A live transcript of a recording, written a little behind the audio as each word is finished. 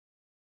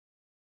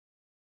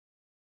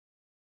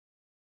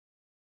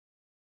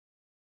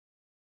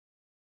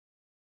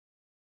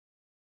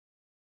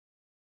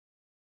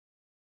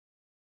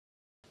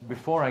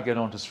before I get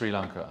on to Sri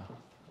Lanka,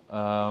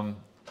 of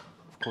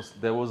course,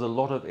 there was a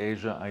lot of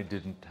Asia I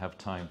didn't have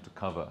time to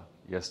cover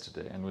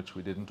yesterday, and which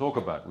we didn't talk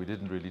about. We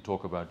didn't really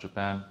talk about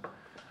Japan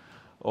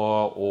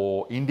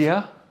or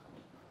India,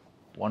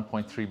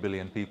 1.3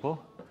 billion people,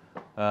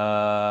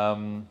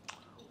 or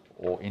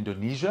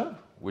Indonesia,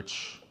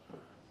 which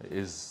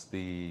is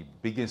the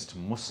biggest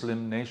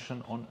Muslim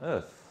nation on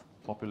earth,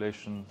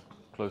 population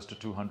close to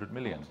 200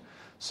 million.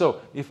 So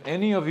if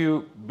any of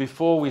you,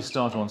 before we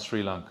start on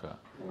Sri Lanka,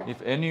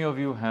 if any of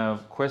you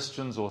have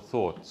questions or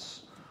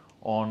thoughts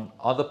on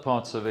other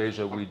parts of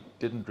Asia we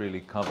didn't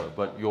really cover,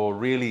 but you're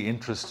really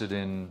interested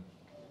in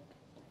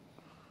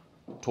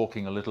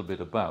talking a little bit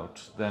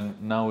about, then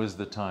now is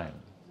the time.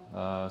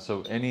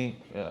 So any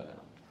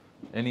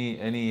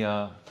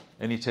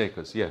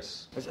takers?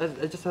 Yes.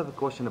 I just have a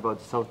question about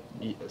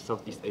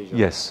Southeast Asia.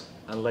 Yes.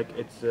 And like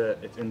it's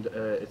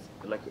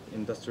like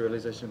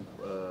industrialization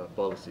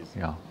policies.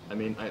 Yeah. I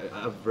mean,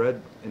 I've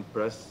read in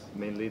press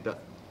mainly that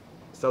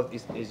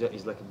Southeast Asia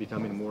is like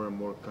becoming more and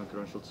more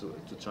concurrential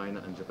to China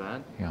and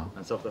Japan. Yeah.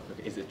 And South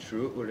Africa. Is it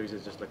true, or is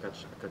it just like a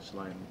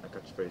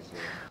catchphrase?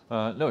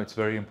 No, it's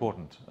very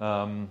important.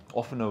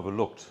 Often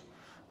overlooked.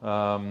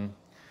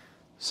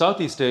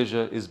 Southeast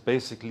Asia is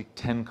basically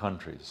 10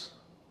 countries.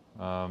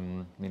 I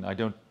mean, I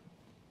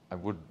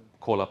would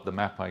call up the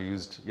map I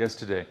used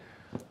yesterday.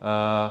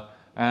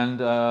 And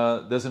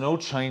there's an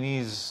old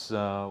Chinese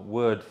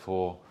word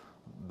for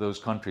those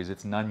countries.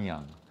 It's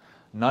Nanyang.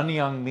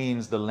 Nanyang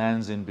means the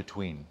lands in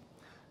between.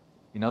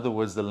 In other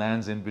words, the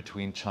lands in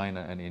between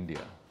China and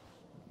India.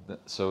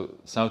 So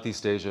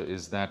Southeast Asia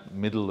is that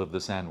middle of the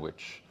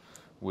sandwich,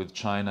 with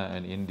China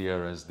and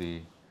India as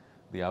the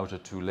outer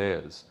two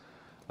layers.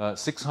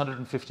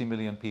 650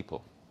 million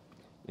people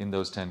in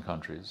those 10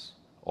 countries,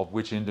 of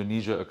which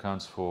Indonesia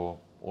accounts for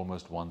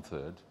almost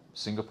 1/3.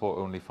 Singapore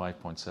only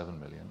 5.7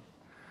 million.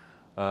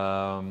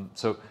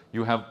 So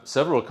you have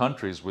several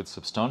countries with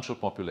substantial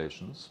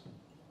populations.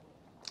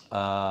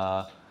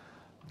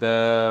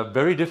 They're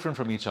very different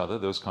from each other,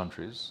 those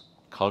countries,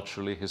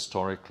 culturally,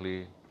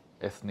 historically,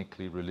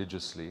 ethnically,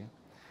 religiously.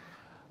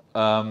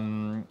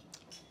 But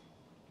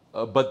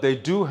they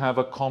do have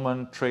a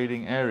common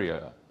trading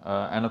area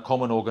and a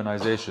common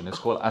organization. It's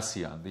called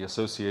ASEAN, the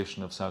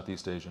Association of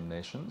Southeast Asian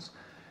Nations.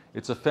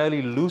 It's a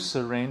fairly loose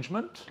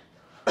arrangement,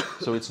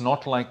 so it's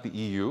not like the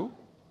EU.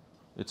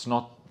 It's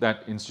not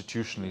that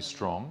institutionally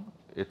strong.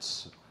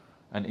 It's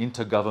an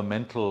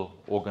intergovernmental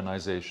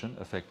organization,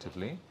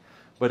 effectively.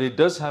 But it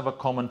does have a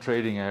common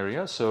trading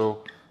area,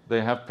 so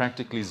they have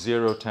practically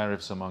zero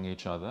tariffs among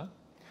each other.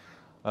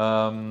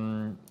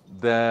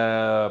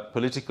 Their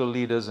political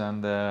leaders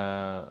and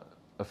their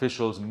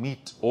officials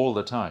meet all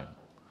the time.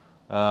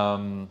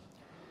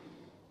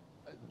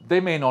 They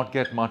may not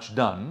get much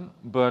done,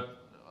 but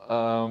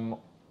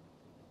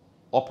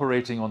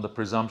operating on the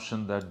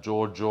presumption that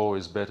jaw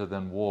is better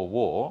than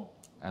war,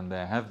 and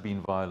there have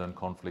been violent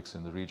conflicts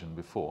in the region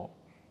before,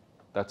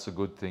 that's a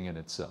good thing in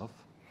itself.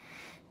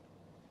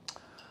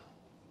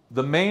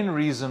 The main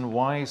reason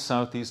why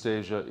Southeast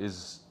Asia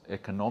is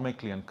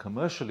economically and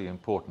commercially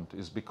important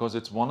is because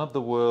it's one of the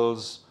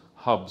world's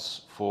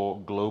hubs for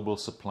global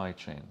supply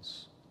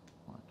chains.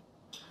 Right?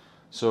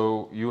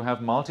 So you have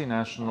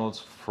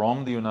multinationals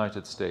from the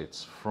United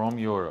States, from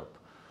Europe,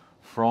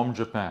 from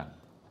Japan,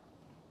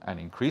 and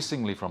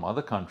increasingly from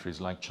other countries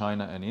like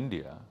China and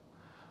India,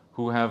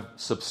 who have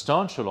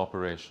substantial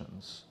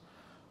operations,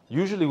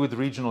 usually with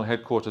regional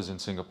headquarters in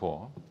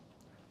Singapore.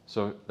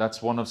 So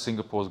that's one of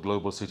Singapore's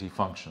global city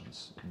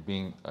functions,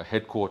 being a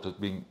headquarters,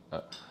 being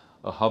a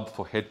hub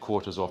for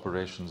headquarters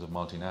operations of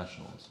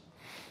multinationals.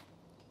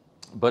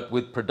 But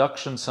with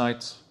production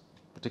sites,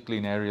 particularly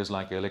in areas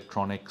like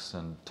electronics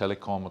and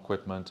telecom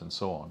equipment and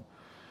so on,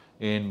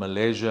 in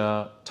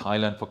Malaysia,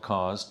 Thailand for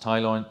cars.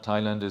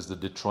 Thailand is the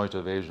Detroit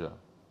of Asia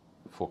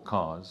for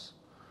cars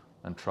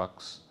and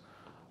trucks.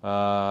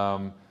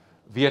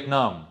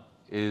 Vietnam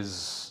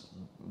is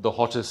the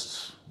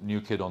hottest new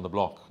kid on the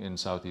block in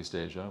Southeast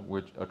Asia,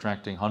 which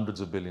attracting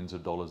hundreds of billions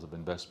of dollars of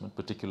investment,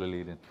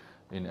 particularly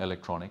in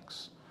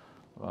electronics,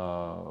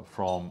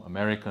 from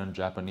American,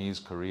 Japanese,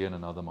 Korean,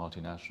 and other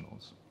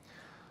multinationals.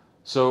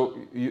 So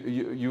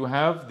you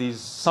have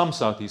some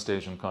Southeast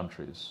Asian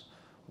countries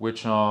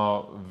which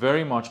are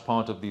very much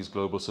part of these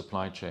global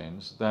supply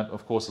chains that,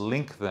 of course,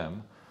 link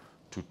them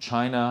to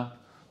China,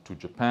 to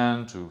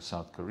Japan, to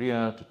South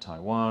Korea, to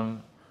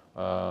Taiwan,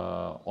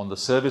 on the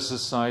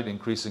services side,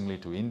 increasingly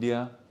to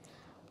India,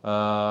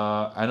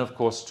 and of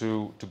course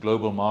to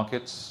global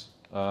markets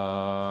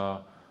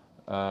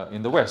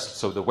in the West.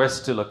 So the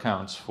West still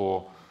accounts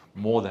for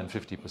more than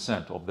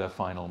 50% of their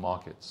final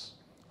markets.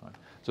 Right?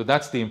 So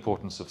that's the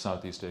importance of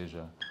Southeast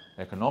Asia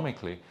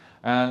economically,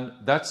 and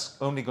that's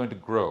only going to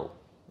grow.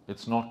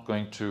 It's not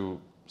going to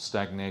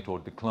stagnate or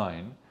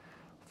decline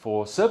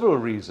for several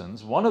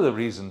reasons. One of the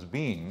reasons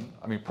being,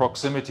 I mean,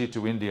 proximity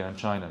to India and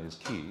China is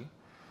key,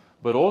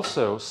 but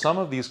also some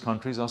of these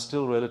countries are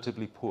still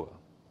relatively poor,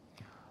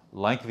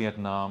 like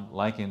Vietnam,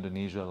 like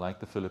Indonesia, like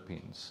the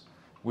Philippines.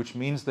 which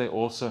means they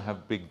also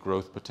have big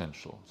growth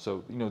potential.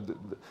 So, you know,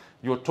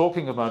 you're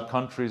talking about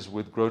countries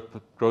with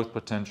growth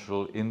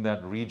potential in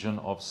that region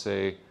of,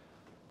 say,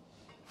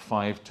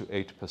 5 to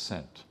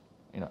 8%,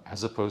 you know,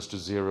 as opposed to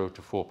 0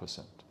 to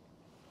 4%.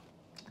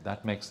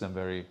 That makes them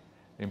very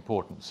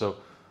important. So,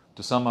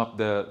 to sum up,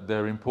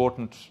 they're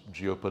important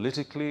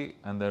geopolitically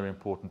and they're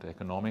important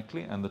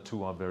economically, and the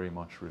two are very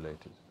much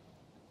related.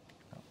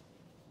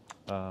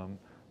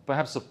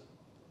 Perhaps a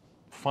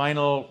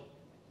final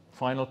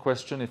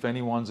question, if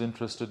anyone's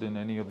interested in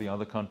any of the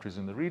other countries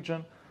in the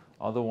region.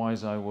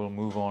 Otherwise, I will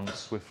move on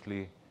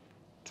swiftly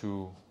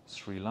to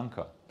Sri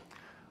Lanka.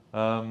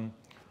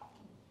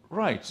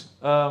 Right.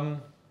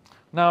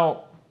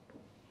 Now,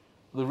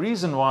 the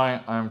reason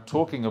why I'm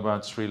talking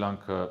about Sri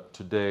Lanka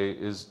today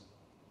is,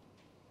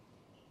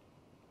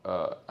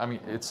 I mean,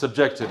 it's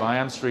subjective. I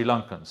am Sri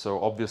Lankan,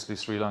 so obviously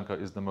Sri Lanka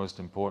is the most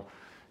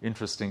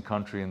interesting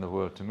country in the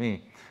world to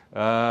me.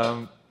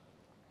 I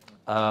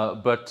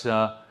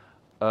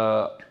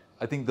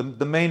think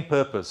the main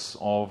purpose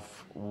of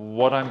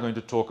what I'm going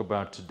to talk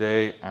about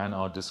today and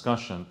our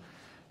discussion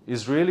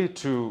is really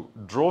to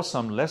draw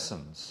some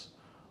lessons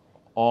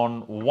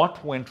on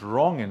what went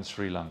wrong in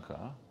Sri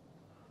Lanka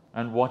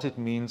and what it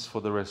means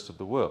for the rest of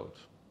the world,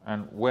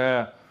 and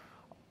where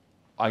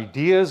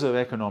ideas of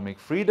economic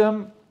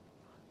freedom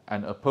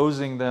and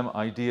opposing them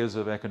ideas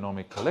of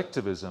economic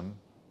collectivism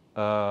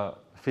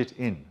fit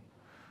in.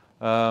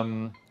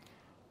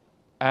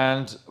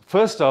 And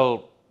first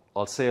I'll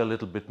say a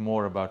little bit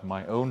more about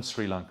my own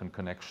Sri Lankan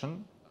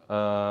connection.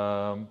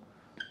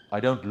 I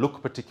don't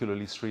look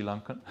particularly Sri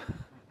Lankan.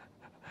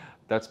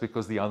 That's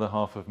because the other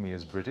half of me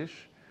is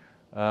British.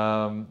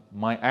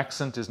 My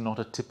accent is not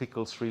a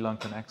typical Sri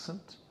Lankan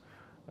accent.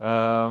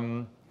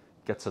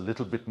 Gets a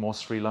little bit more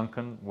Sri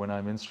Lankan when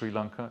I'm in Sri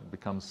Lanka. It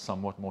becomes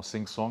somewhat more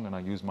sing-song, and I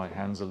use my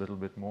hands a little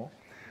bit more.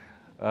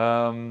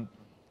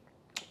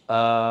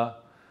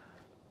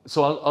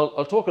 So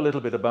I'll talk a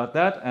little bit about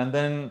that, and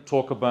then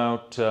talk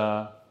about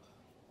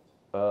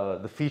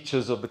the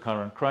features of the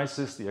current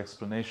crisis, the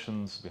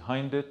explanations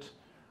behind it,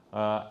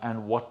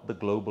 and what the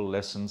global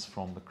lessons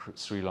from the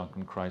Sri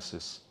Lankan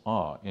crisis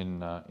are,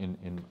 in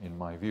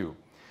my view.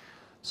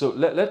 So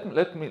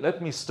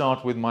let me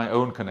start with my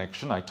own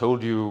connection. I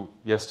told you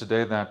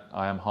yesterday that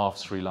I am half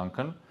Sri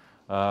Lankan.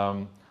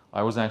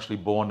 I was actually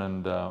born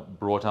and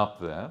brought up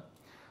there.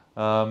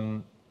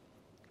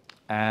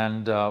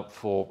 And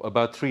for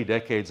about 3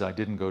 decades, I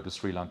didn't go to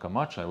Sri Lanka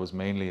much. I was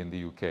mainly in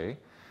the UK.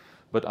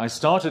 But I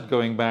started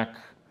going back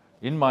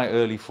in my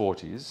early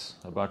 40s,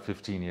 about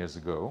 15 years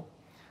ago.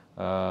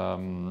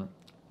 That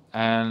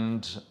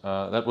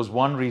was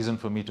one reason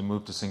for me to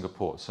move to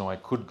Singapore. So I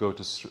could go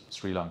to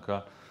Sri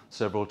Lanka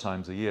several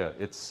times a year.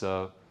 It's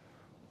a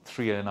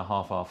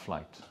 3.5-hour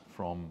flight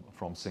from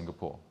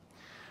Singapore.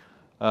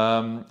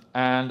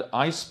 And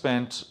I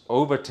spent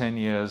over 10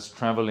 years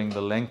traveling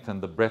the length and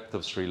the breadth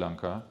of Sri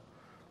Lanka.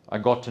 I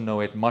got to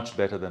know it much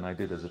better than I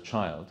did as a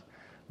child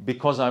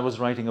because I was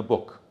writing a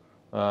book.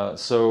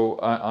 So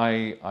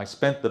I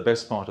spent the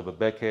best part of a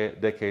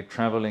decade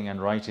traveling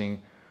and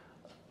writing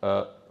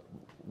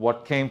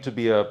what came to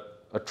be a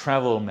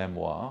travel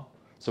memoir.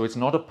 So it's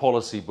not a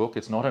policy book,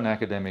 it's not an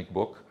academic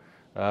book.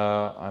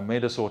 I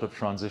made a sort of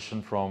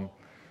transition from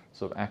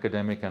sort of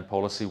academic and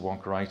policy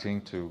wonk writing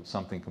to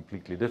something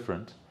completely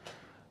different.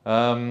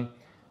 But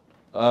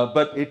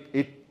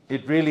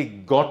it really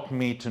got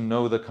me to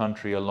know the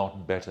country a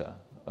lot better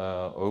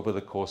over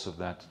the course of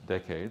that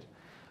decade.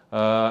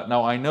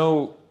 Now, I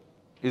know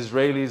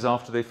Israelis,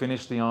 after they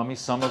finish the army,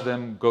 some of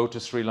them go to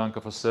Sri Lanka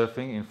for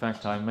surfing. In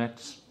fact, I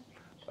met,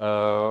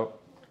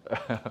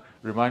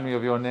 remind me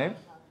of your name?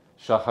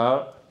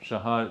 Shahar.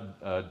 Shahar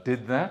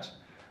did that.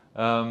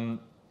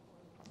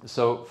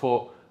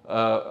 So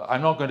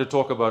I'm not going to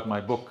talk about my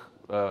book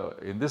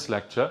in this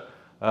lecture,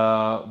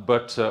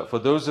 but for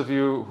those of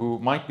you who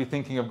might be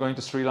thinking of going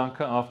to Sri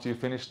Lanka after you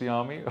finish the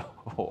army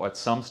or at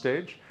some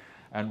stage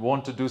and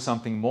want to do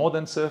something more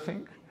than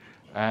surfing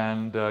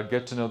and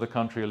get to know the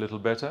country a little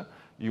better,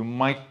 you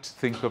might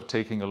think of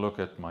taking a look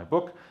at my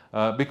book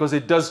because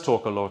it does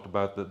talk a lot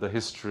about the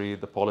history,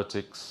 the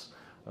politics,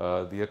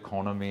 the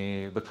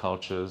economy, the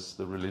cultures,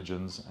 the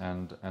religions,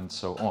 and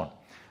so on.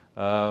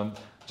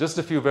 Just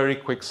a few very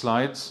quick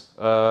slides.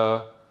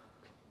 I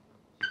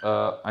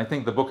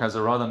think the book has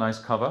a rather nice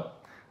cover.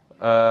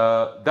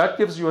 That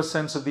gives you a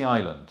sense of the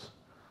island.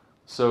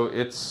 So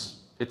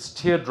it's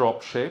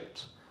teardrop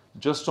shaped,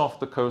 just off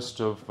the coast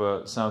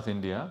of South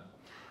India.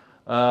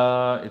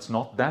 It's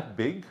not that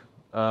big.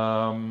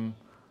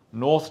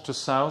 North to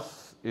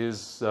south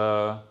is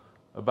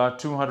about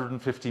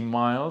 250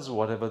 miles,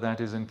 whatever that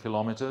is in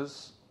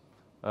kilometers.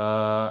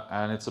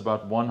 And it's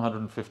about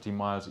 150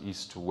 miles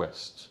east to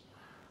west.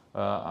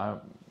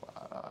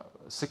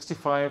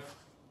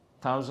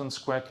 65,000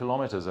 square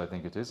kilometers, I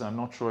think it is. I'm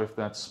not sure if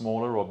that's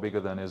smaller or bigger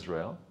than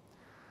Israel.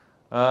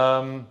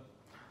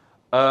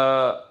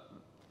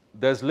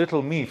 There's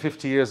little me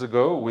 50 years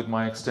ago with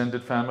my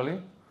extended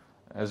family.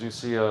 As you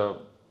see, a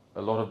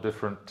lot of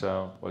different,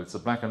 well, it's a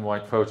black and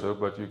white photo,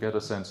 but you get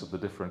a sense of the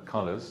different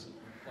colors.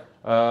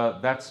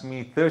 That's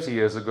me 30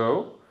 years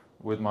ago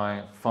with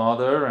my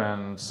father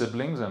and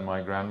siblings and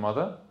my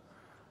grandmother.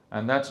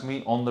 And that's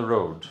me on the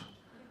road,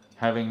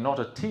 having not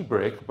a tea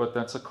break, but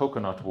that's a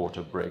coconut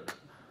water break,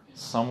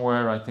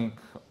 somewhere, I think,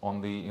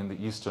 in the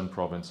eastern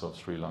province of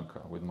Sri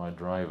Lanka with my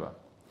driver.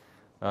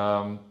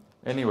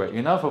 Anyway,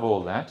 enough of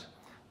all that.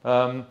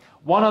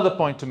 One other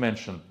point to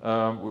mention,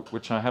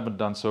 which I haven't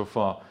done so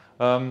far.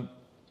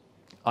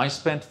 I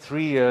spent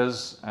 3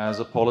 years as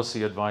a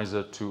policy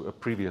advisor to a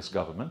previous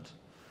government,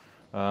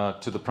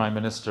 to the Prime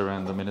Minister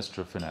and the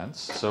Minister of Finance.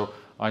 So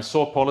I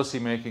saw policy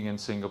making in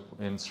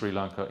Sri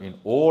Lanka in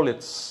all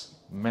its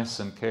mess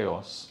and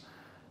chaos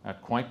at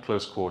quite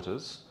close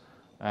quarters.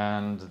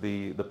 And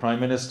the Prime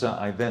Minister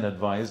I then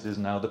advised is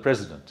now the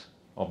President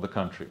of the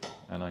country,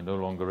 and I no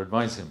longer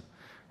advise him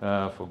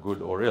for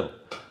good or ill.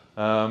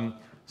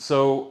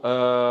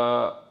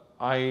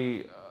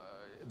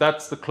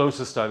 That's the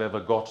closest I've ever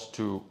got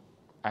to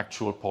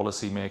actual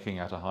policy making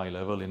at a high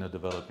level in a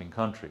developing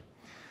country.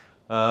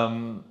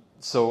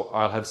 So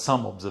I'll have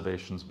some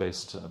observations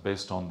based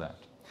on that.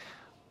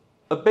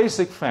 A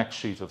basic fact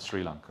sheet of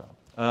Sri Lanka.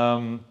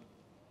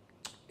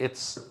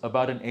 It's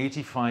about an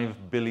 $85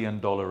 billion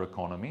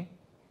economy,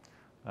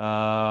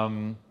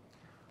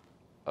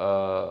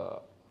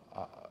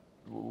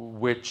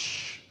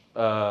 which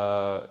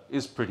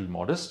is pretty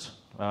modest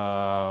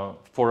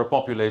for a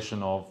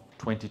population of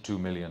 22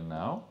 million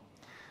now.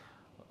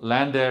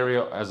 Land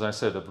area, as I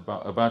said, of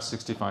about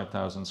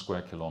 65,000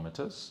 square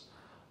kilometers.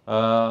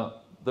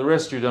 The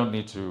rest you don't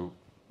need to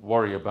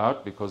worry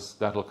about because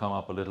that'll come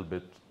up a little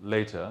bit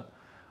later.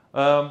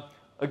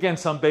 Again,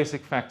 some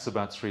basic facts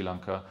about Sri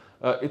Lanka.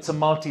 It's a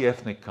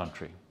multi-ethnic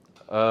country.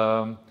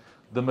 The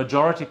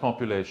majority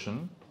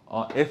population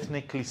are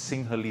ethnically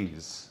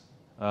Sinhalese,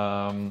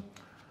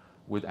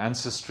 with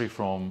ancestry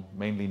from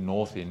mainly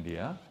North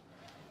India,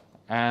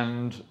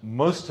 and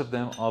most of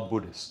them are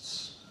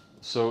Buddhists.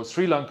 So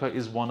Sri Lanka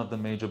is one of the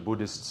major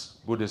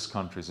Buddhist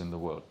countries in the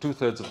world.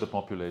 2/3 of the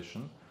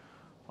population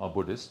are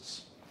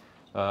Buddhists.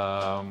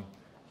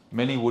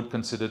 Many would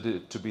consider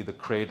it to be the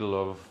cradle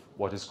of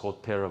what is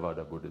called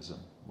Theravada Buddhism,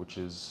 which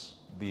is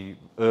the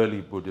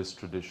early Buddhist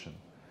tradition.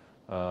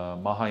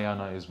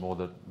 Mahayana is more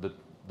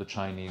the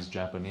Chinese,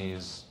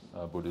 Japanese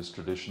Buddhist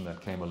tradition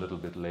that came a little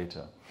bit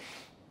later.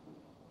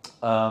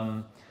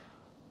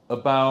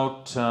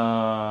 About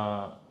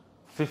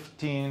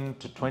 15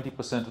 to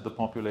 20% of the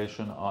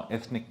population are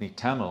ethnically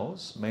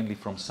Tamils, mainly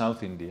from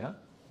South India,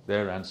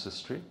 their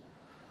ancestry,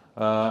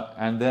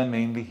 and they're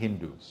mainly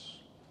Hindus,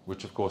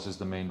 which of course is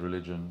the main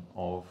religion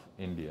of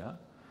India.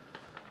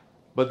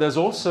 But there's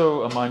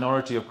also a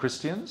minority of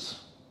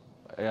Christians,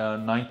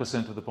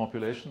 9% of the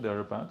population,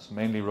 thereabouts,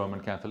 mainly Roman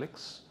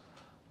Catholics.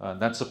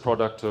 That's a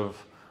product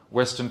of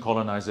Western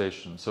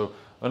colonization. So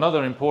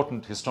another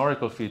important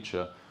historical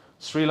feature,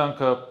 Sri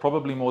Lanka,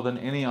 probably more than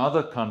any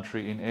other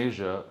country in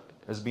Asia,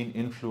 has been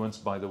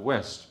influenced by the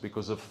West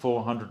because of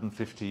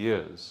 450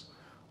 years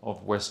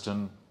of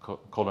Western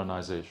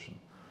colonization.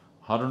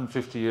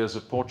 150 years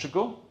of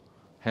Portugal,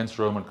 hence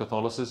Roman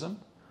Catholicism,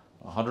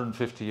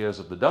 150 years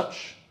of the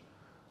Dutch,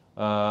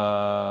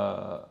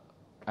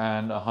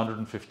 and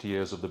 150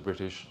 years of the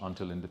British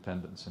until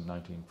independence in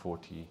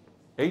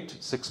 1948,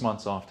 6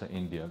 months after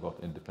India got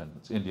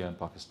independence, India and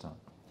Pakistan.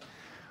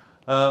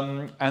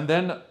 And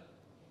then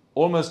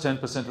almost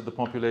 10% of the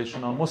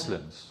population are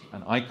Muslims,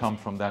 and I come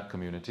from that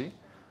community.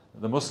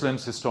 The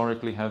Muslims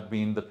historically have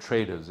been the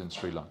traders in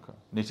Sri Lanka,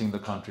 knitting the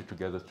country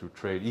together through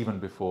trade, even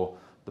before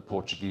the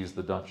Portuguese,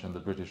 the Dutch, and the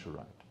British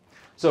arrived.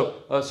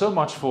 So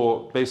much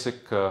for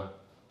basic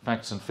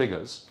facts and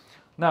figures.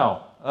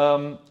 Now,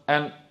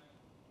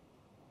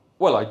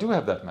 well, I do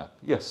have that map,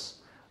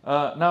 yes.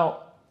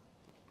 Now,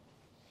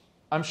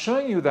 I'm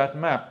showing you that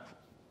map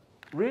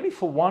really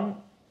for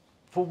one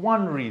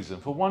reason,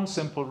 for one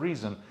simple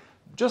reason.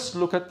 Just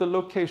look at the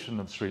location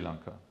of Sri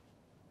Lanka.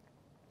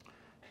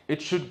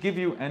 It should give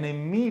you an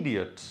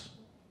immediate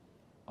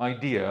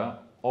idea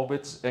of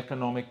its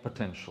economic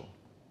potential.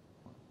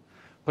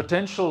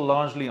 Potential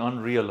largely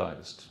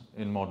unrealized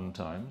in modern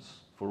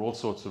times for all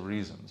sorts of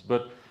reasons.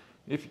 But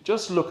if you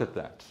just look at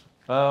that,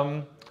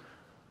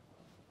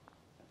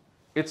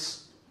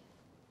 it's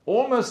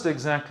almost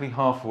exactly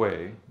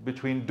halfway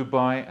between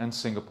Dubai and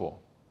Singapore.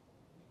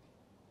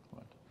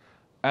 Right.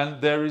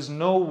 And there is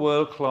no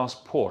world-class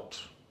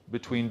port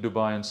between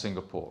Dubai and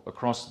Singapore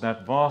across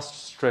that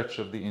vast stretch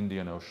of the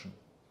Indian Ocean.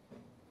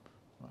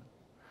 Right.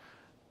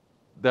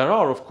 There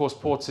are, of course,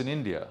 ports in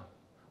India,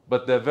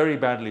 but they're very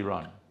badly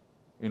run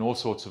in all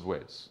sorts of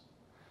ways.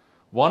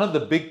 One of the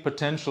big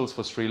potentials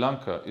for Sri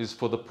Lanka is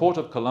for the port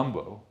of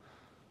Colombo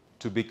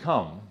to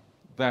become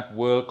that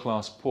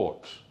world-class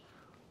port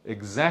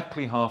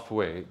exactly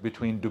halfway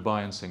between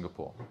Dubai and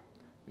Singapore.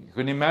 You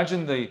can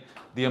imagine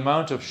the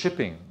amount of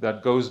shipping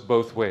that goes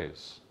both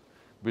ways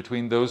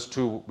between those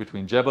two,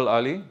 between Jebel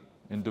Ali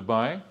in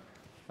Dubai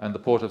and the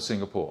port of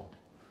Singapore.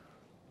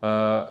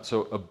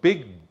 So a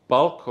big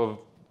bulk of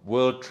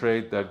world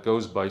trade that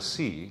goes by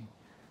sea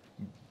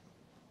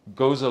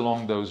goes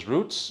along those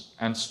routes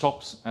and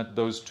stops at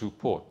those two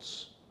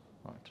ports.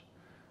 Right.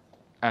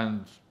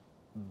 and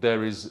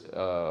there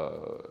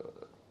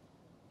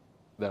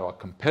are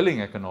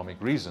compelling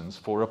economic reasons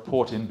for a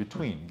port in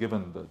between,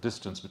 given the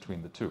distance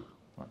between the two.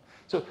 Right?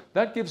 So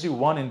that gives you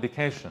one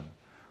indication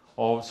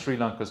of Sri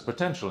Lanka's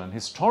potential. And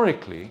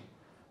historically,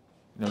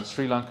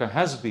 Sri Lanka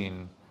has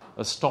been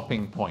a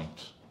stopping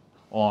point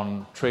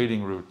on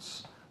trading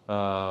routes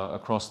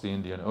across the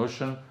Indian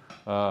Ocean,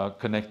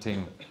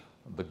 connecting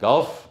the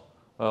Gulf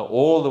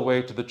all the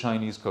way to the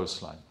Chinese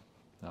coastline,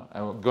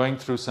 going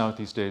through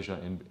Southeast Asia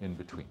in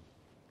between.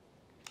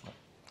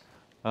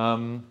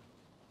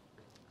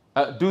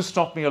 Do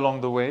stop me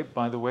along the way,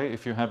 by the way,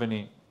 if you have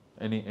any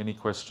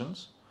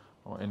questions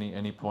or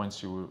any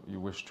points you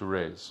wish to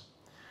raise.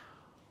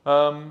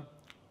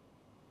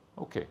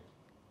 Okay.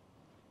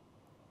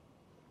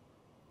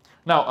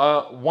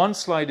 Now, one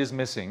slide is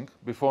missing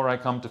before I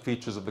come to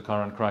features of the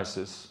current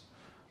crisis.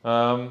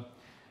 In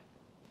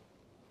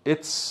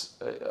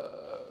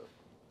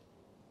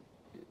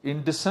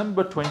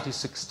December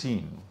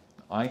 2016,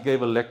 I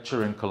gave a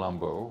lecture in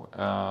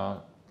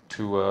Colombo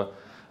to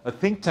a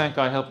think tank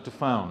I helped to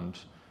found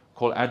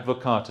called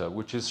Advocata,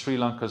 which is Sri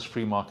Lanka's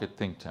free market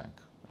think tank.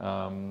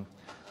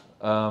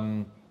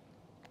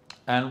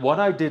 And what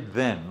I did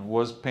then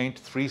was paint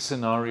 3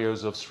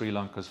 scenarios of Sri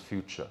Lanka's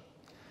future.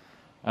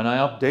 And I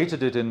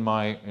updated it in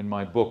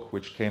my book,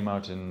 which came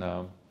out in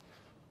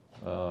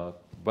about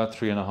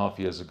 3.5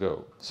 years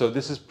ago. So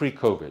this is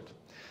pre-COVID.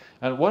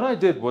 And what I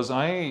did was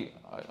I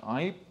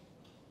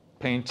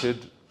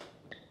painted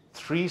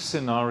 3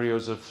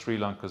 scenarios of Sri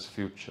Lanka's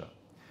future.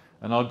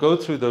 And I'll go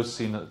through those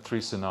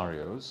 3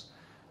 scenarios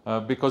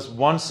because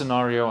one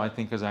scenario I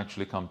think has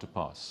actually come to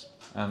pass.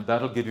 And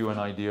that'll give you an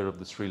idea of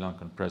the Sri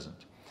Lankan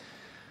present.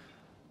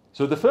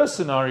 So the first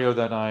scenario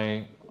that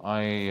I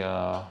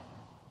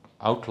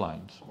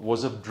outlined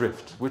was of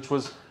drift, which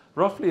was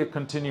roughly a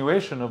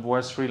continuation of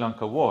where Sri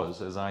Lanka was,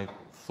 as I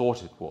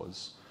thought it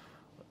was,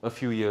 a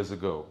few years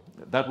ago.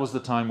 That was the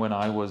time when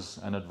I was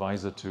an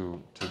advisor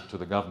to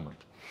the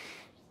government.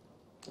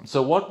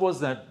 So what was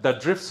that? That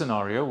drift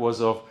scenario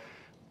was of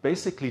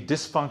basically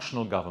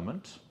dysfunctional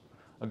government,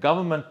 a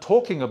government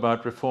talking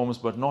about reforms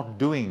but not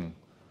doing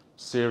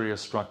serious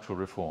structural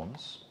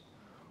reforms,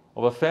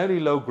 of a fairly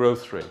low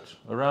growth rate,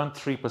 around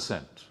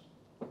 3%.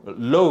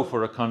 Low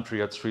for a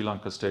country at Sri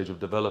Lanka's stage of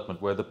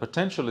development, where the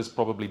potential is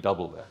probably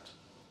double that.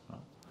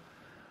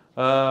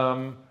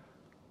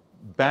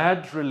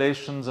 Bad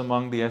relations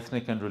among the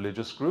ethnic and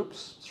religious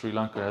groups. Sri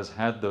Lanka has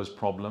had those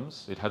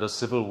problems. It had a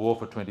civil war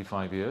for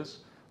 25 years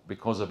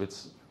because of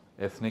its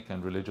ethnic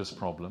and religious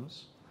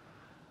problems.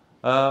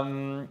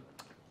 Bad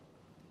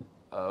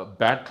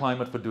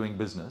climate for doing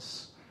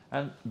business.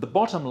 And the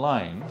bottom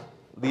line,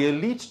 the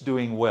elite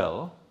doing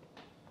well,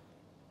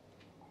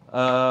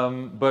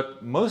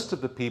 but most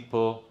of the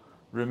people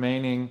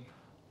remaining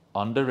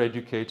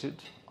undereducated,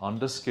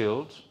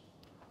 underskilled,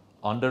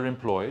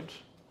 underemployed,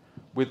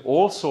 with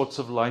all sorts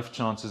of life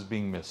chances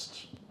being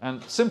missed.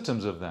 And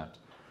symptoms of that.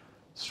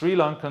 Sri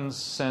Lankans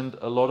send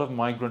a lot of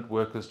migrant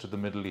workers to the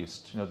Middle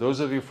East. Those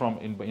of you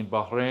in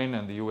Bahrain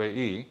and the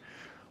UAE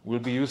will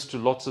be used to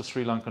lots of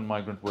Sri Lankan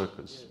migrant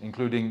workers,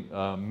 including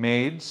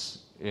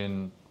maids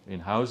in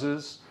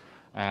houses,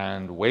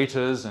 and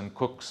waiters and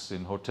cooks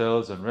in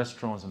hotels and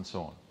restaurants and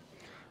so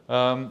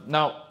on.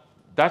 Now,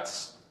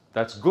 that's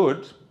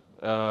good,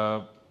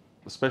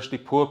 especially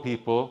poor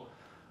people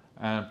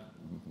and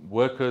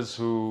workers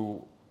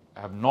who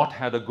have not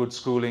had a good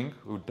schooling,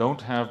 who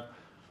don't have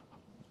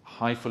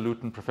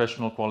highfalutin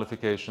professional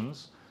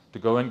qualifications, to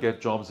go and get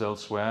jobs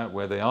elsewhere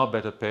where they are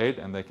better paid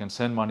and they can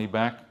send money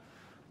back,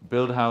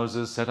 build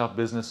houses, set up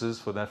businesses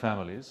for their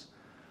families.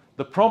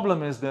 The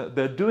problem is that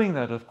they're doing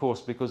that, of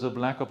course, because of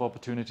lack of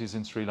opportunities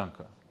in Sri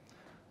Lanka.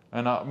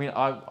 And I mean,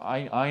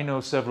 I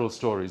know several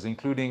stories,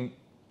 including,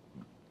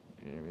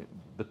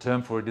 the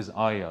term for it is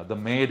Aya, the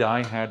maid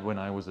I had when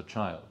I was a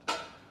child,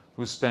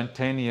 who spent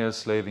 10 years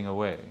slaving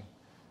away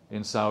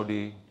in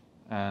Saudi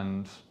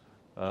and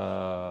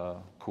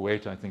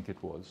Kuwait, I think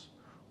it was,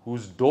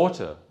 whose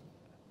daughter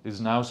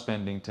is now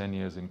spending 10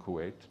 years in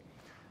Kuwait.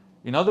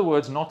 In other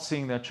words, not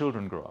seeing their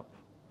children grow up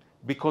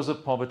because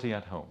of poverty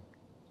at home.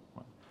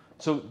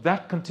 So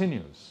that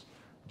continues.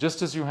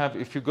 Just as you have,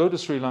 if you go to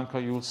Sri Lanka,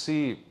 you'll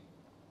see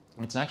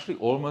it's actually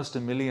almost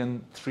 1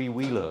 million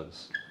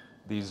three-wheelers,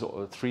 these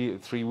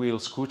three-wheel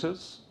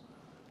scooters.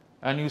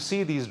 And you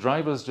see these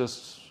drivers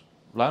just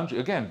lounging,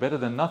 again, better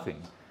than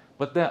nothing.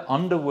 But they're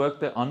underworked,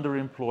 they're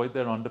underemployed,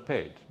 they're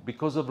underpaid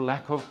because of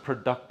lack of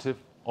productive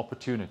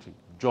opportunity,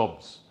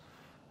 jobs,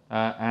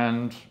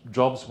 and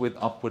jobs with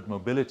upward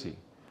mobility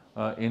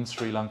in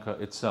Sri Lanka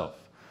itself.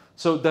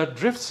 So that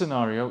drift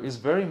scenario is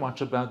very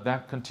much about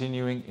that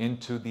continuing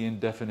into the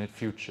indefinite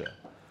future,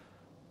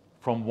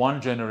 from one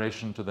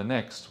generation to the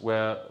next,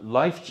 where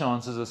life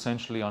chances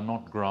essentially are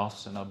not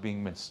grasped and are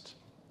being missed.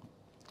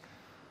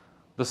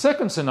 The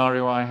second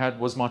scenario I had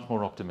was much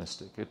more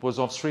optimistic. It was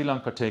of Sri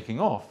Lanka taking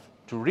off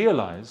to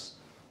realize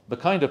the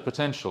kind of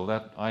potential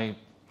that I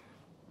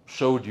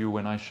showed you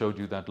when I showed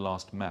you that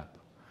last map,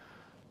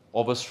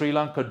 of a Sri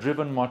Lanka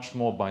driven much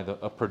more by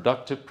a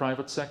productive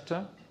private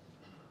sector,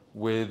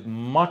 with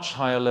much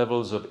higher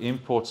levels of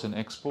imports and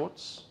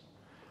exports,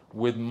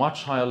 with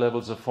much higher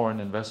levels of foreign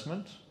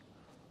investment,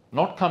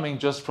 not coming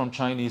just from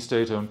Chinese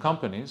state-owned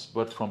companies,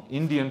 but from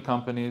Indian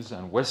companies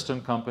and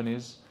Western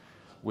companies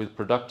with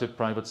productive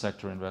private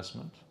sector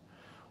investment,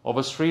 of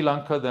a Sri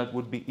Lanka that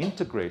would be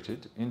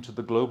integrated into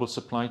the global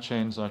supply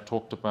chains I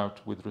talked about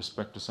with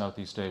respect to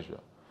Southeast Asia.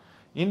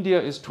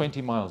 India is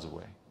 20 miles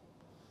away.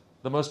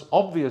 The most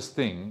obvious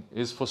thing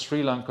is for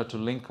Sri Lanka to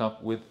link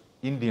up with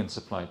Indian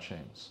supply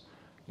chains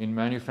in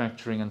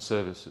manufacturing and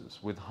services,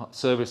 with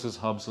services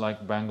hubs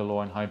like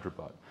Bangalore and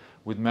Hyderabad,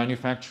 with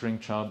manufacturing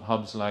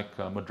hubs like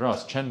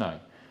Madras, Chennai,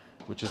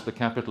 which is the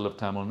capital of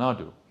Tamil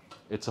Nadu.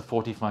 It's a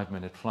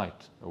 45-minute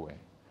flight away.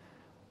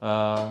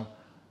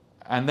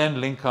 And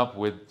then link up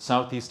with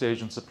Southeast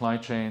Asian supply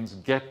chains,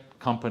 get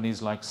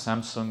companies like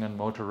Samsung and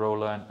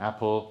Motorola and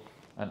Apple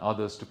and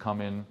others to come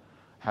in,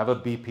 have a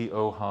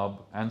BPO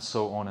hub, and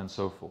so on and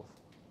so forth.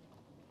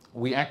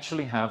 We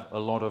actually have a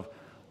lot of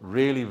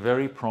really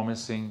very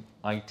promising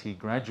IT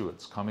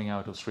graduates coming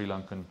out of Sri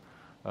Lankan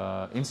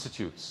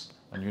institutes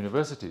and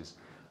universities.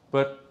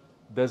 But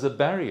there's a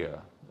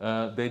barrier.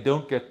 They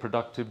don't get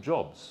productive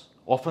jobs.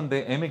 Often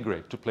they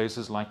emigrate to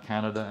places like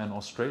Canada and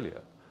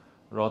Australia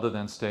rather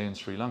than stay in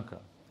Sri Lanka.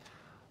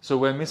 So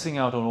we're missing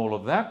out on all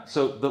of that.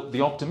 So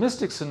the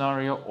optimistic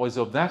scenario is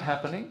of that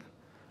happening,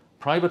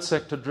 private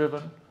sector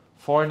driven,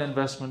 foreign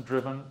investment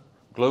driven,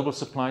 global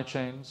supply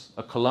chains,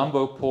 a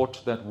Colombo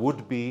port that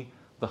would be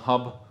the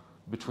hub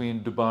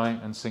between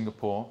Dubai and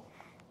Singapore.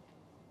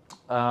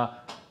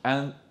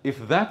 And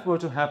if that were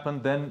to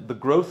happen, then the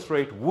growth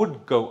rate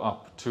would go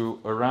up to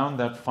around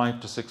that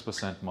 5 to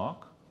 6%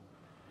 mark,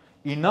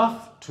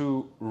 enough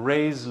to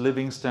raise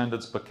living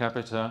standards per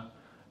capita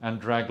and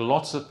drag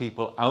lots of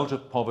people out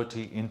of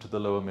poverty into the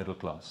lower middle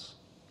class,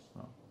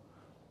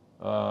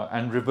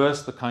 and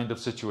reverse the kind of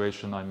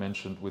situation I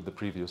mentioned with the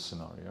previous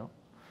scenario.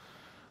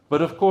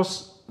 But of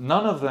course,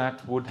 none of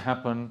that would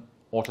happen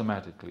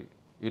automatically.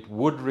 It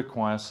would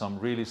require some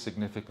really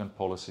significant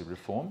policy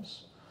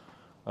reforms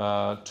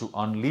to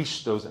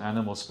unleash those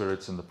animal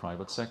spirits in the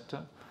private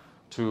sector.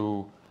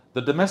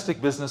 The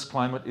domestic business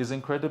climate is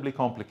incredibly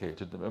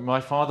complicated. My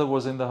father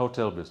was in the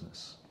hotel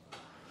business.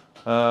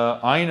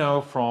 I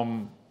know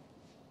from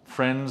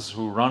friends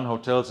who run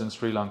hotels in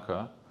Sri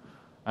Lanka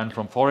and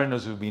from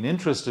foreigners who've been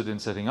interested in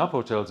setting up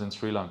hotels in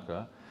Sri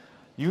Lanka,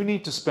 you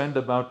need to spend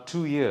about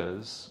 2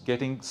 years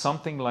getting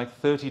something like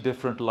 30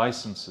 different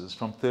licenses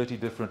from 30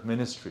 different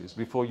ministries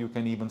before you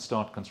can even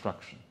start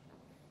construction.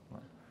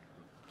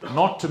 Right?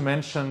 Not to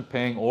mention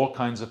paying all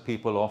kinds of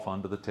people off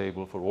under the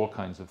table for all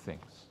kinds of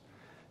things.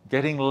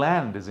 Getting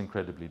land is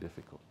incredibly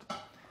difficult.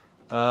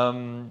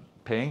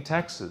 Paying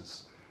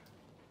taxes.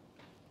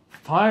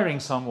 Firing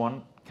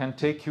someone can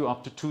take you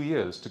up to 2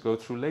 years to go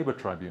through labor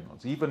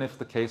tribunals, even if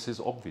the case is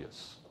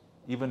obvious,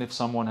 even if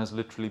someone has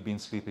literally been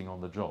sleeping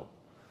on the job.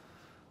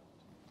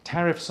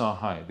 Tariffs are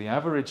high. The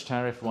average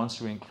tariff,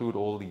 once you include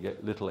all the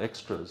little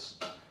extras,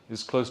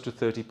 is close to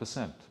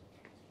 30%.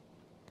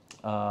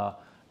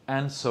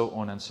 And so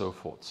on and so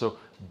forth. So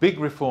big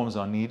reforms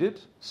are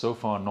needed, so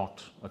far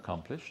not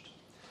accomplished,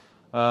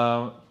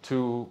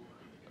 to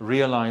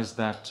realize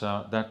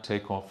that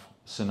takeoff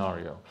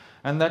scenario.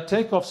 And that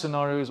takeoff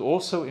scenario is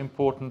also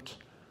important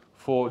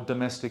for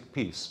domestic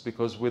peace,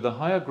 because with a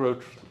higher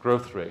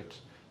growth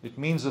rate, it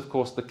means, of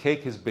course, the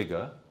cake is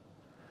bigger,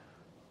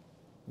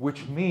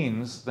 which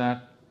means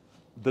that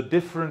the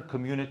different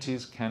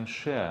communities can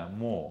share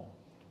more,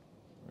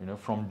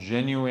 from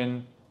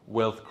genuine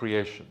wealth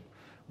creation,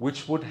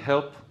 which would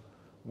help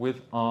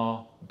with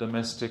our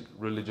domestic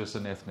religious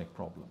and ethnic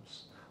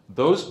problems.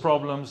 Those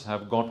problems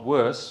have got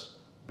worse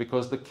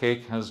because the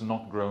cake has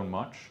not grown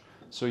much,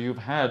 so you've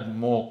had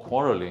more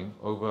quarreling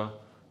over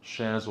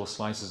shares or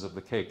slices of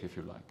the cake, if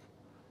you like.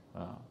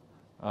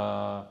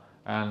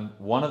 And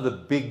one of the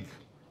big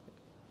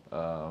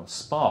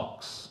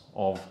sparks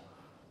of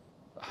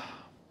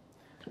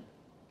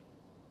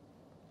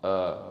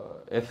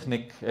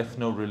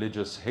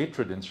ethno-religious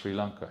hatred in Sri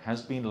Lanka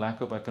has been lack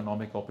of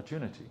economic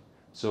opportunity.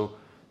 So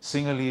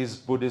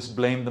Sinhalese Buddhists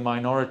blame the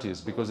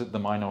minorities because the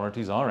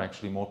minorities are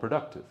actually more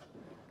productive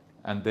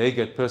and they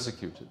get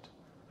persecuted.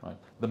 Right?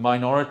 The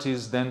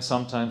minorities then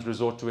sometimes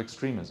resort to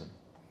extremism,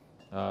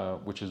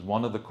 which is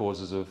one of the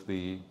causes of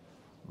the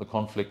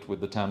conflict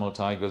with the Tamil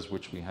Tigers,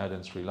 which we had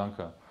in Sri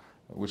Lanka,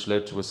 which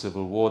led to a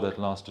civil war that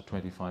lasted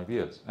 25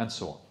 years, and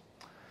so on.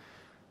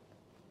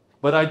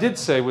 But I did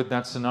say with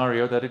that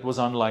scenario that it was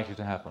unlikely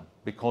to happen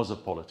because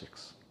of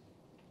politics.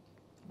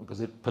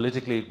 Because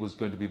politically it was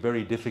going to be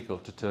very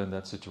difficult to turn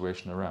that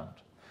situation around.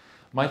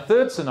 My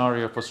third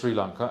scenario for Sri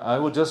Lanka, I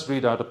will just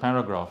read out a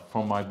paragraph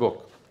from my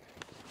book.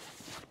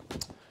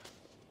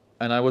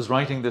 And I was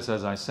writing this,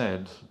 as I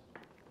said,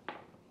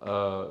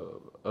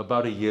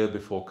 about a year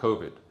before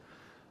COVID.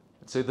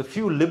 So the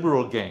few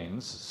liberal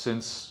gains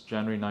since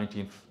January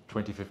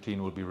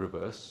 2015 will be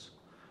reversed.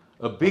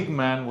 A big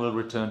man will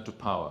return to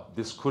power.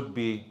 This could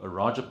be a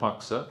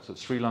Rajapaksa, so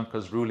Sri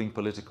Lanka's ruling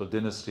political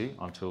dynasty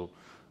until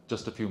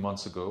just a few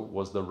months ago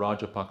was the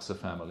Rajapaksa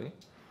family.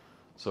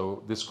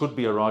 So this could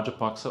be a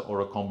Rajapaksa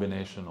or a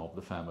combination of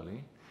the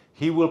family.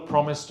 He will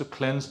promise to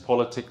cleanse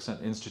politics and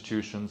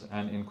institutions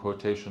and, in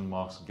quotation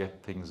marks,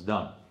 get things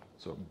done.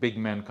 So big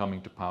men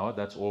coming to power,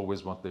 that's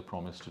always what they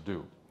promise to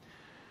do.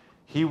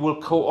 He will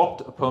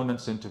co-opt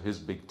opponents into his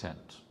big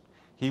tent.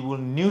 He will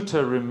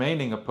neuter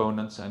remaining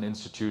opponents and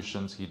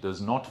institutions he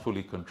does not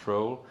fully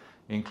control,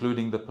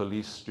 including the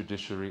police,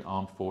 judiciary,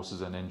 armed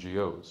forces, and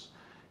NGOs.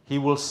 He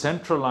will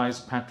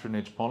centralize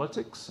patronage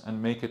politics and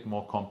make it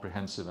more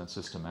comprehensive and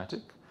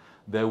systematic.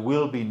 There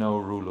will be no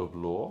rule of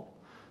law.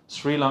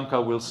 Sri Lanka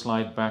will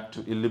slide back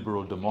to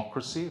illiberal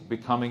democracy,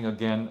 becoming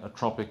again a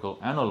tropical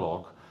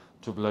analog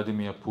to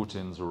Vladimir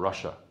Putin's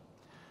Russia.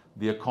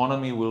 The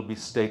economy will be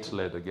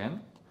state-led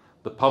again.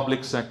 The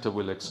public sector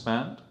will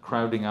expand,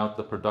 crowding out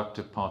the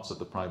productive parts of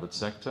the private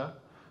sector.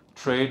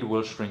 Trade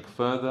will shrink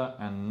further,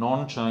 and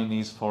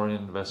non-Chinese foreign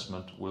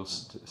investment will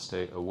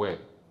stay away.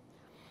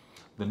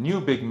 The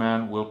new big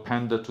man will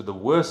pander to the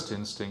worst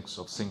instincts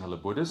of Sinhala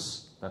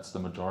Buddhists, that's the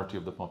majority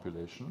of the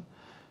population.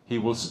 He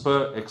will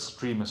spur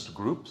extremist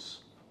groups,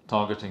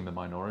 targeting the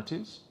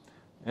minorities.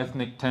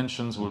 Ethnic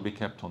tensions will be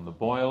kept on the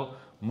boil.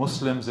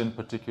 Muslims in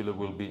particular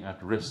will be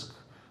at risk.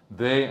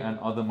 They and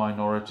other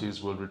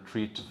minorities will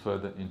retreat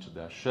further into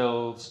their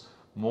shells.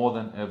 More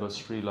than ever,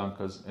 Sri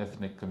Lanka's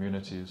ethnic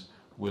communities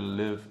will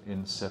live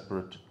in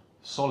separate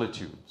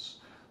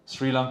solitudes.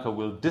 Sri Lanka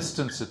will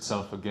distance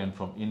itself again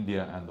from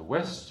India and the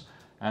West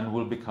and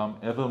will become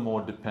ever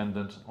more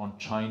dependent on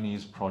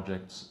Chinese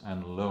projects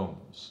and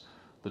loans.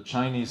 The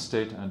Chinese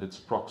state and its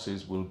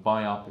proxies will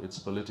buy up its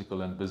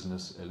political and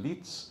business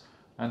elites,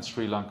 and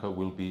Sri Lanka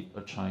will be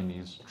a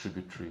Chinese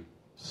tributary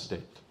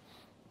state.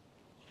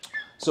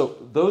 So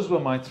those were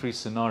my three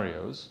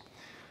scenarios,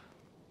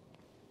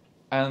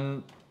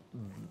 and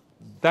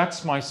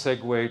that's my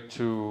segue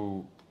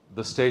to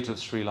the state of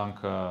Sri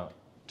Lanka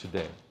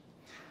today.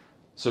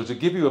 So to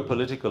give you a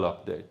political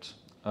update,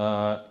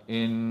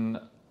 in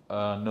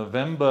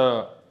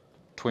November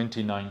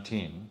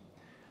 2019,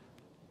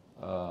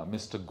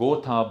 Mr.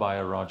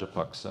 Gotabaya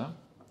Rajapaksa,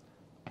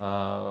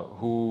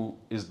 who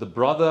is the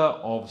brother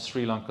of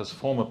Sri Lanka's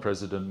former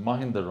president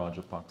Mahinda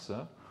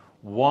Rajapaksa,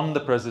 won the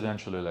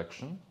presidential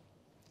election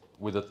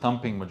with a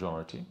thumping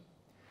majority.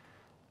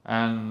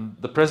 And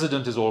the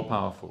president is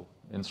all-powerful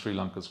in Sri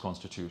Lanka's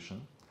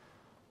constitution.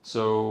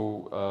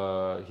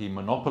 So he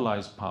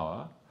monopolized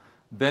power.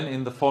 Then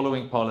in the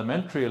following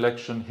parliamentary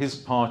election, his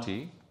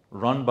party,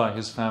 run by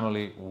his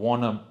family,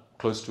 won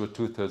close to a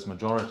two-thirds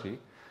majority.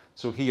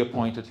 So he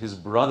appointed his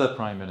brother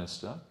prime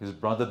minister, his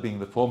brother being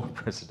the former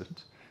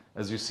president,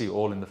 as you see,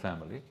 all in the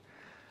family.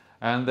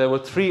 And there were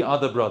three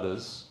other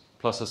brothers,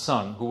 plus a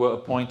son, who were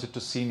appointed to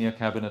senior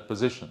cabinet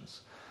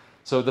positions.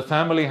 So the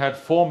family had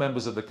 4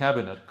 members of the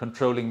cabinet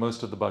controlling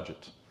most of the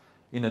budget,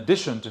 in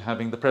addition to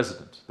having the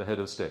president, the head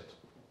of state.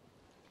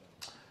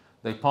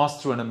 They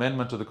passed through an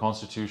amendment to the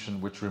constitution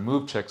which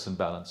removed checks and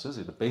balances.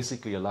 It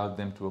basically allowed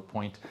them to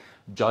appoint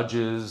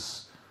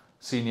judges,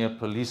 senior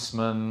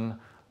policemen,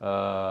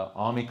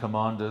 army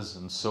commanders,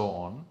 and so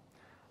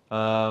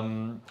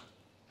on.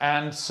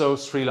 And so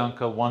Sri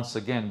Lanka once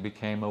again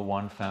became a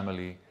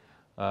one-family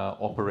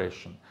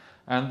operation.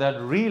 And that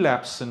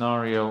relapse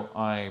scenario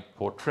I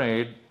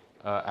portrayed,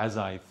 as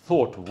I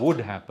thought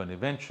would happen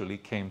eventually,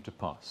 came to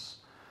pass.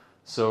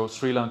 So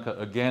Sri Lanka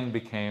again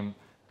became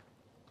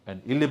an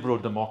illiberal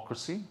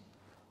democracy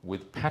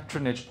with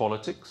patronage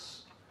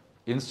politics,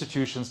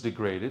 institutions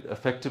degraded,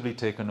 effectively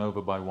taken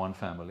over by one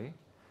family,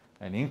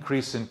 an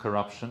increase in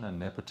corruption and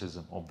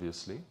nepotism,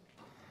 obviously.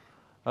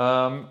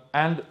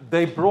 And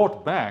they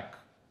brought back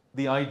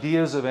the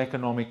ideas of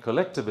economic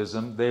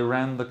collectivism they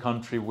ran the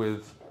country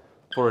with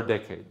for a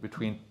decade,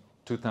 between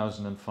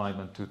 2005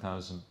 and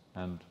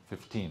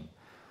 2015.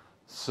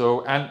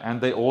 So,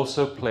 and they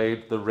also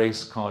played the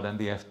race card and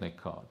the ethnic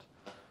card,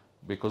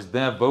 because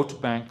their vote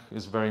bank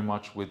is very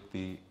much with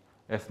the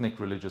ethnic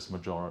religious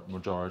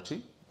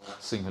majority,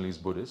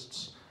 Sinhalese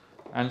Buddhists,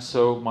 and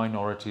so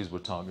minorities were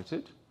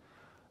targeted.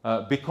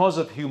 Because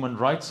of human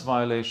rights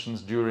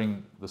violations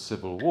during the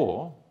Civil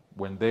War,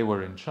 when they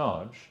were in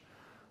charge,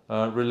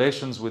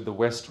 relations with the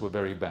West were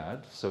very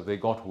bad, so they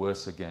got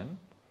worse again.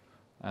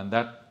 And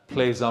that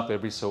plays up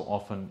every so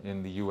often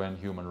in the UN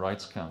Human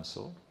Rights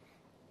Council.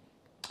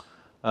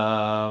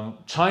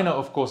 China,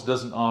 of course,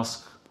 doesn't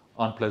ask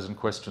unpleasant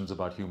questions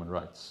about human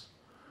rights.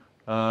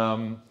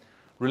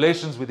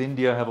 Relations with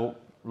India have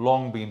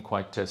long been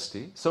quite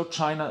testy, so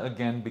China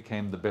again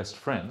became the best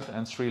friend,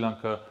 and Sri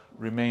Lanka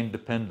remained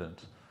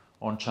dependent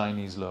on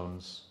Chinese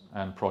loans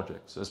and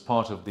projects as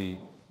part of the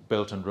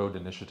Belt and Road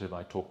Initiative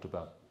I talked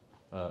about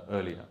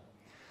earlier.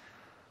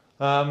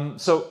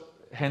 So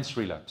hence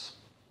relapse.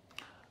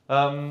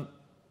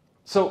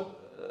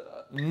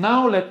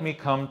 Now let me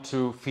come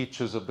to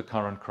features of the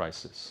current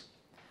crisis.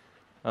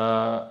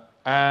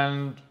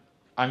 And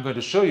I'm going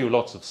to show you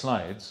lots of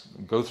slides,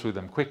 go through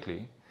them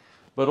quickly,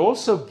 but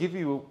also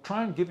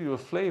try and give you a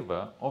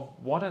flavor of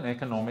what an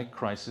economic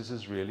crisis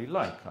is really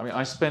like. I mean,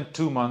 I spent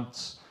 2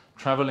 months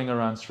traveling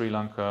around Sri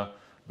Lanka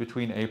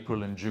between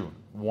April and June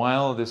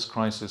while this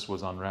crisis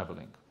was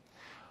unraveling.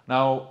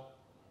 Now,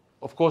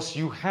 of course,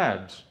 you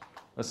had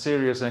a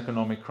serious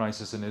economic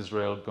crisis in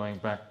Israel going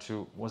back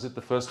to, was it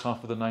the first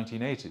half of the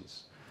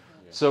 1980s?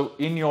 So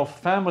in your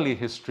family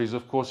histories,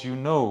 of course, you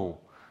know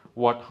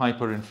what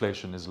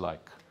hyperinflation is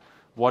like,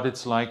 what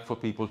it's like for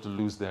people to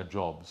lose their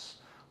jobs,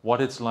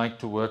 what it's like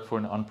to work for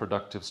an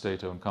unproductive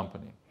state-owned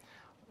company.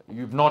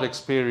 You've not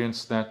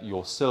experienced that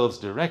yourselves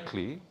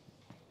directly,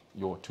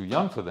 you're too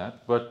young for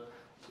that, but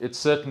it's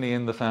certainly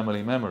in the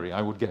family memory,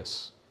 I would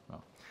guess.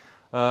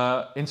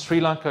 In Sri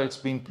Lanka, it's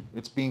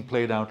being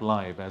played out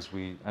live as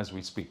we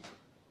speak.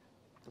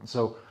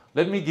 So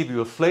let me give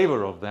you a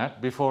flavor of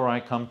that before I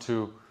come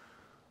to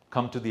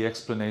the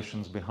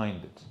explanations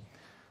behind it.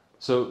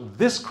 So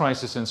this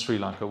crisis in Sri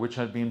Lanka, which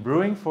had been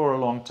brewing for a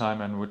long time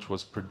and which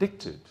was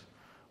predicted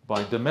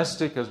by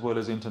domestic as well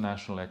as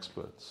international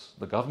experts,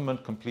 the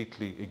government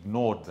completely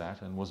ignored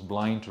that and was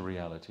blind to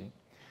reality.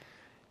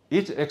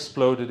 It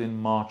exploded in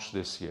March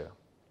this year.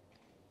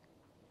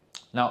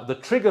 Now, the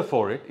trigger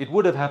for it, it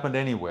would have happened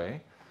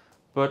anyway,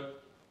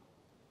 but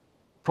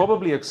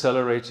probably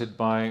accelerated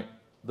by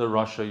the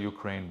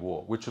Russia-Ukraine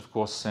war, which of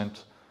course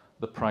sent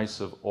the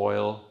price of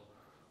oil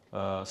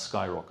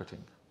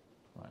skyrocketing.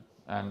 Right?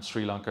 And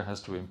Sri Lanka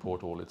has to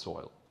import all its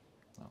oil.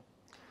 Now,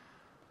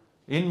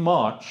 in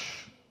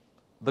March,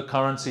 the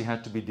currency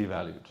had to be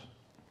devalued.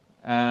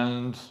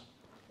 And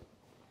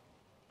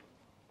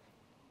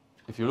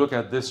if you look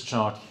at this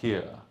chart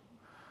here,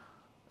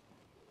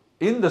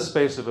 in the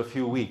space of a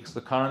few weeks,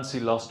 the currency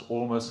lost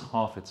almost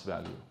half its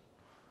value.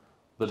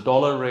 The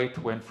dollar rate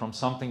went from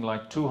something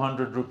like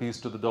 200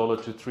 rupees to the dollar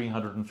to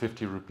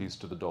 350 rupees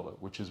to the dollar,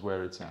 which is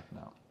where it's at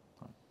now.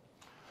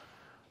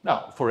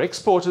 Now, for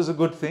exporters, a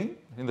good thing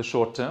in the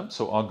short term.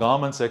 So our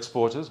garments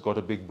exporters got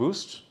a big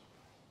boost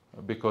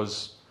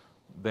because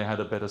they had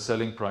a better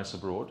selling price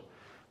abroad.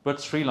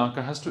 But Sri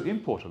Lanka has to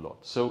import a lot.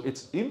 So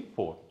its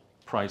import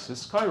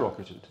prices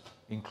skyrocketed,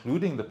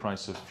 including the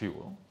price of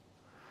fuel.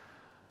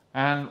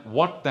 And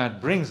what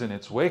that brings in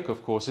its wake,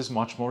 of course, is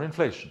much more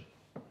inflation.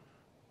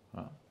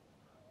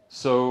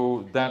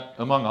 So that,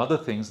 among other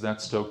things,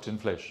 that stoked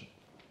inflation.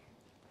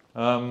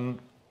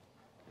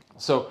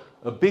 So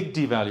a big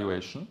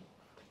devaluation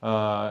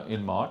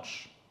in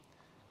March.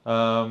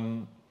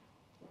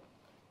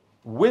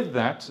 With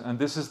that, and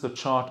this is the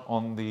chart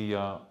on the,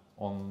 I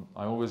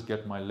always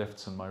get my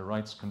lefts and my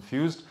rights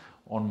confused,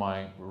 on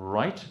my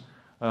right,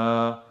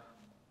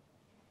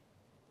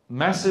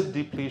 massive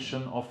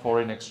depletion of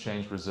foreign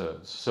exchange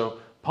reserves. So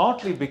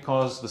partly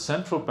because the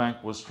central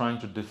bank was trying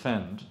to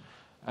defend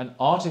an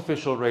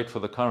artificial rate for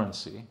the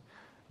currency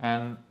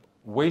and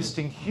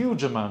wasting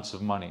huge amounts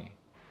of money,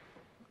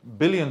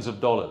 billions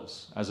of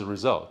dollars as a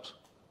result,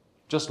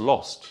 just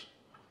lost,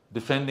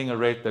 defending a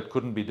rate that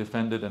couldn't be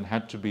defended and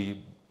had to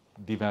be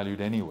devalued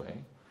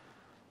anyway.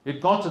 It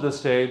got to the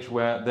stage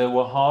where there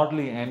was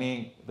hardly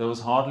any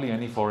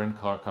foreign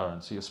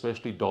currency,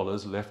 especially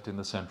dollars, left in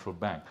the central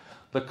bank.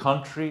 The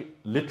country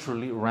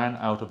literally ran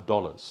out of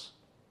dollars.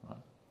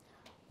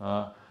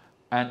 Right?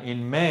 And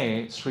in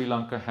May, Sri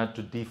Lanka had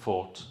to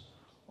default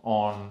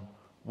on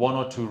 1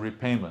 or 2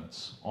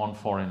 repayments on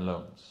foreign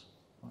loans.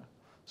 Right?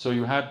 So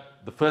you had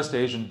the first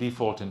Asian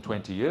default in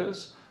 20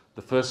 years,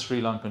 the first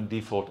Sri Lankan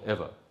default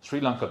ever.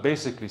 Sri Lanka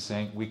basically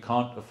saying, we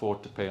can't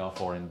afford to pay our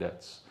foreign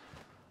debts.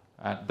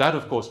 And that,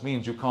 of course,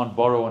 means you can't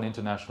borrow on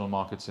international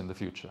markets in the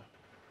future.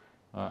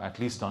 At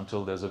least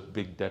until there's a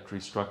big debt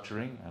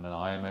restructuring and an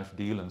IMF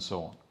deal and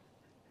so on.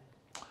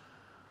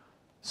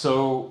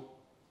 So,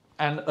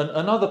 and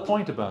another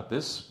point about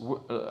this,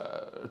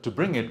 to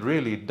bring it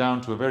really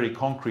down to a very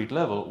concrete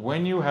level,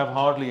 when you have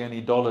hardly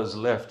any dollars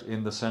left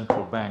in the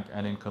central bank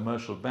and in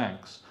commercial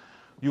banks,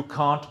 you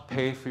can't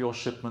pay for your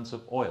shipments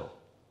of oil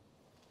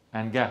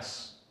and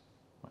gas.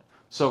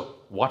 So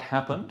what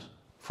happened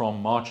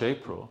from March,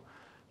 April?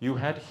 You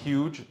had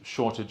huge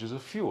shortages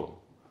of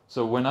fuel.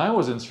 So when I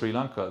was in Sri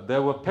Lanka,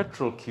 there were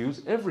petrol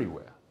queues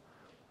everywhere,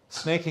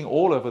 snaking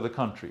all over the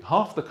country.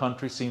 Half the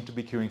country seemed to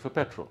be queuing for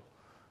petrol,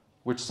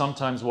 which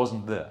sometimes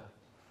wasn't there.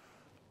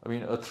 I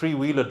mean, a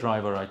 3-wheeler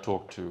driver I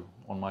talked to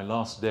on my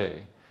last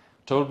day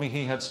told me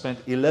he had spent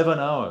 11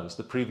 hours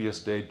the previous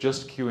day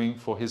just queuing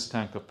for his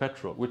tank of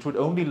petrol, which would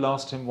only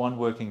last him 1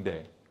 working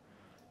day.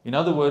 In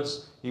other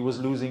words, he was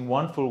losing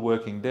 1 full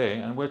working day,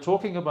 and we're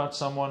talking about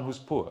someone who's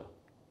poor,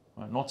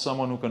 right? Not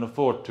someone who can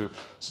afford to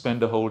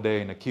spend a whole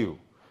day in a queue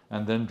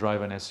and then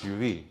drive an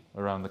SUV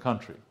around the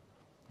country.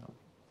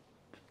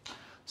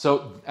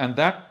 So, and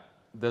that,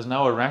 there's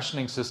now a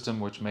rationing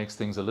system which makes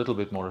things a little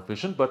bit more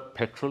efficient, but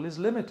petrol is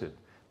limited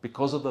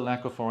because of the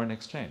lack of foreign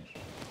exchange.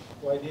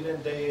 Why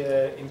didn't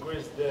they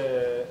increase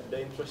the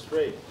interest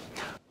rate?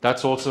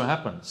 That's also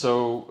happened.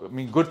 So, I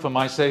mean, good for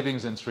my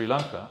savings in Sri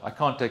Lanka. I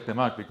can't take them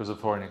out because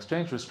of foreign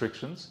exchange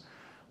restrictions,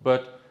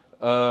 but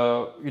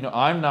you know,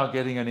 I'm now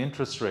getting an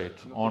interest rate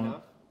on.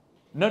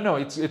 No,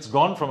 it's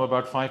gone from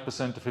about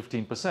 5% to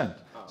 15%.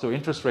 So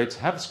interest rates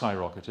have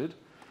skyrocketed.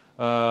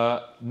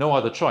 No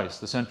other choice.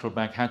 The central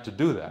bank had to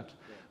do that.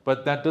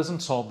 But that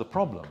doesn't solve the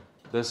problem.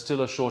 There's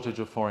still a shortage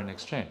of foreign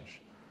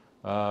exchange.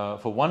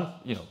 For one,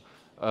 you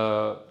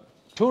know,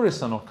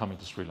 tourists are not coming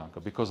to Sri Lanka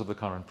because of the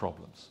current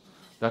problems.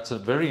 That's a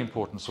very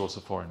important source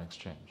of foreign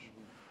exchange.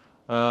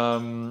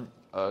 Um,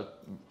 uh,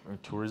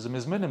 Tourism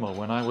is minimal.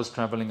 When I was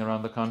traveling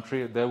around the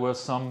country, there were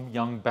some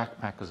young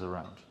backpackers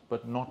around,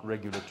 but not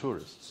regular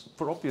tourists,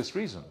 for obvious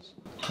reasons.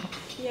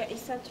 Yeah, is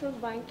central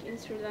bank in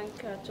Sri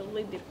Lanka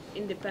totally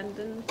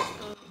independent?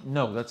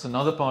 No, that's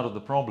another part of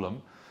the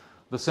problem.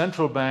 The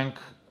central bank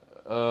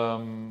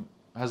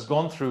has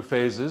gone through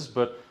phases,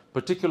 but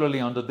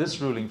particularly under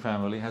this ruling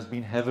family, has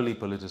been heavily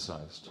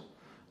politicized.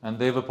 And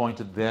they've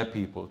appointed their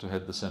people to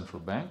head the central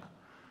bank.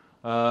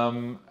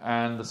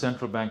 And the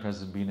central bank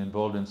has been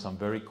involved in some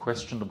very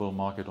questionable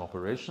market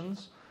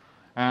operations.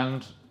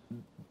 And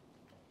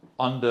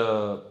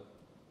under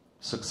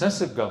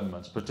successive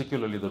governments,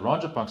 particularly the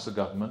Rajapaksa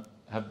government,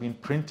 have been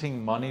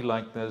printing money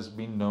like there's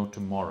been no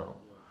tomorrow.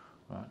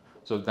 Right?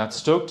 So that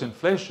stoked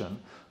inflation,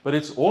 but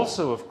it's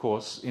also, of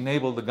course,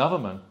 enabled the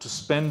government to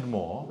spend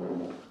more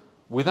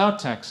without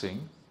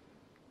taxing,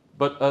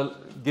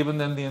 but given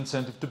them the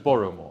incentive to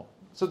borrow more.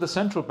 So the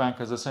central bank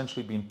has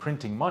essentially been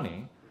printing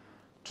money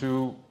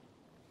to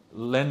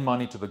lend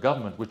money to the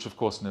government, which of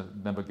course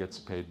never gets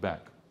paid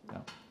back. Yeah.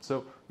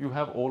 So you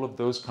have all of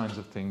those kinds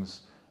of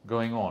things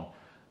going on.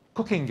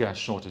 Cooking gas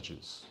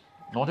shortages,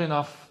 not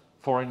enough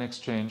foreign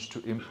exchange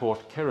to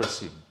import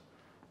kerosene,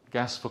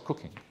 gas for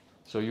cooking.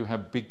 So you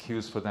have big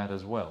queues for that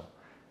as well.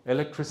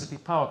 Electricity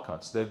power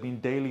cuts. There have been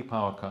daily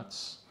power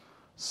cuts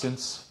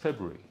since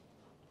February,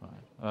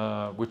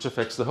 right, which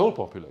affects the whole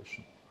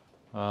population.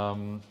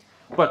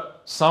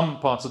 But some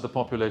parts of the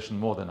population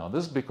more than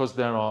others, because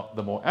there are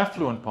the more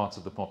affluent parts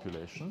of the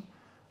population,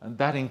 and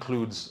that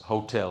includes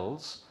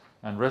hotels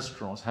and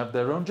restaurants, have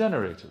their own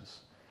generators.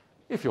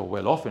 If you're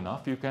well off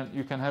enough, you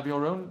can have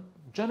your own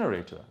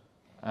generator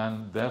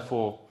and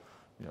therefore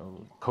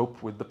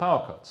cope with the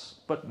power cuts,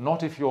 but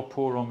not if you're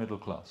poor or middle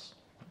class.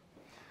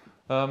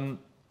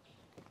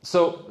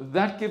 So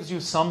that gives you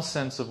some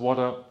sense of what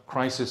a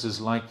crisis is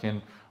like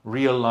in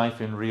real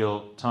life, in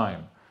real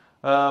time.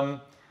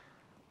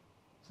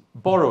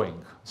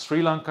 Borrowing.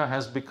 Sri Lanka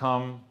has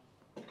become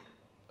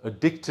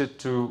addicted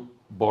to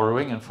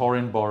borrowing and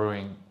foreign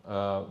borrowing,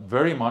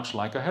 very much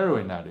like a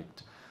heroin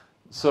addict.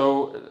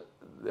 So,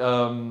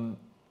 and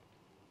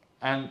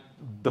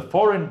the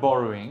foreign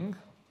borrowing,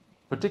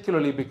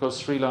 particularly because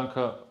Sri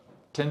Lanka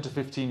 10 to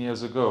 15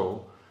 years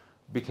ago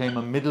became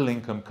a middle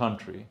income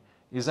country,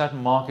 is at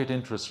market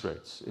interest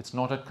rates. It's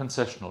not at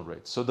concessional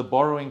rates. So the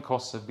borrowing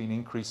costs have been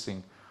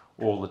increasing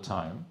all the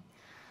time.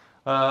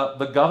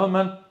 The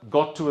government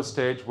got to a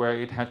stage where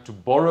it had to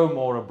borrow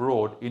more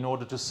abroad in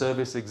order to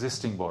service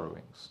existing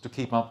borrowings, to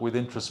keep up with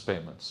interest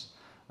payments,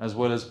 as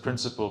well as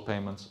principal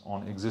payments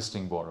on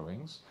existing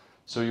borrowings.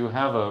 So you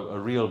have a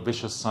real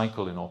vicious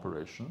cycle in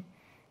operation.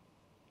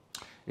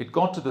 It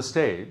got to the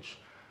stage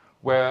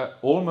where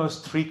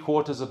almost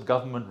 3/4 of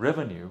government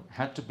revenue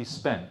had to be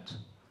spent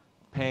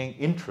paying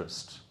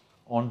interest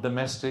on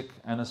domestic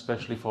and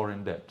especially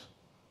foreign debt,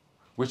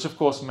 which of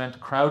course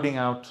meant crowding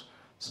out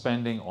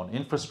spending on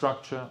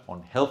infrastructure,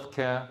 on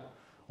healthcare,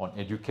 on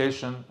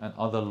education, and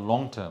other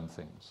long-term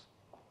things.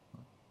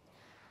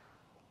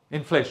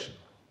 Inflation.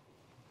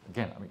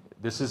 Again,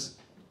 this is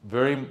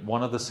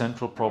one of the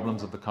central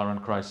problems of the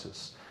current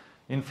crisis.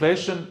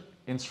 Inflation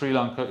in Sri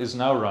Lanka is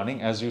now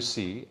running, as you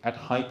see, at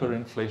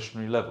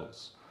hyperinflationary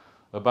levels,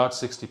 about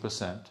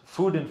 60%.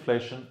 Food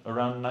inflation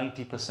around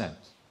 90%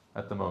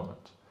 at the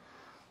moment.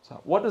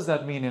 So what does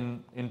that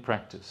mean in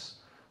practice?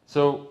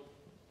 So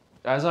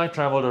as I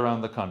traveled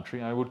around the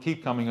country, I would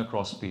keep coming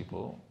across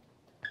people,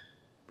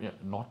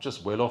 not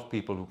just well-off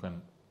people who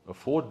can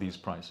afford these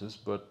prices,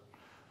 but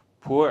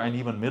poor and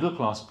even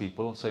middle-class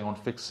people, say on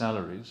fixed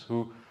salaries,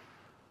 who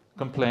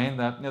complain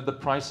that the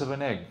price of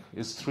an egg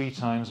is 3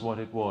 times what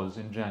it was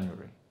in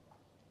January.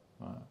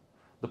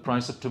 The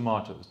price of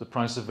tomatoes, the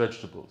price of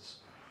vegetables.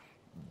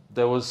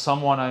 There was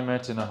someone I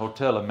met in a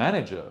hotel, a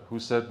manager, who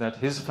said that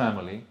his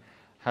family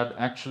had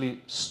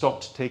actually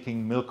stopped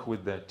taking milk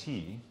with their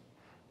tea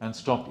and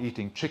stopped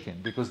eating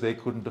chicken because they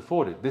couldn't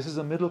afford it. This is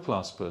a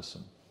middle-class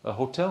person, a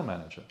hotel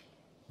manager,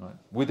 right,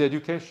 with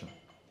education,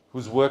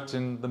 who's worked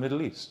in the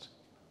Middle East.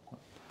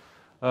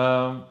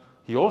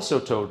 He also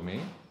told me,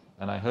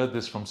 and I heard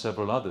this from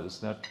several others,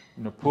 that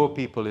poor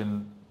people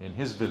in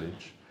his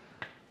village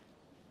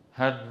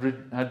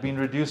had been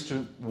reduced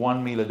to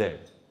 1 meal a day.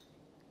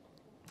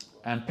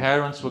 And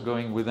parents were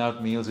going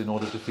without meals in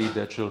order to feed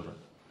their children.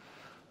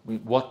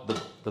 What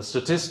the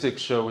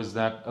statistics show is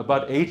that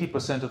about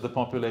 80% of the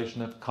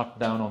population have cut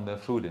down on their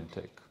food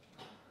intake.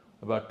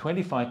 About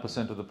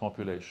 25% of the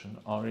population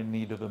are in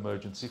need of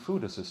emergency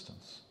food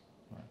assistance.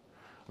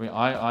 Right?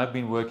 I've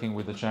been working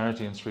with the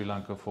charity in Sri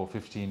Lanka for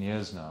 15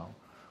 years now,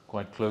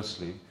 quite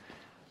closely.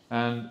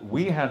 And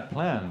we had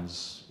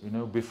plans,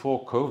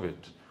 before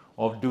COVID,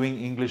 of doing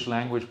English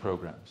language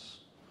programs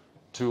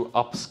to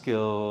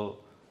upskill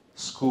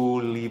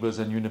school leavers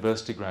and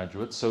university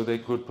graduates so they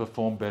could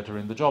perform better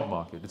in the job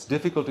market. It's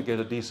difficult to get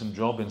a decent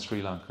job in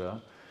Sri Lanka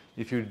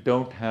if you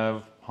don't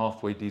have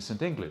halfway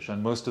decent English,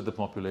 and most of the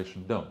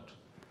population don't.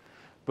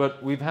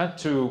 But we've had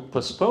to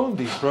postpone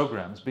these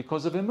programs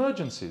because of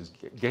emergencies.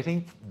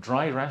 Getting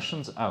dry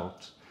rations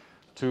out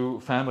to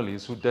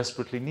families who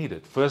desperately need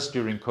it, first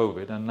during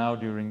COVID and now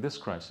during this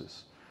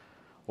crisis.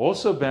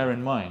 Also bear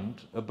in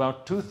mind,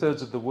 about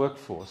 2/3 of the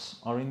workforce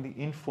are in the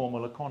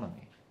informal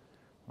economy.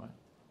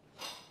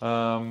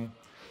 Right?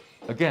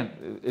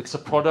 Again, it's a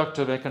product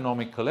of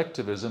economic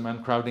collectivism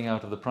and crowding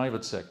out of the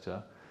private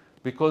sector,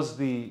 because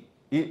the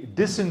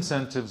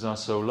disincentives are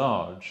so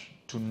large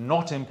to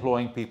not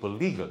employing people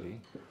legally.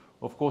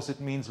 Of course, it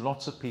means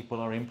lots of people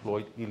are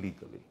employed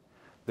illegally.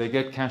 They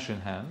get cash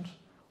in hand.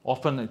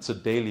 Often it's a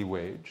daily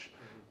wage,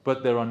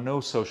 but there are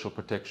no social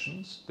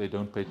protections. They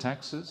don't pay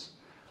taxes.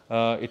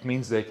 It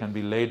means they can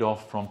be laid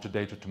off from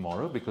today to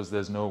tomorrow because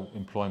there's no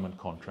employment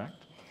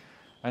contract.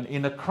 And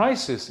in a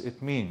crisis,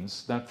 it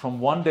means that from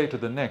one day to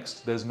the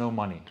next, there's no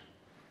money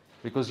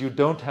because you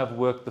don't have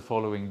work the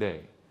following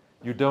day.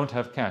 You don't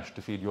have cash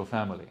to feed your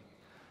family.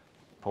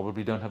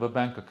 Probably don't have a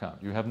bank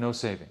account. You have no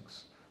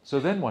savings. So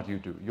then what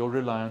do? You're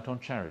reliant on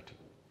charity,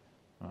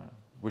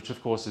 which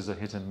of course is a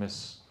hit and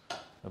miss,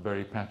 a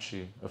very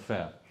patchy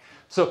affair.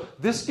 So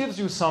this gives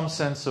you some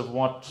sense of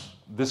what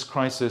this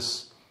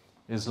crisis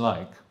is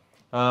like.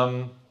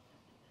 And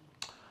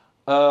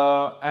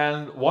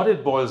what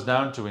it boils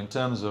down to in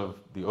terms of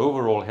the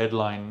overall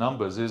headline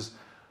numbers is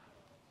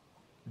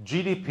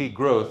GDP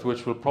growth,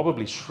 which will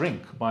probably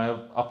shrink by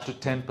up to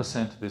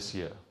 10% this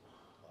year.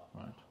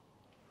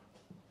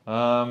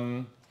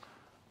 Right?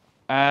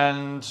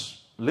 And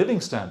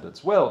living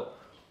standards. Well,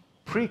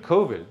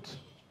 pre-COVID,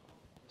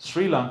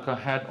 Sri Lanka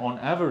had on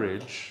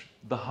average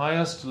the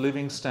highest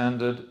living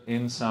standard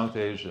in South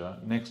Asia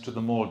next to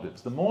the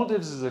Maldives. The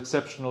Maldives is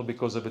exceptional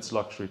because of its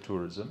luxury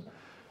tourism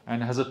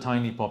and has a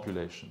tiny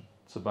population.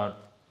 It's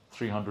about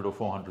 300 or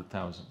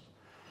 400,000.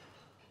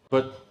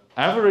 But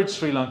average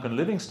Sri Lankan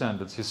living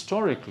standards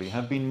historically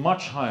have been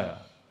much higher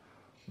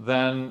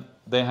than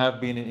they have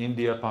been in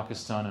India,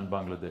 Pakistan and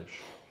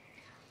Bangladesh.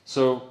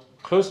 So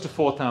close to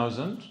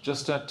 4,000,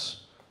 just at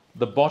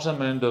the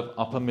bottom end of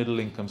upper middle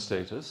income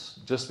status,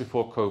 just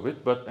before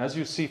COVID. But as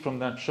you see from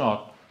that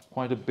chart,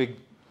 quite a big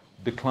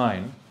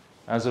decline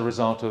as a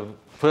result of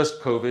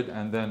first COVID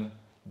and then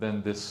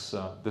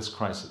this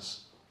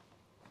crisis.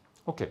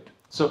 Okay,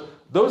 so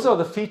those are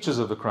the features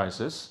of the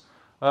crisis.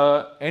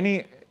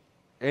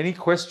 Any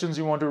questions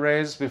you want to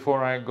raise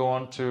before I go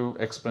on to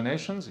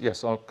explanations?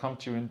 Yes, I'll come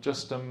to you in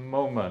just a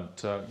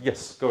moment.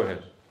 Yes, go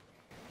ahead.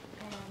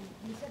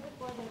 You said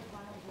before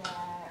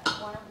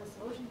that one of the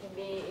solutions can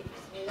be if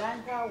Sri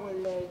Lanka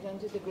will join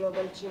to the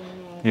global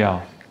chain.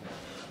 Yeah.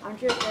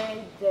 Aren't you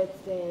afraid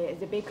that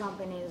the big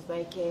companies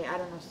like, I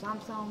don't know,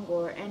 Samsung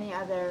or any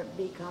other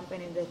big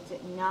company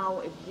that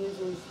now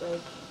abuses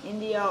like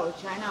India or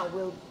China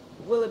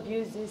will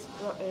abuse this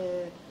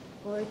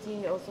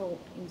quality also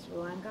in Sri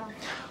Lanka?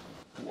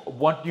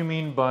 What do you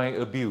mean by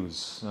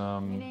abuse?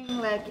 Meaning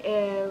like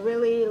a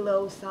really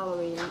low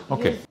salary.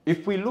 Okay,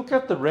 if we look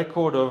at the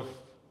record of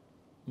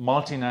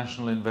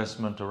multinational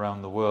investment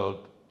around the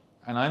world,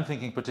 and I'm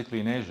thinking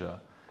particularly in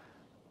Asia,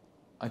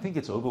 I think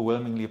it's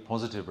overwhelmingly a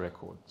positive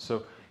record.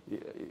 So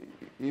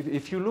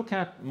if you look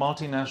at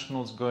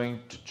multinationals going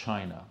to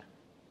China,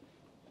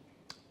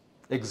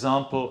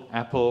 example,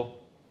 Apple,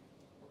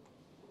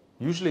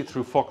 usually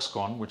through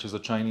Foxconn, which is a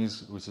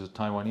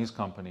Taiwanese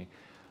company,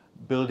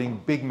 building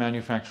big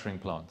manufacturing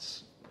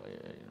plants,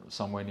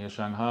 somewhere near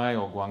Shanghai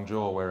or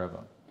Guangzhou or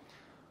wherever.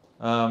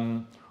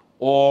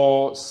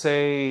 Or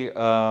say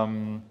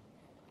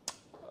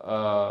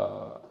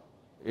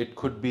it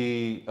could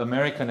be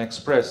American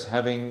Express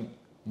having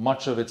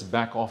much of its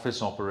back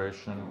office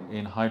operation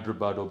in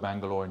Hyderabad or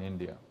Bangalore in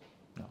India.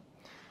 No.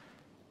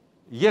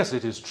 Yes,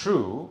 it is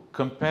true,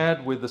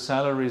 compared with the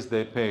salaries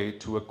they pay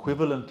to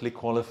equivalently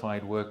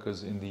qualified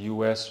workers in the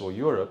US or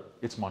Europe,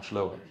 it's much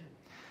lower.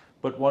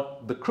 But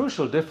what the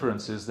crucial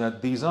difference is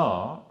that these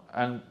are,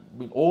 and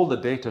all the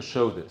data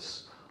show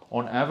this,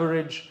 on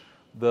average,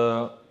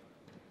 the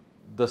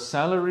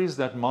salaries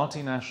that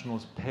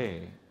multinationals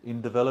pay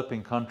in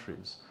developing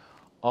countries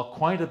are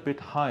quite a bit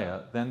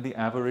higher than the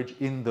average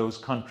in those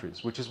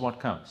countries, which is what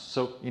counts.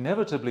 So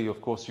inevitably, of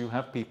course, you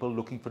have people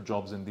looking for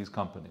jobs in these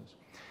companies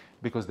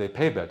because they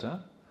pay better,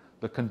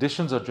 the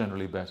conditions are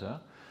generally better,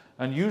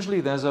 and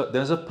usually there's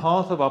a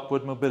path of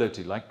upward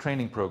mobility, like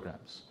training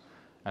programs,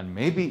 and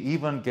maybe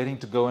even getting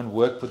to go and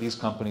work for these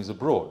companies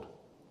abroad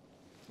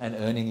and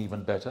earning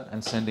even better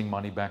and sending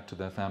money back to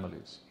their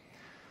families.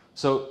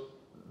 So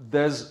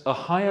there's a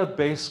higher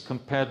base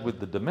compared with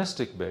the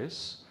domestic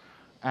base,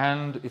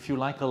 and, if you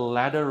like, a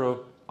ladder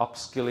of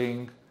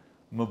upskilling,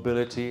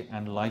 mobility,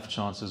 and life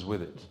chances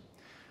with it.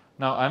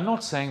 Now, I'm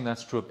not saying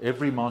that's true of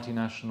every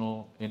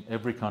multinational in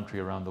every country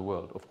around the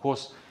world. Of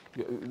course,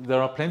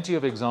 there are plenty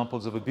of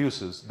examples of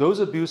abuses. Those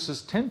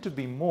abuses tend to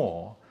be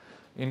more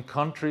in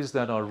countries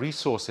that are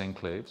resource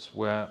enclaves,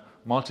 where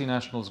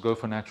multinationals go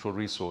for natural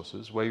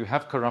resources, where you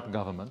have corrupt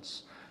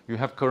governments, you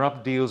have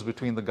corrupt deals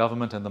between the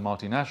government and the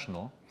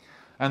multinational,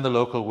 and the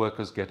local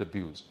workers get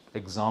abused.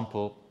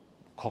 Example,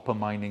 copper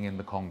mining in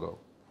the Congo.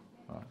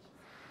 Right?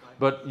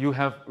 But you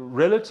have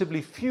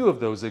relatively few of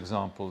those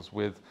examples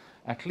with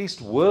at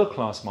least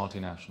world-class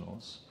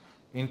multinationals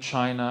in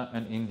China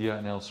and India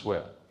and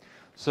elsewhere.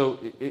 So,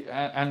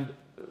 and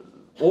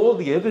all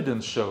the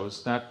evidence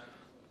shows that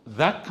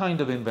that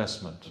kind of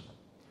investment,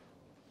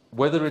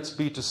 whether it's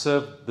be to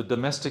serve the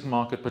domestic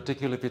market,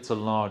 particularly if it's a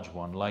large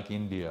one like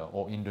India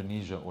or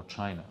Indonesia or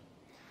China,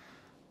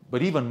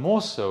 but even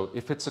more so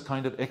if it's a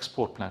kind of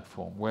export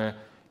platform where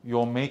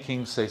you're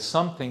making, say,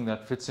 something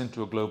that fits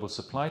into a global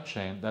supply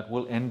chain that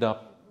will end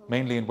up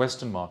mainly in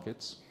Western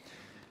markets,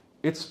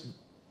 it's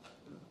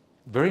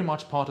very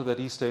much part of that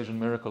East Asian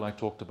miracle I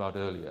talked about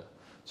earlier.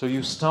 So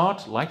you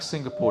start, like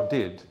Singapore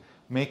did,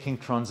 making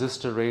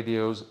transistor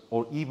radios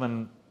or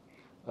even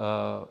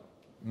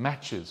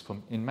matches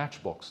in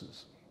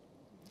matchboxes,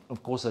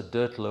 of course at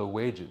dirt low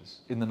wages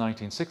in the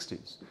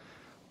 1960s.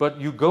 But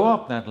you go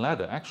up that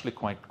ladder actually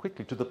quite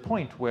quickly to the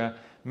point where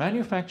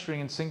manufacturing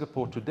in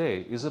Singapore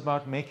today is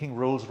about making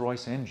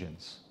Rolls-Royce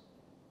engines.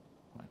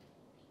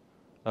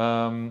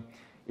 Right?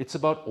 It's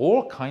about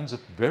all kinds of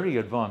very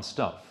advanced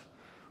stuff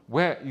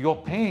where you're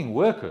paying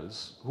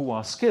workers who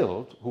are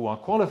skilled, who are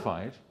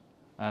qualified,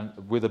 and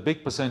with a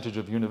big percentage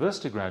of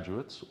university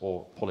graduates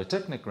or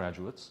polytechnic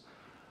graduates,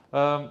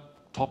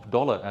 top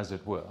dollar as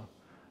it were.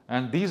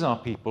 And these are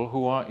people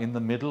who are in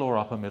the middle or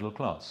upper middle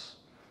class.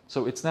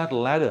 So it's that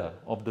ladder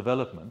of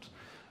development.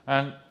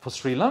 And for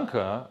Sri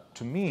Lanka,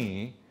 to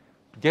me,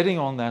 getting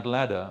on that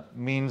ladder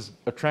means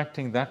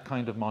attracting that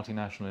kind of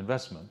multinational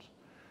investment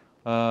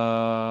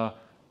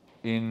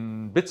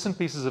in bits and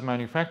pieces of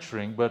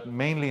manufacturing, but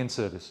mainly in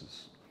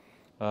services,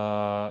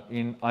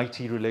 in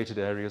IT-related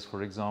areas,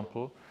 for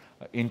example,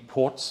 in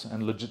ports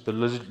and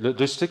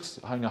logistics.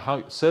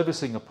 How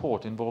servicing a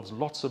port involves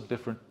lots of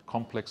different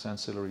complex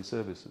ancillary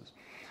services.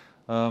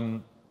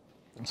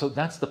 So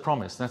that's the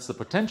promise, that's the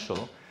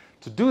potential.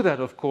 To do that,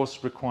 of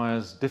course,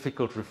 requires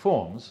difficult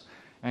reforms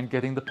and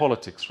getting the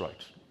politics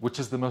right, which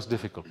is the most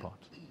difficult part.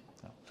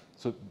 Yeah.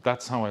 So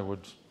that's how I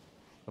would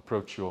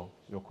approach your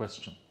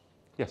question.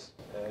 Yes?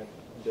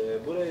 The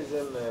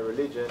Buddhism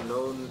religion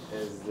known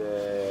as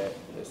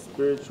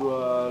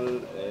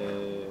spiritual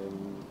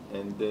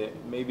and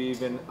maybe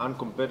even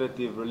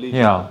uncompetitive religion.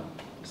 Yeah.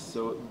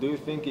 So do you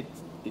think it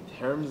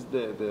harms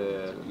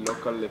the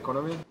local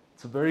economy?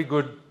 It's a very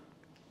good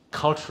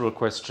cultural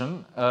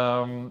question.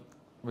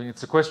 I mean,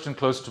 it's a question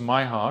close to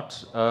my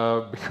heart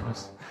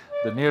because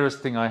the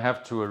nearest thing I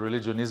have to a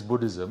religion is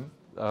Buddhism.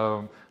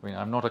 I mean,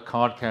 I'm not a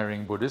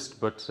card-carrying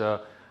Buddhist, but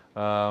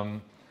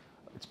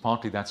it's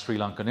partly that Sri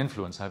Lankan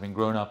influence. Having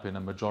grown up in a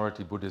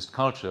majority Buddhist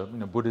culture,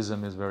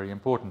 Buddhism is very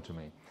important to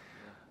me.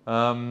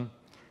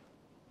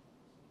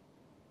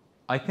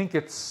 I think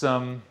it's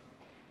the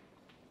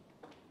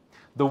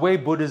way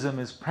Buddhism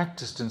is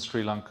practiced in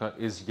Sri Lanka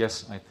is,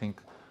 yes, I think,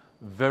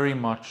 very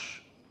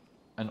much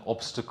an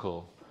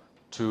obstacle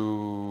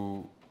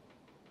to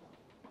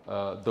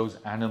those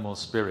animal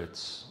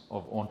spirits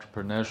of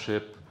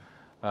entrepreneurship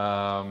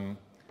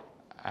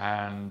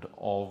and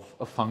of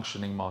a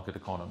functioning market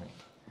economy.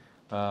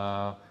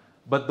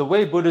 But the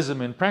way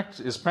Buddhism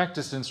is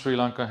practiced in Sri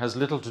Lanka has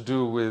little to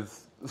do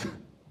with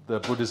the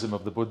Buddhism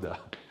of the Buddha.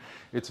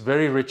 It's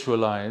very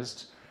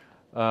ritualized.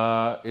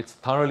 It's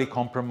thoroughly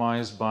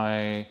compromised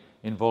by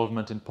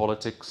involvement in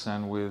politics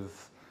and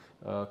with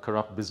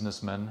corrupt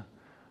businessmen.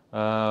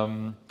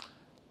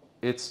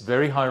 It's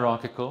very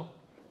hierarchical.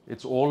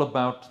 It's all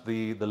about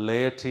the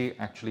laity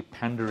actually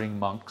pandering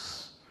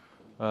monks.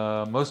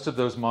 Most of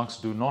those monks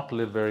do not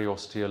live very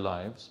austere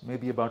lives.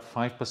 Maybe about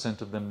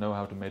 5% of them know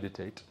how to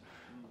meditate.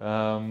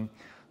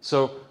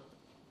 So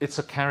it's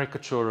a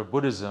caricature of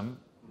Buddhism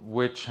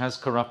which has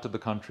corrupted the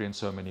country in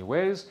so many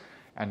ways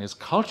and is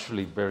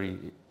culturally very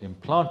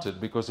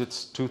implanted because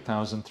it's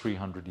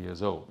 2,300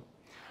 years old.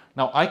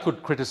 Now, I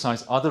could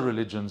criticize other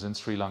religions in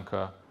Sri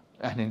Lanka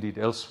and indeed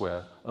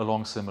elsewhere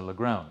along similar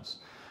grounds.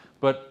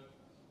 But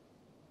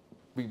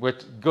we're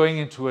going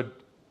into a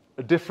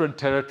different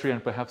territory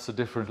and perhaps a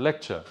different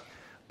lecture.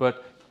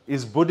 But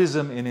is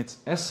Buddhism in its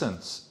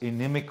essence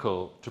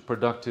inimical to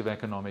productive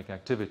economic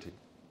activity?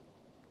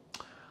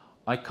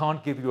 I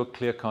can't give you a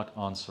clear-cut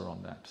answer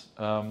on that.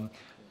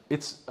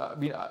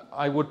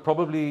 I would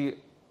probably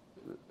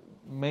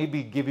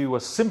maybe give you a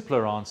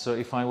simpler answer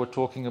if I were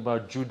talking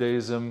about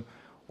Judaism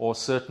or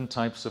certain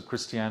types of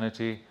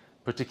Christianity,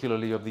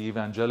 particularly of the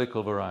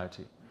evangelical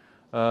variety.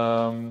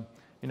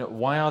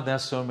 Why are there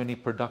so many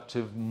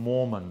productive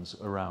Mormons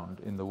around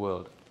in the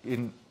world,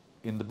 in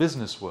the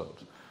business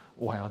world?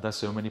 Why are there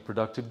so many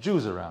productive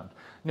Jews around?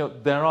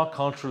 There are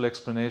cultural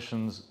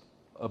explanations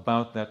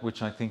about that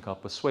which I think are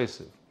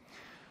persuasive.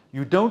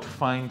 You don't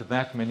find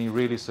that many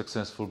really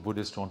successful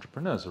Buddhist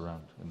entrepreneurs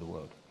around in the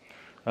world.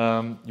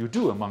 You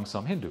do among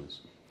some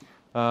Hindus.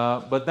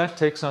 But that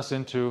takes us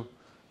into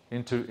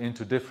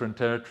different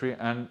territory,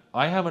 and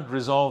I haven't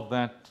resolved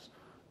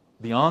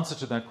the answer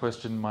to that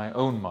question in my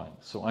own mind,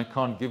 so I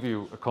can't give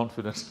you a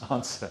confident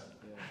answer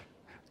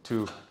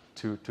to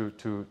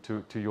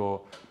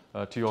your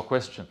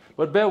question.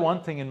 But bear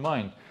one thing in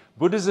mind: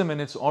 Buddhism, in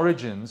its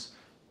origins,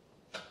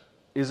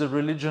 is a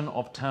religion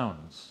of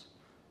towns.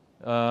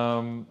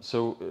 When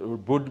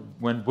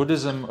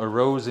Buddhism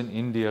arose in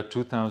India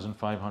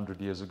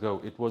 2,500 years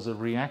ago, it was a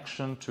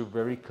reaction to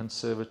very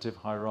conservative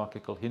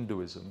hierarchical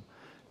Hinduism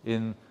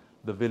in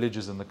the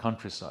villages and the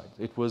countryside.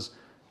 It was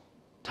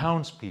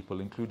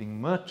townspeople, including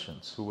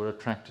merchants, who were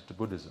attracted to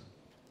Buddhism.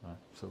 Right?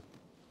 So,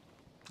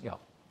 yeah.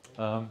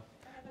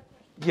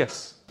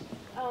 Yes?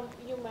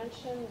 You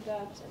mentioned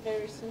that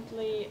very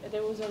recently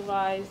there was a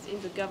rise in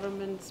the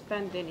government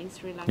spending in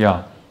Sri Lanka.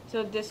 Yeah.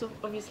 So this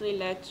obviously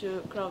led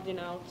to crowding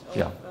out of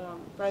Yeah.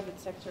 private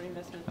sector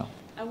investment. Yeah.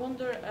 I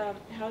wonder,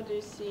 how do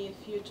you see the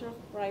future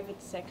of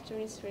private sector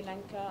in Sri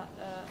Lanka,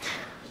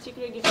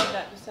 particularly given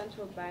that the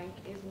central bank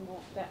is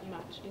not that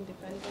much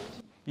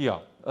independent? Yeah.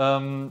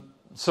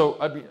 So,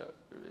 I mean,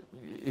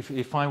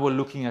 if I were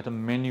looking at a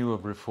menu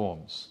of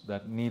reforms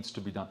that needs to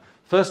be done,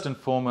 first and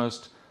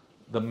foremost,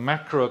 the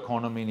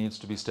macroeconomy needs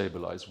to be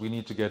stabilized. We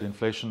need to get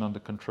inflation under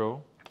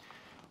control.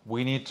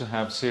 We need to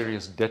have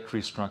serious debt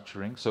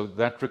restructuring. So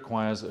that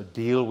requires a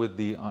deal with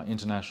the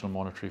International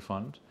Monetary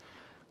Fund.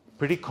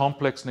 Pretty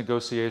complex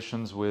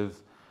negotiations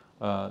with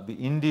the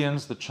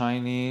Indians, the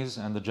Chinese,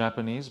 and the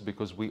Japanese,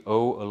 because we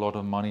owe a lot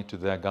of money to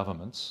their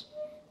governments.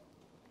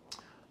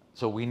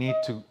 So we need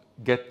to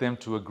get them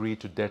to agree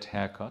to debt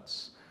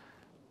haircuts.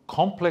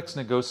 Complex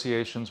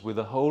negotiations with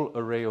a whole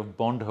array of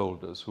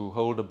bondholders who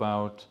hold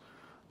about,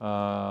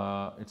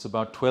 it's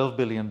about $12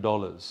 billion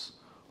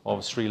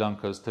of Sri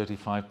Lanka's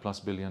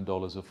 $35+ billion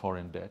of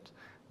foreign debt.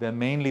 They're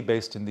mainly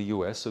based in the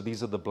US, so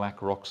these are the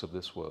black rocks of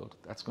this world.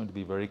 That's going to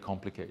be very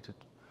complicated.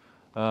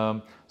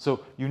 So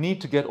you need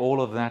to get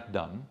all of that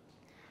done.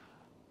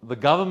 The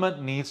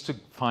government needs to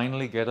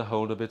finally get a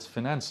hold of its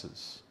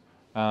finances.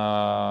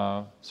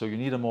 So you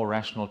need a more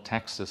rational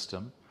tax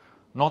system.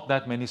 Not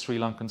that many Sri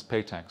Lankans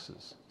pay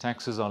taxes.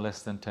 Taxes are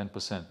less than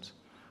 10%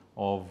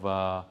 of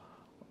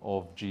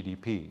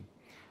GDP.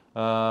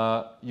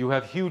 You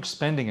have huge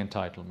spending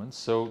entitlements,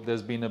 so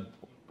there's been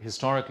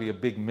historically a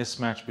big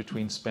mismatch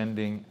between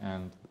spending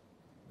and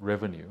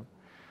revenue,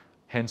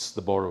 hence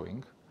the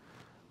borrowing.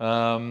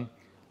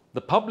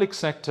 The public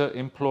sector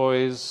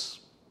employs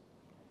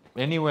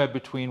anywhere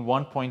between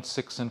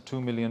 1.6 and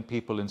 2 million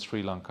people in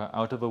Sri Lanka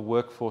out of a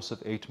workforce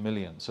of 8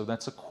 million. So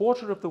that's a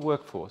quarter of the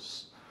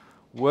workforce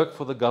work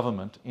for the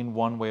government in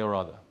one way or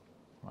other.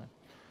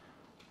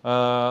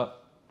 Right?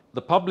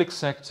 The public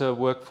sector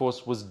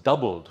workforce was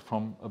doubled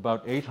from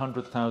about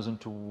 800,000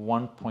 to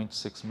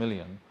 1.6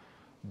 million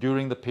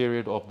during the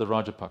period of the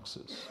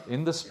Rajapaksas,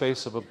 in the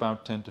space of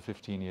about 10 to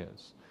 15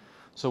 years.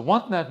 So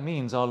what that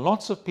means are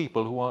lots of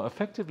people who are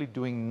effectively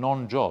doing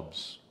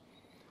non-jobs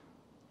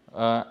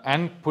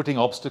and putting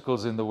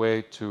obstacles in the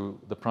way to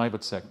the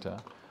private sector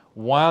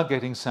while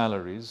getting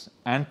salaries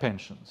and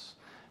pensions.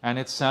 And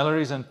it's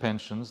salaries and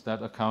pensions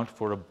that account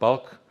for a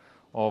bulk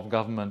of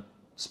government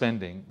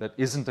spending that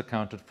isn't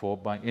accounted for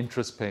by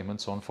interest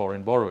payments on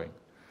foreign borrowing.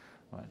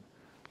 Right?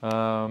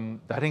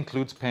 That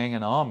includes paying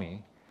an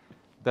army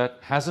that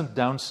hasn't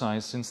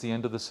downsized since the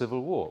end of the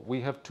Civil War.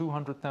 We have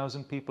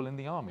 200,000 people in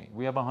the army.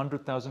 We have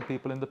 100,000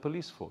 people in the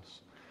police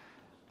force.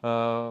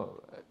 So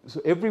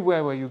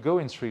everywhere where you go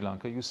in Sri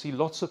Lanka, you see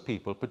lots of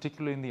people,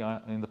 particularly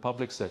in the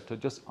public sector,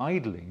 just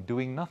idling,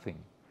 doing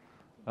nothing,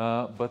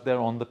 but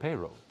they're on the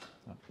payroll.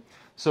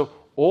 So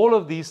all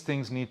of these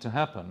things need to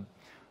happen.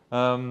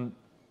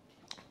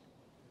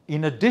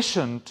 In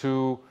addition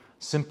to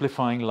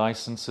simplifying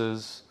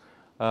licenses,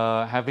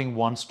 having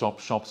one-stop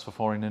shops for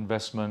foreign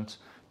investment,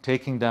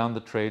 taking down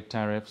the trade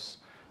tariffs,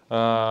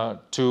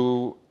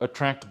 to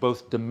attract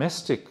both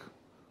domestic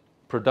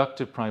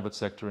productive private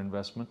sector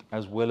investment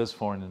as well as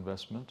foreign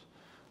investment,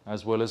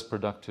 as well as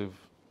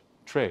productive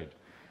trade.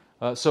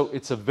 So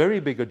it's a very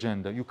big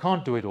agenda. You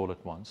can't do it all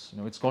at once.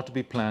 You know, it's got to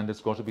be planned,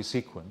 it's got to be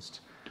sequenced.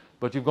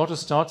 But you've got to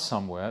start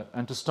somewhere,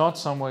 and to start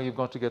somewhere you've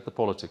got to get the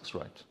politics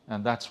right.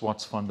 And that's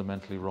what's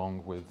fundamentally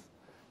wrong with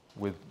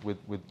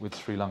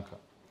Sri Lanka.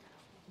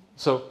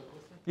 So,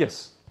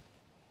 yes?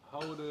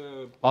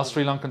 Are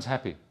Sri Lankans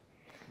happy?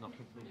 No.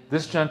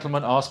 This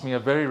gentleman asked me a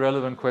very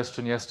relevant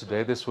question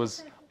yesterday. This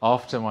was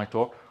after my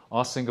talk.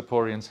 Are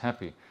Singaporeans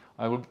happy?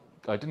 I'll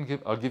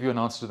give you an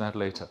answer to that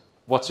later.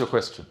 What's your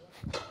question?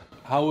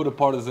 How would a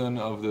partisan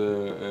of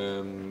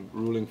the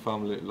ruling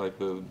family, like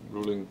the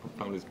ruling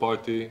family's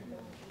party,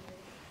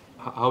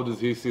 how does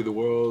he see the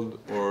world,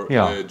 or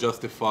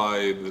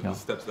justify the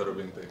steps that are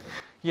being taken?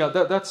 Yeah,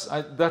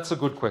 that's a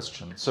good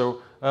question.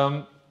 So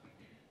the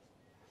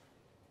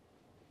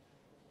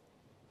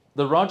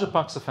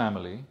Rajapaksa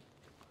family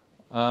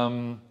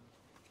are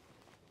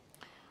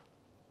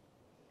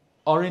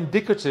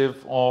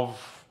indicative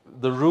of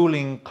the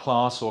ruling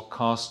class or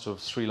caste of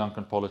Sri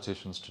Lankan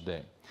politicians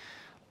today.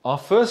 Our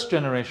first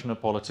generation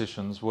of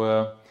politicians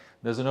were,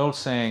 there's an old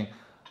saying,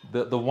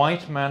 the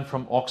white man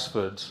from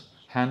Oxford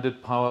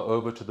handed power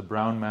over to the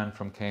brown man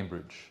from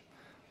Cambridge.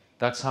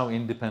 That's how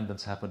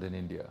independence happened in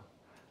India,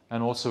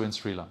 and also in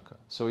Sri Lanka.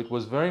 So it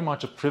was very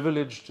much a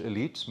privileged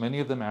elite, many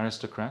of them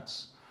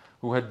aristocrats,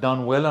 who had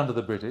done well under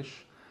the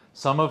British,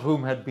 some of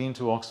whom had been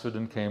to Oxford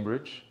and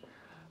Cambridge,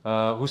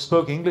 who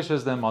spoke English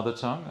as their mother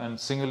tongue and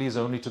Sinhalese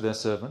only to their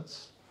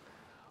servants,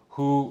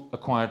 who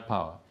acquired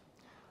power.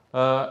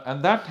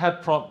 And that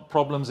had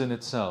problems in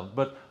itself.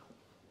 But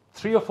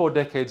 3 or 4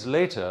 decades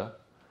later,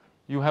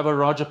 you have a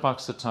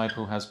Rajapaksa type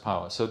who has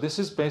power. So this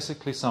is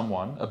basically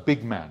someone, a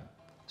big man.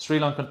 Sri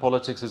Lankan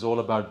politics is all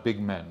about big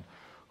men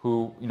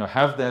who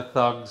have their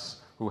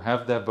thugs, who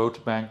have their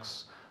vote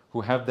banks,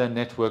 who have their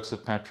networks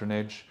of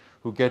patronage,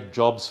 who get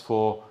jobs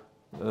for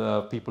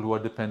people who are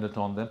dependent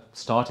on them,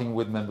 starting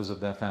with members of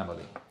their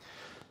family.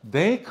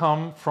 They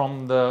come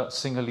from the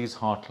Sinhalese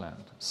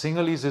heartland.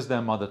 Sinhalese is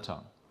their mother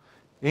tongue.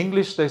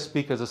 English they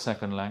speak as a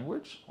second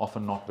language,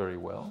 often not very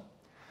well.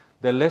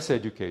 They're less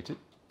educated.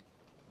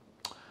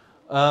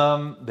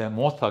 They're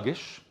more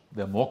thuggish.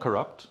 They're more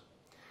corrupt.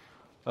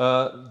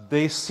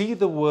 They see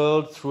the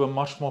world through a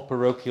much more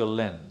parochial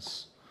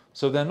lens.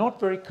 So they're not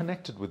very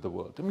connected with the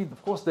world. I mean,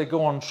 of course, they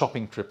go on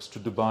shopping trips to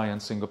Dubai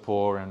and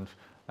Singapore and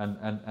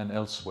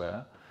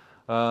elsewhere.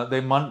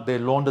 They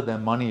launder their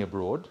money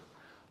abroad.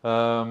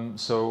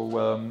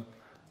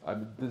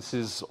 This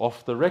is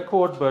off the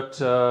record, but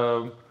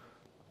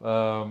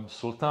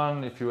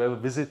Sultan, if you ever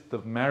visit the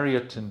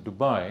Marriott in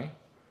Dubai,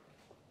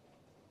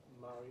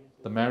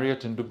 the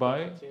Marriott in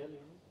Dubai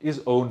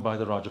is owned by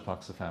the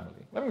Rajapaksa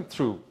family. I mean,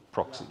 through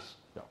proxies.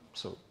 Yeah.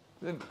 So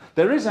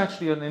there is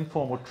actually an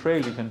informal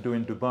trail you can do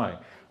in Dubai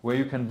where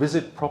you can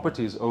visit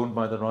properties owned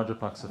by the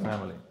Rajapaksa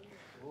family.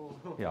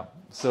 Yeah.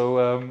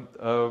 So,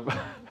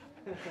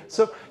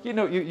 so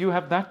you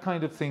have that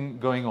kind of thing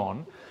going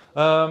on.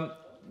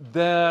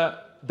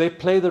 They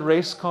play the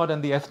race card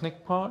and the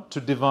ethnic part to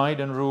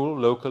divide and rule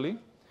locally.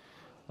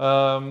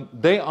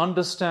 They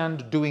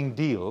understand doing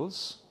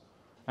deals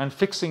and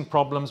fixing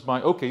problems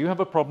by, okay, you have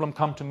a problem,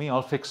 come to me,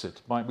 I'll fix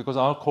it, because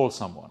I'll call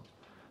someone.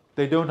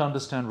 They don't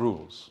understand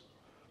rules.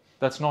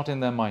 That's not in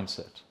their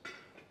mindset.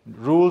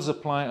 Rules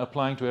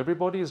applying to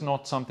everybody is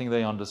not something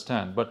they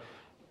understand. But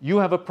you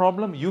have a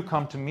problem, you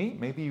come to me,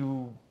 maybe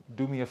you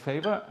do me a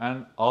favor,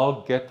 and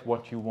I'll get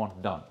what you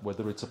want done,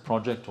 whether it's a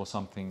project or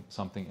something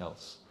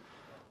else.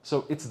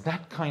 So it's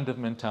that kind of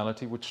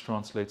mentality which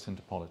translates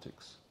into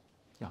politics.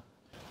 Yeah.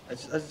 I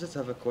just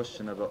have a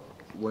question about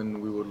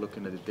when we were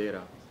looking at the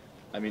data.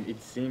 I mean,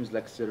 it seems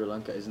like Sri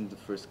Lanka isn't the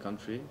first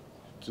country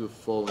to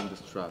fall in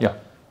this trap. Yeah.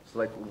 So,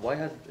 like, why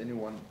hasn't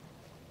anyone,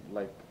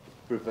 like,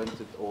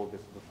 prevented all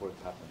this before it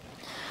happened?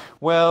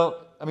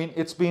 Well, I mean,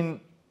 it's been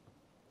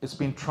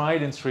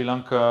tried in Sri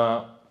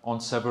Lanka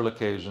on several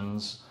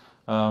occasions.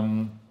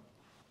 I'm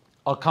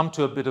coming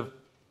to a bit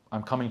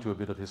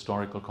of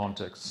historical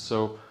context.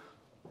 So,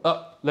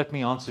 let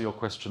me answer your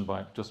question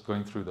by just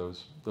going through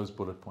those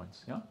bullet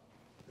points. Yeah.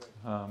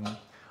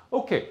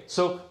 Okay.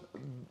 So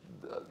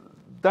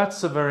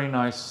that's a very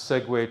nice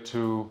segue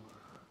to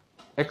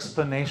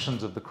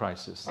explanations of the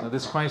crisis. Now,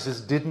 this crisis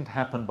didn't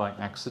happen by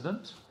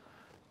accident.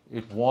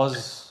 It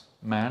was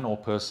man or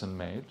person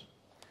made.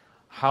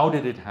 How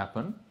did it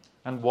happen?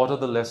 And what are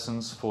the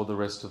lessons for the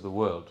rest of the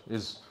world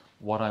is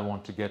what I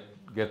want to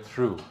get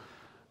through.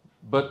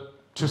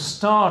 But to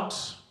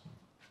start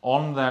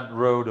on that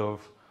road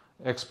of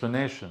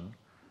explanation,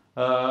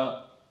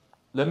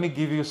 let me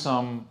give you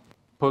some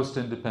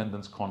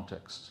post-independence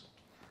context.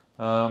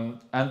 And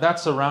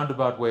that's a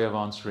roundabout way of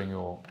answering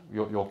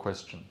your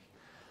question.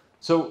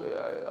 So,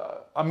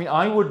 I mean,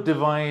 I would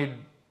divide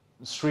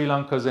Sri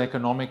Lanka's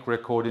economic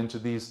record into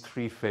these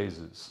 3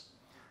 phases.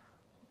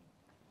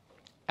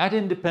 At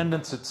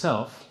independence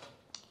itself,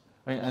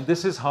 and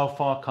this is how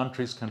far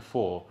countries can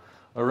fall,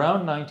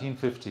 around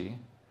 1950,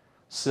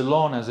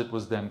 Ceylon, as it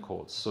was then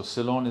called, so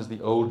Ceylon is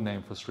the old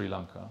name for Sri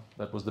Lanka,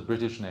 that was the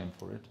British name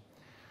for it,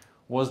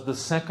 was the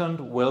 2nd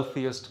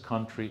wealthiest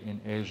country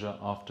in Asia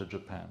after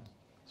Japan.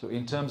 So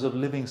in terms of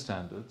living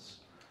standards,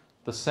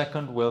 the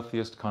 2nd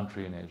wealthiest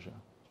country in Asia.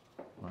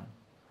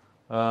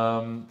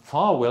 Right?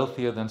 Far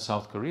wealthier than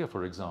South Korea,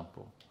 for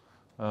example,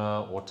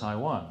 or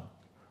Taiwan.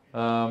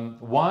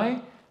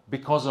 Why?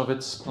 Because of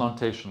its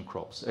plantation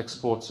crops,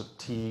 exports of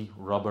tea,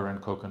 rubber,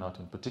 and coconut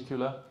in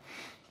particular.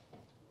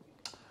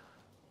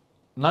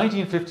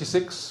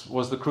 1956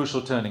 was the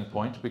crucial turning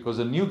point because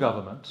a new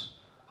government,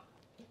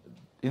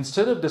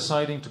 instead of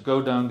deciding to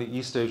go down the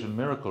East Asian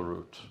miracle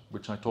route,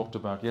 which I talked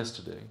about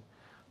yesterday,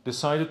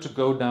 decided to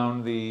go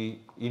down the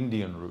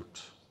Indian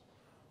route.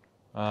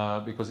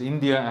 Because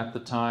India at the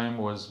time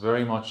was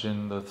very much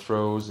in the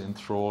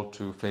enthralled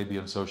to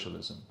Fabian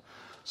socialism.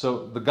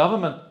 So the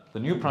government, the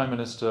new prime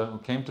minister who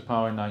came to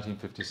power in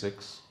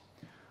 1956,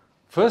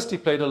 first he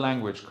played a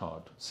language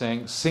card,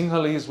 saying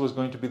Sinhalese was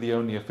going to be the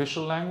only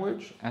official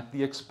language at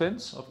the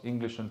expense of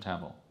English and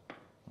Tamil.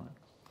 Right?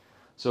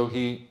 So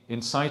he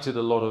incited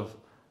a lot of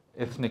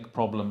ethnic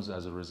problems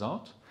as a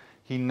result.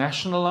 He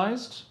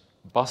nationalized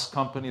bus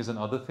companies and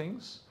other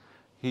things.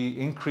 He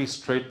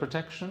increased trade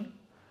protection.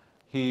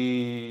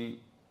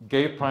 He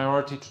gave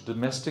priority to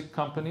domestic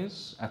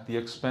companies at the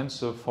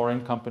expense of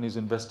foreign companies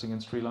investing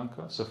in Sri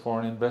Lanka, so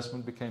foreign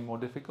investment became more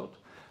difficult.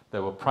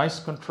 There were price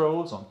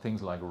controls on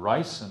things like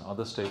rice and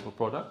other staple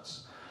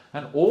products.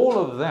 And all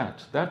of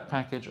that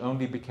package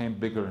only became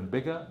bigger and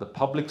bigger. The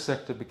public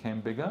sector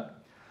became bigger.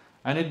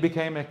 And it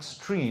became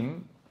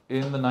extreme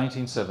in the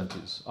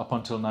 1970s, up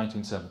until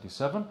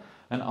 1977.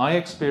 And I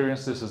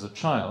experienced this as a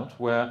child,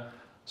 where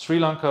Sri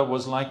Lanka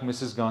was like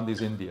Mrs.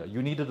 Gandhi's India.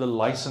 You needed a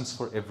license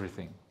for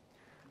everything.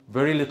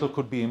 Very little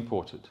could be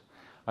imported.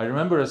 I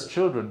remember as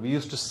children, we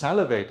used to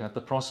salivate at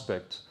the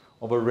prospect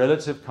of a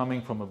relative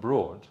coming from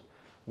abroad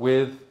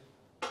with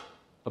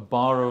a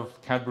bar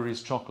of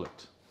Cadbury's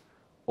chocolate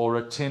or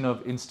a tin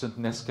of instant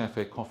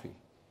Nescafe coffee,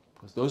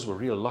 because those were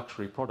real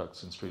luxury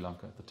products in Sri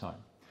Lanka at the time.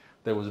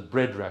 There was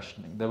bread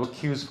rationing. There were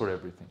queues for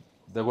everything.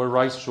 There were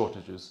rice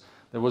shortages.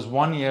 There was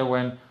one year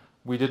when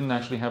we didn't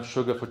actually have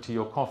sugar for tea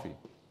or coffee.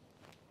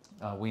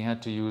 We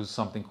had to use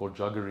something called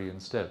jaggery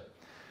instead.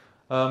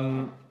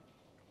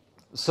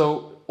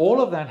 So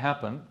all of that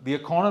happened. The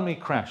economy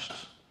crashed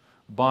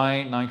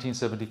by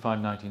 1975,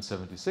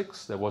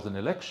 1976. There was an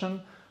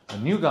election, a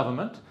new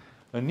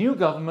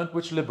government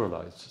which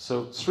liberalized.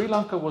 So Sri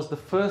Lanka was the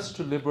first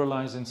to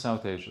liberalize in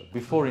South Asia,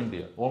 before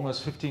India,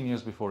 almost 15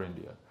 years before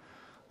India.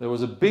 There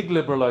was a big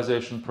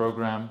liberalization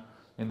program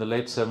in the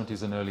late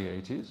 70s and early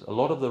 80s. A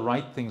lot of the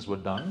right things were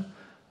done.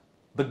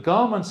 The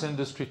garments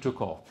industry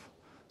took off.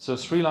 So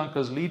Sri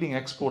Lanka's leading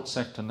export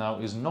sector now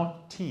is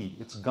not tea,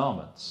 it's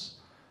garments.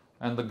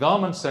 And the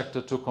garment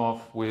sector took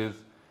off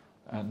with,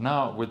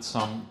 now with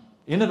some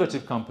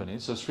innovative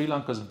companies. So Sri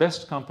Lanka's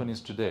best companies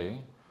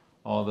today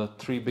are the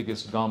 3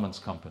 biggest garments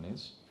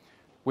companies,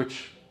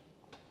 which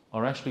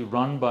are actually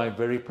run by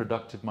very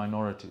productive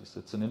minorities.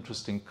 It's an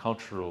interesting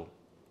cultural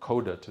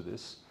coda to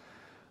this.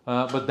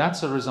 But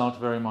that's a result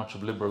very much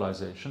of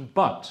liberalization.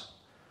 But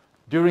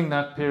during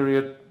that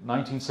period,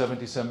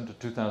 1977 to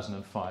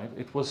 2005,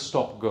 it was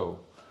stop-go.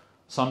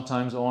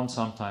 Sometimes on,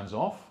 sometimes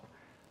off.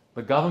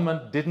 The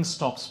government didn't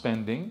stop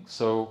spending,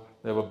 so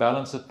there were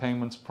balance of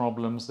payments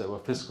problems, there were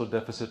fiscal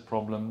deficit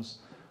problems,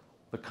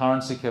 the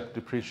currency kept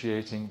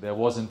depreciating, there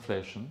was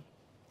inflation.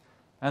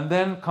 And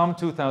then come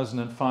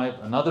 2005,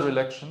 another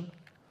election,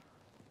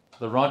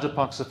 the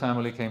Rajapaksa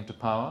family came to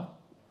power.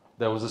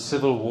 There was a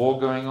civil war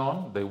going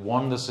on. They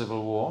won the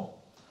civil war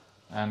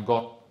and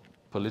got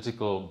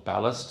political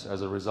ballast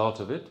as a result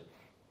of it.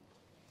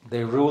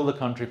 They ruled the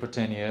country for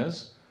 10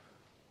 years,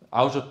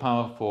 out of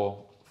power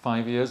for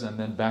 5 years, and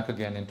then back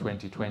again in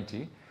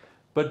 2020.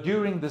 But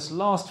during this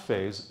last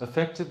phase,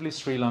 effectively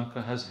Sri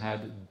Lanka has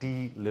had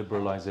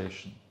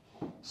de-liberalization.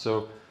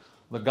 So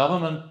the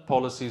government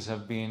policies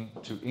have been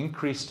to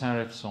increase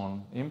tariffs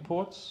on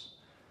imports,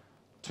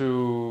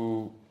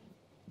 to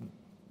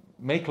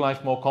make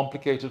life more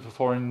complicated for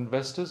foreign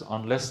investors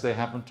unless they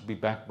happen to be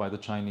backed by the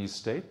Chinese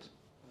state.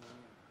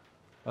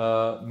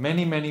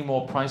 Many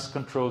more price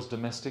controls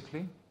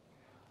domestically.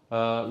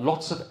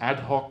 Lots of ad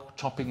hoc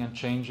chopping and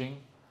changing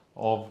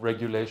of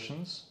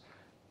regulations.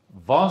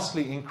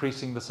 Vastly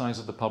increasing the size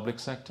of the public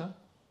sector,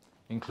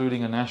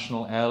 including a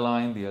national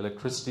airline, the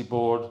electricity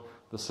board,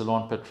 the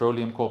Ceylon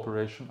Petroleum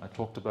Corporation. I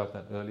talked about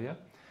that earlier.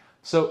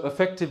 So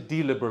effective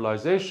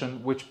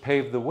deliberalization, which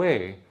paved the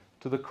way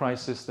to the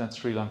crisis that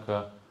Sri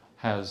Lanka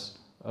has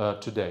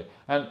today.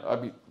 And I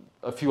mean,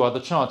 a few other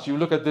charts. You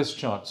look at this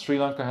chart. Sri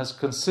Lanka has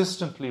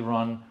consistently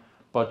run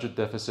budget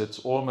deficits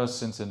almost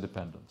since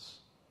independence.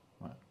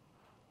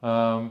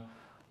 Right?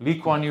 Lee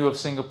Kuan Yew of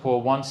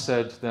Singapore once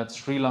said that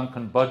Sri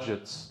Lankan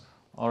budgets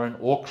are an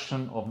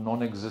auction of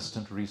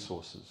non-existent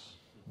resources.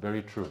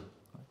 Very true.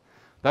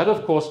 That,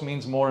 of course,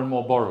 means more and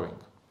more borrowing.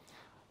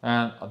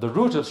 And the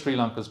root of Sri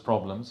Lanka's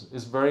problems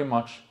is very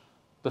much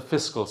the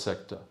fiscal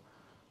sector.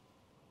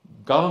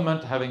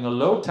 Government having a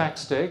low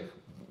tax take,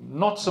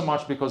 not so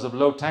much because of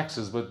low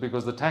taxes, but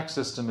because the tax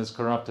system is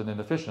corrupt and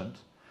inefficient,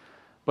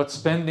 but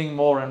spending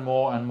more and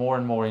more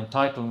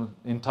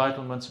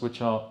entitlements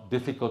which are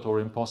difficult or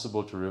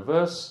impossible to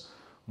reverse,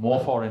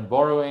 more foreign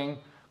borrowing,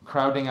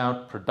 crowding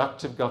out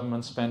productive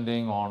government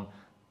spending on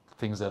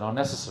things that are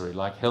necessary,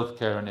 like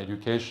healthcare and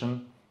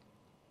education,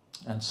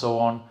 and so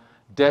on.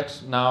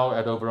 Debt now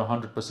at over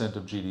 100%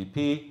 of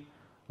GDP,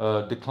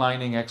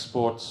 declining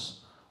exports,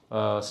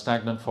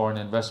 stagnant foreign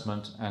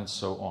investment, and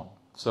so on.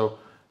 So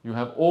you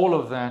have all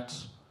of that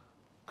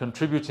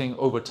contributing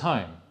over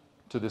time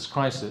to this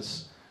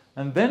crisis.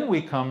 And then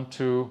we come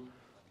to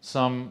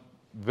some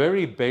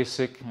very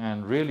basic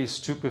and really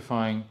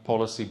stupefying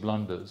policy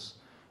blunders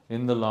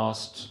in the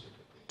last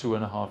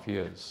 2.5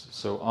 years.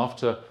 So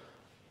after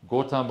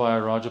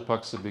Gotabaya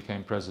Rajapaksa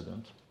became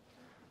president,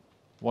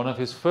 one of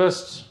his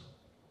first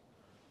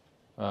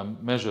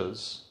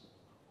measures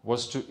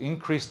was to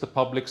increase the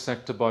public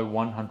sector by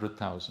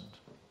 100,000,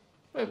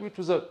 which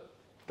was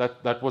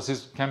that was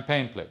his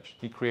campaign pledge.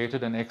 He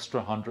created an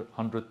extra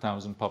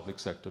 100,000 public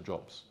sector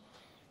jobs.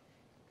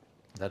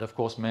 That, of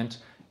course, meant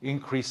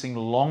increasing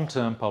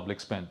long-term public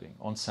spending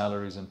on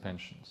salaries and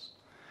pensions.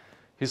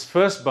 His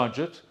first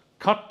budget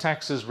cut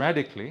taxes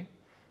radically.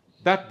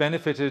 That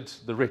benefited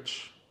the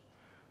rich.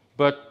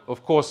 But,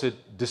 of course,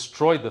 it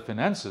destroyed the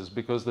finances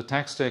because the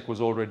tax take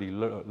was already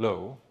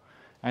low,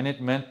 and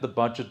it meant the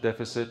budget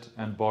deficit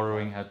and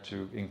borrowing had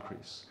to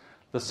increase.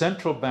 The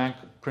central bank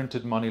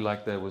printed money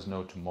like there was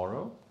no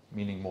tomorrow,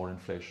 meaning more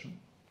inflation.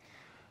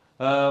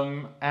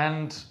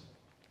 And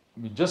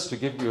just to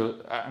give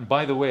you, and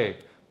by the way,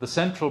 the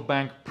central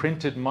bank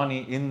printed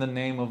money in the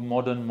name of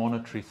modern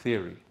monetary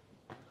theory,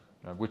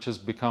 which has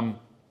become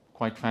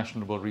quite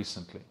fashionable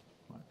recently.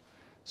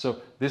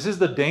 So this is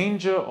the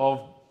danger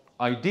of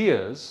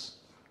ideas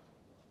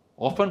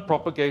often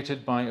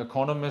propagated by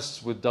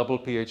economists with double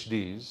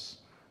PhDs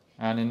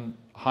and in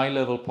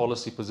high-level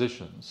policy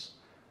positions,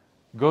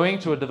 going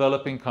to a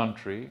developing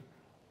country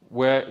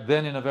where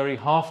then in a very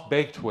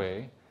half-baked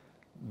way,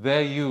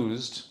 they're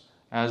used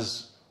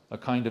as a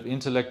kind of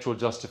intellectual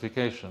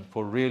justification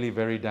for really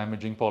very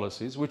damaging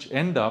policies, which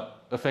end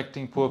up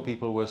affecting poor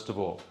people worst of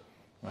all.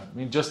 Right? I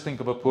mean, just think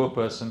of a poor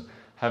person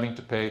having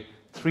to pay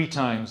 3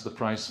 times the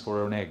price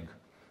for an egg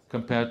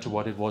compared to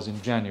what it was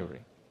in January.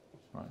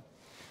 Right?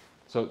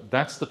 So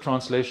that's the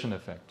translation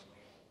effect.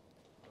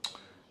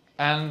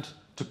 And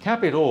to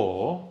cap it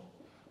all,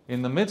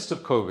 in the midst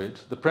of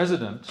COVID, the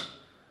president,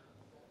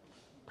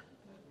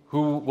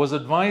 who was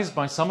advised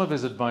by some of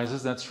his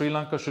advisors that Sri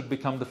Lanka should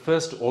become the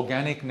first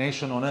organic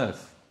nation on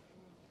earth.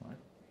 Right?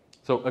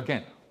 So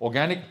again,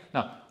 organic.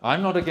 Now,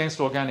 I'm not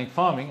against organic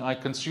farming. I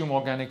consume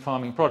organic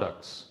farming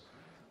products.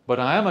 But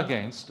I am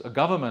against a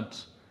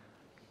government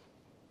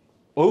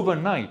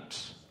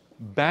overnight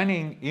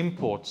banning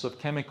imports of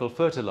chemical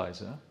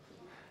fertilizer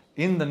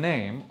in the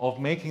name of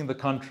making the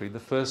country the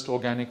first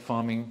organic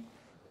farming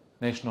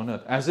nation on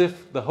earth, as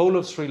if the whole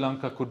of Sri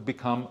Lanka could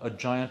become a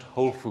giant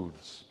Whole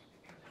Foods.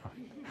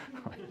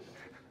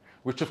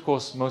 Which of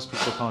course most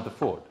people can't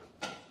afford.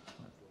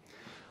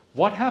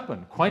 What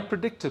happened? Quite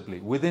predictably,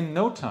 within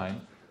no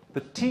time, the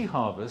tea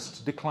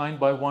harvest declined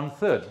by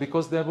 1/3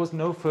 because there was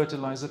no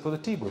fertilizer for the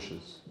tea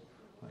bushes.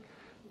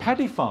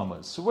 Paddy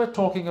farmers, so we're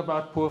talking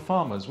about poor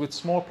farmers with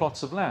small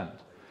plots of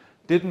land,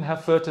 didn't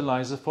have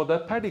fertilizer for their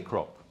paddy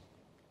crop.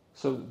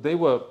 So they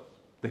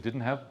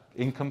didn't have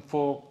income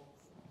for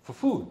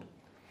food.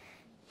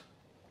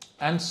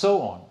 And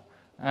so on.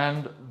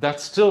 And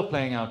that's still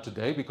playing out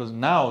today because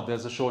now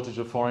there's a shortage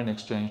of foreign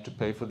exchange to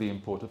pay for the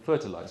import of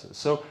fertilizers.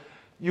 So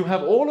you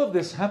have all of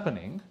this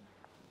happening,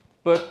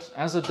 but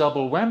as a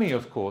double whammy,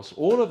 of course,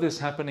 all of this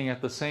happening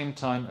at the same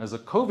time as a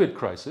COVID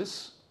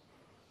crisis,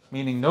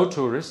 meaning no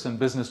tourists and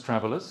business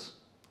travelers.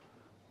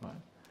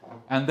 Right?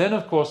 And then,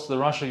 of course, the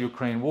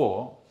Russia-Ukraine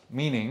war,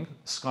 meaning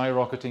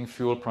skyrocketing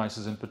fuel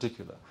prices in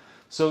particular.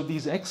 So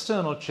these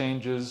external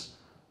changes,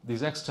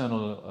 these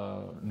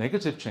external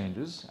negative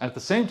changes, at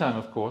the same time,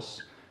 of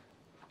course,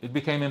 it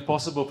became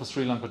impossible for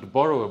Sri Lanka to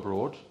borrow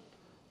abroad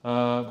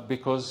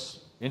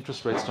because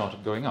interest rates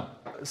started going up.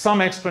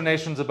 Some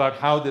explanations about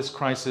how this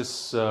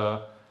crisis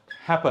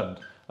happened.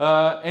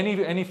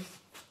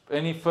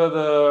 Any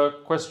further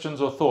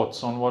questions or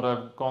thoughts on what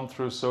I've gone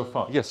through so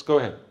far? Yes, go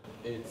ahead.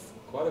 It's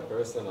quite a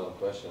personal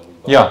question.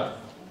 But yeah.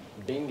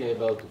 Being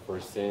able to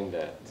foresee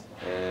that,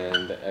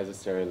 and as a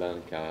Sri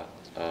Lanka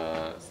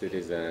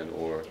citizen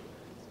or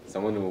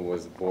someone who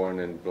was born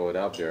and brought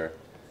up there,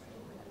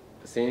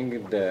 seeing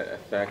the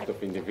effect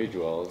of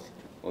individuals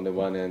on the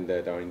one hand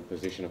that are in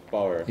position of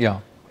power, yeah,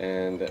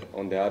 and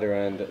on the other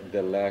hand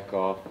the lack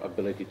of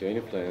ability to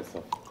influence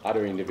of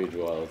other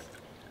individuals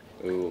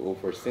who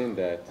foreseen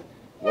that,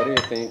 what do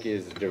you think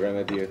is the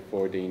remedy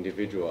for the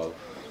individual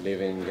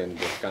living in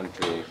this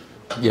country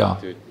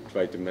to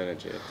try to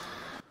manage it?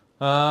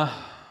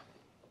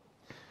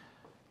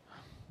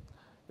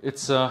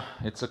 It's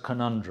a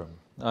conundrum.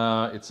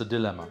 It's a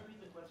dilemma.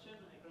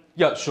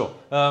 Yeah, sure.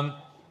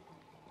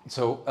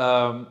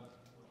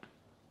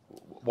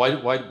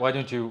 Why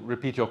don't you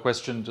repeat your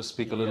question? Just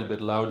speak a little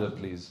bit louder,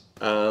 please.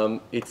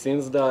 It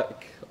seems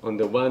like, on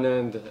the one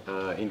hand,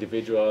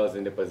 individuals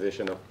in the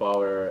position of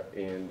power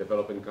in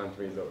developing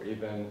countries or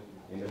even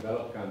in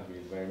developed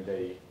countries where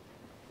they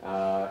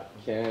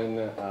can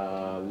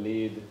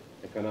lead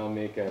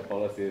economic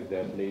policies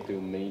that lead to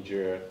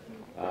major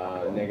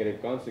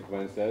negative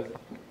consequences,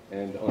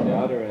 and on the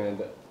other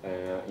hand,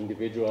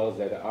 individuals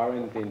that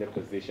aren't in the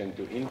position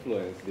to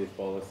influence these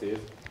policies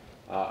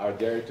are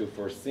there to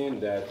foresee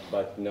that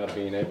but not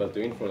being able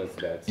to influence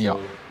that.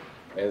 So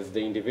as the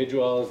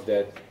individuals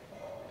that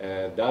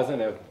doesn't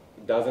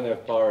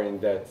have power in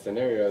that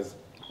scenarios,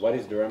 what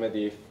is the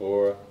remedy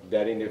for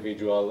that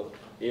individual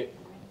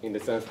in the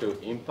sense to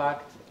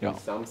impact in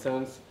some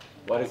sense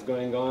what is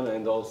going on,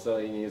 and also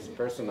in his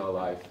personal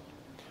life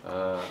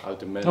how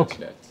to manage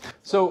that?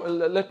 So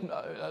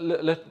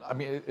I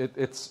mean,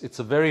 it's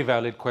a very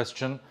valid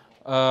question.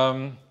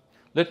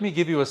 Let me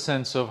give you a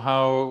sense of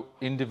how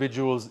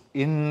individuals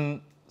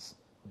in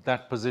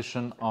that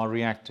position are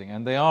reacting,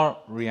 and they are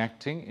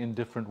reacting in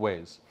different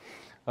ways.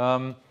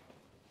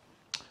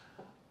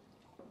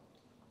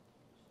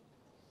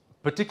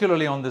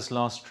 Particularly on this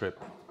last trip,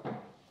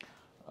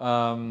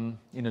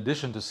 in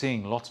addition to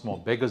seeing lots more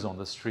beggars on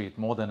the street,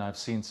 more than I've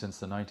seen since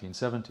the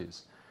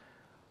 1970s,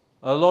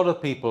 a lot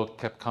of people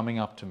kept coming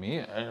up to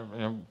me,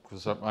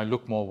 because I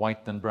look more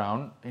white than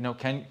brown,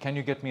 can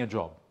you get me a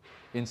job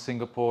in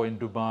Singapore, in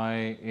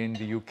Dubai, in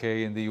the UK,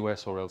 in the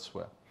US, or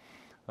elsewhere?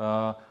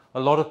 A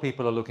lot of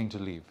people are looking to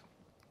leave.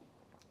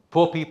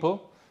 Poor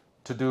people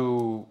to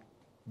do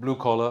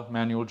blue-collar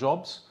manual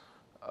jobs,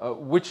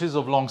 which is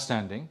of long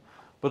standing,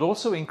 but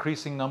also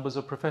increasing numbers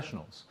of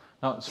professionals.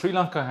 Now, Sri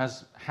Lanka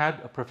has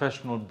had a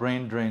professional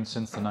brain drain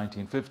since the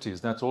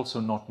 1950s. That's also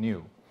not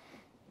new.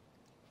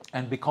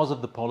 And because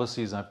of the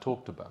policies I've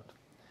talked about.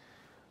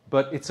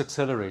 But it's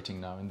accelerating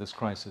now in this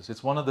crisis.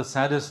 It's one of the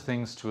saddest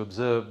things to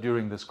observe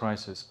during this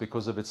crisis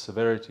because of its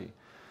severity,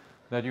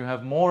 that you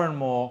have more and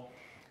more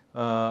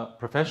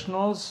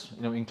professionals,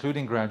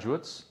 including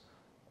graduates,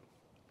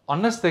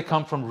 unless they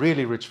come from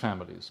really rich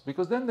families,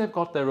 because then they've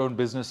got their own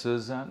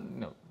businesses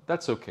and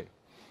that's okay.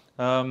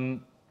 But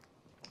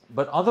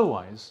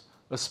otherwise,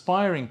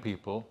 aspiring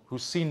people who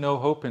see no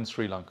hope in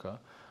Sri Lanka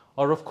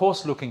are of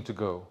course looking to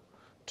go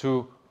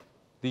to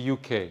the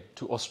UK,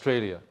 to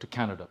Australia, to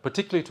Canada,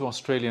 particularly to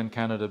Australia and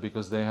Canada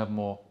because they have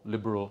more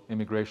liberal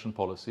immigration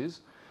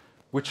policies,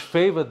 which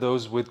favor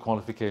those with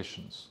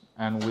qualifications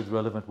and with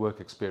relevant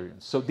work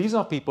experience. So these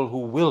are people who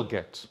will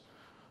get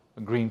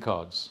green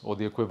cards or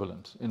the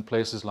equivalent in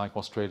places like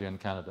Australia and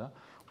Canada,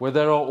 where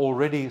there are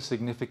already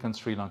significant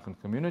Sri Lankan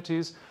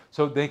communities,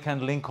 so they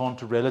can link on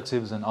to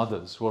relatives and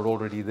others who are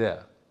already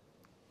there.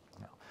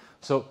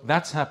 So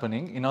that's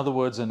happening. In other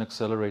words, an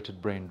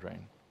accelerated brain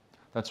drain.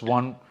 That's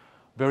one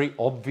very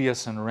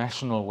obvious and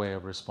rational way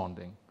of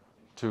responding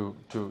to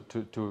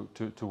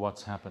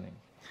what's happening.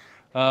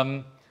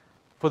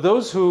 For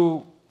those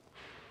who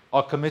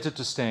are committed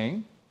to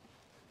staying,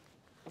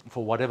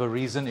 for whatever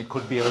reason, it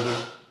could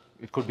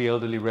be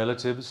elderly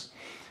relatives,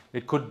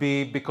 it could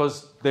be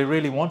because they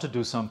really want to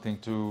do something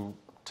to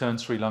turn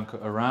Sri Lanka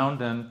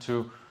around and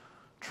to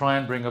try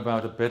and bring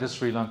about a better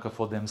Sri Lanka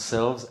for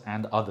themselves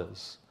and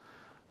others.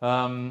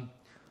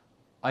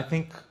 I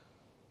think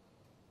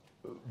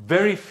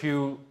very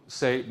few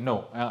say,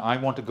 no, I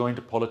want to go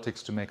into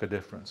politics to make a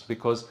difference,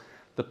 because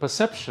the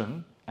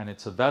perception, and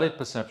it's a valid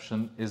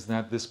perception, is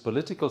that this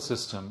political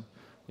system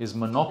is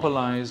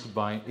monopolized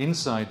by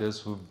insiders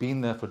who've been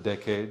there for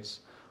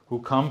decades,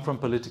 who come from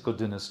political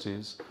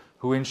dynasties,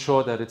 who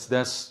ensure that it's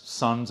their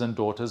sons and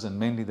daughters, and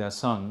mainly their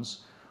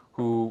sons,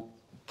 who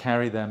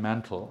carry their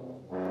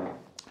mantle,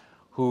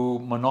 who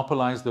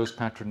monopolize those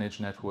patronage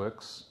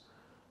networks,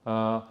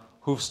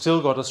 who've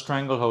still got a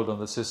stranglehold on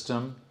the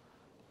system.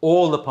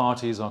 All the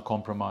parties are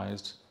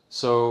compromised,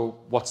 so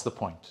what's the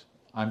point?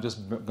 I'm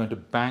just going to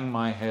bang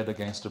my head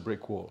against a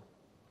brick wall.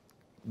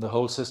 The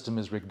whole system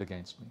is rigged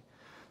against me.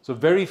 So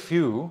very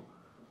few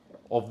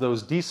of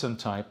those decent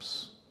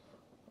types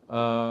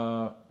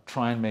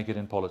try and make it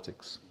in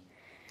politics.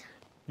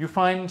 You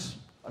find,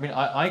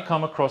 I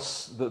come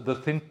across the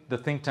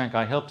think tank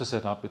I helped to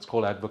set up, it's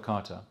called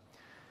Advocata,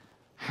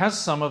 has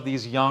some of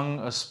these young,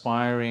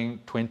 aspiring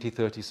 20,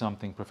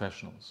 30-something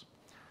professionals.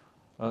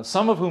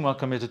 Some of whom are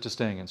committed to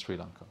staying in Sri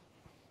Lanka.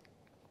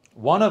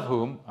 One of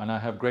whom, and I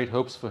have great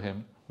hopes for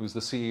him, who's the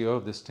CEO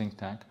of this think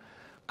tank,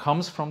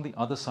 comes from the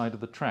other side of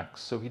the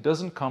tracks. So he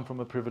doesn't come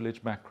from a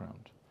privileged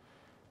background.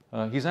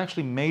 He's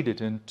actually made it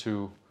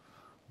into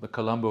the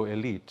Colombo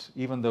elite.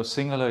 Even though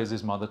Sinhala is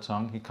his mother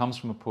tongue, he comes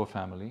from a poor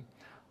family.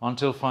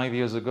 Until 5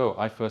 years ago,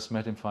 I first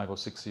met him 5 or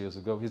 6 years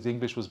ago, his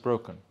English was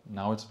broken.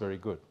 Now it's very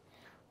good.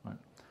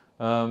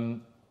 Right?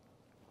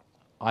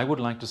 I would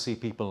like to see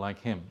people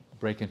like him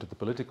break into the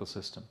political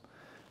system.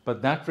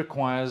 But that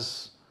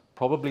requires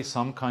probably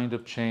some kind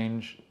of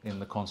change in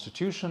the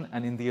constitution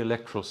and in the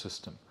electoral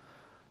system.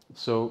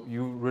 So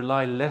you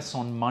rely less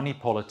on money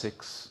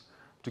politics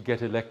to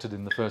get elected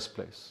in the first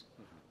place.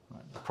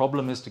 Right? The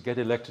problem is, to get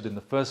elected in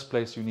the first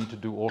place, you need to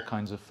do all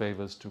kinds of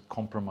favors to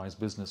compromise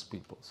business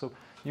people. So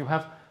you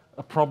have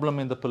a problem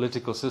in the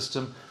political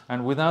system,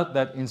 and without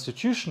that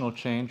institutional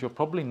change, you're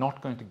probably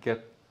not going to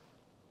get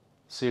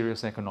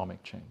serious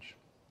economic change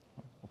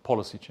or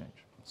policy change.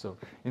 So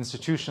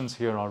institutions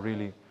here are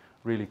really,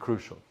 really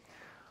crucial.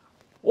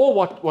 Or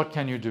what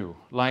can you do?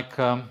 Like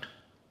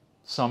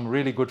some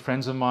really good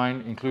friends of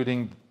mine,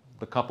 including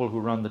the couple who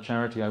run the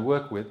charity I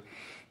work with,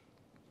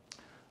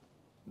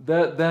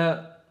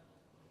 they're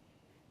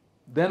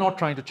not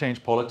trying to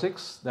change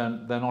politics, they're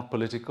not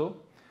political.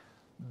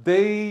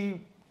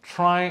 They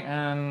try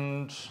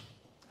and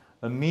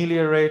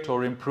ameliorate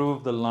or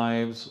improve the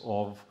lives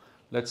of,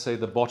 let's say,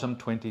 the bottom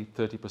 20,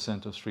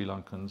 30% of Sri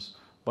Lankans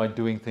by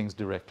doing things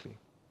directly.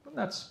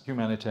 That's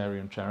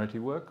humanitarian charity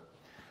work.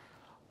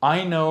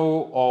 I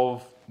know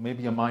of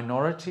maybe a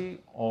minority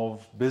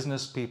of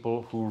business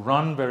people who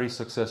run very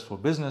successful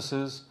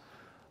businesses,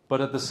 but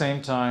at the same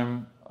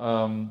time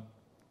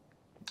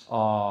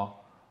are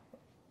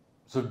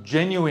sort of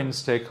genuine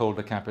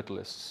stakeholder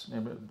capitalists.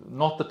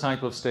 Not the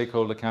type of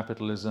stakeholder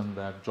capitalism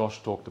that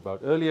Josh talked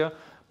about earlier,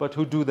 but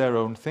who do their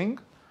own thing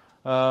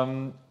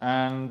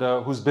and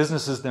whose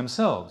businesses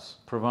themselves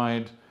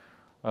provide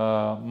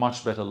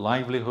much better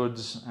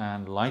livelihoods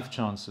and life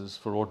chances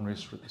for ordinary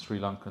Sri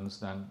Lankans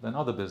than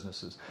other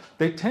businesses.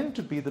 They tend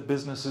to be the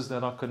businesses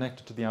that are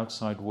connected to the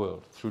outside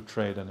world through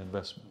trade and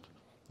investment,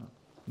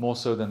 more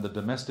so than the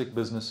domestic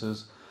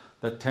businesses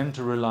that tend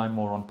to rely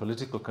more on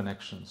political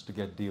connections to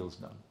get deals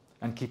done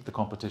and keep the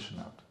competition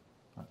out.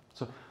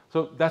 Right?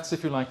 So that's,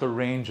 if you like, a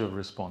range of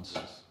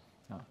responses.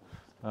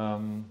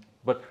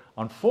 But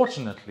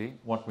unfortunately,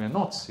 what we're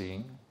not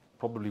seeing,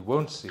 probably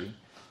won't see,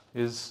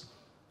 is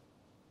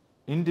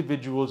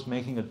individuals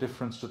making a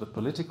difference to the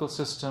political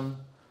system,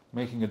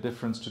 making a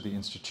difference to the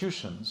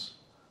institutions,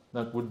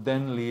 that would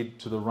then lead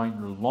to the right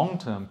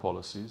long-term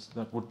policies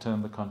that would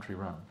turn the country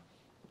round.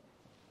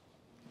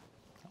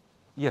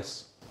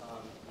 Yes?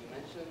 You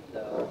mentioned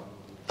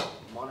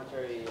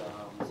monetary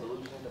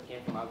solutions that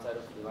came from outside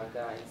of Sri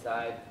Lanka,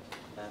 inside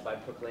by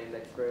proclaimed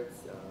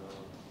experts,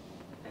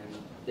 and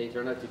they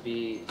turned out to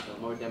be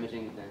more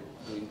damaging than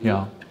doing good.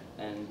 Yeah.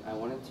 And I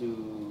wanted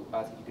to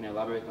ask if you can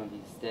elaborate on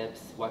these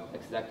steps, what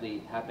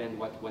exactly happened,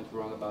 what went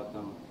wrong about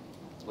them,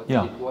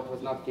 what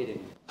was not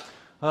fitting.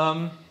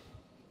 Well,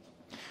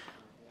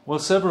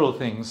 several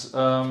things.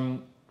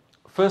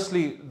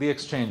 Firstly, the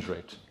exchange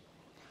rate.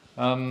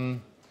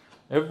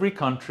 Every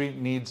country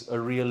needs a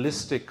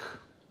realistic,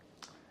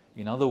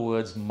 in other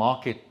words,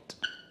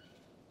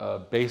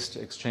 market-based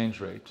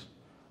exchange rate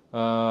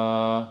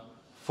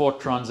for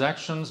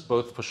transactions,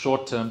 both for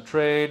short-term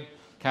trade,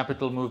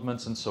 capital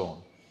movements, and so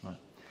on. Right.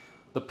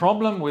 The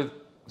problem with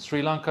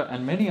Sri Lanka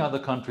and many other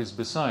countries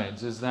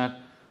besides is that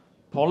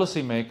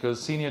policymakers,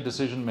 senior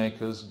decision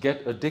makers,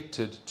 get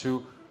addicted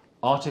to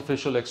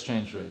artificial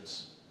exchange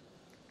rates.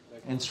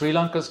 In Sri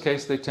Lanka's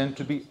case, they tend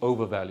to be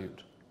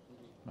overvalued.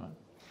 Right?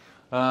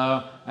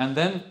 And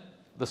then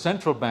the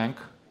central bank,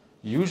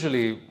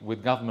 usually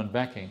with government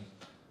backing,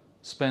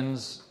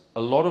 spends a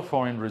lot of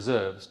foreign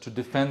reserves to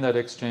defend that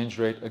exchange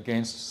rate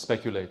against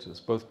speculators,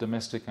 both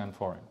domestic and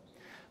foreign.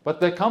 But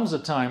there comes a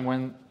time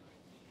when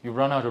you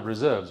run out of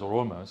reserves, or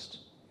almost,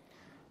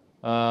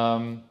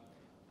 and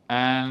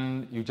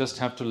you just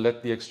have to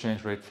let the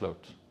exchange rate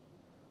float.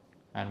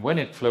 And when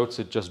it floats,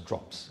 it just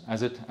drops,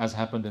 as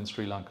happened in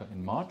Sri Lanka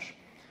in March,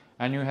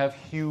 and you have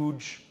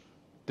huge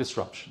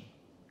disruption.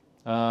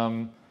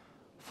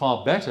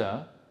 Far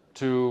better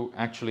to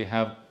actually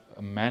have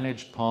a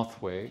managed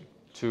pathway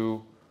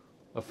to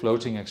a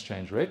floating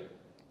exchange rate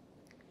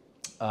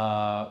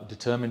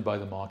determined by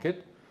the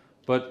market,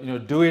 but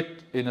do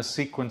it in a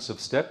sequence of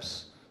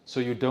steps so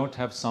you don't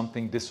have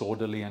something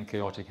disorderly and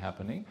chaotic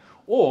happening.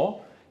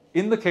 Or,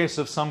 in the case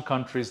of some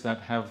countries that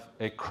have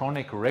a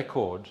chronic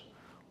record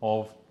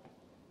of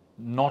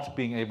not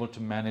being able to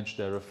manage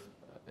their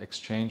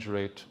exchange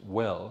rate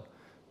well,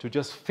 to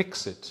just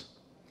fix it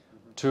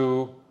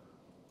to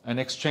an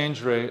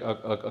exchange rate,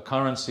 a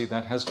currency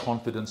that has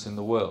confidence in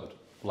the world,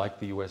 like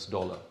the US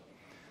dollar.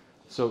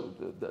 So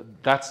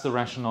that's the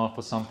rationale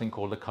for something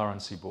called a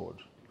currency board,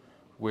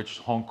 which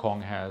Hong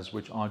Kong has,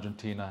 which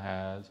Argentina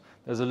has.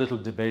 There's a little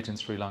debate in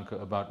Sri Lanka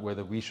about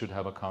whether we should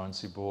have a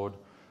currency board,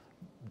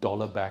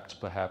 dollar-backed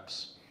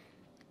perhaps,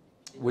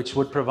 which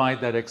would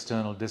provide that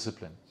external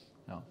discipline.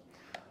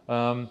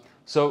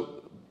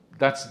 So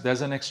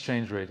there's an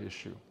exchange rate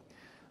issue.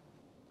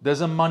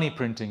 There's a money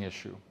printing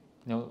issue.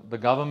 The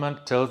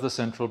government tells the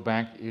central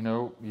bank,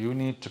 you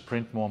need to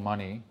print more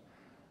money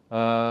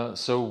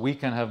so we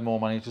can have more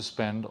money to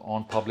spend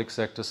on public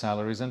sector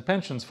salaries and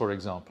pensions, for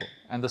example.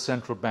 And the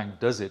central bank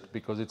does it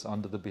because it's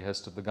under the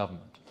behest of the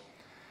government.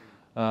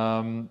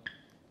 And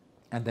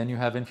then you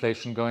have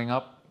inflation going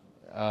up.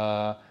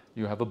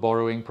 You have a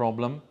borrowing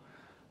problem.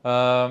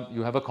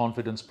 You have a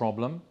confidence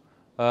problem.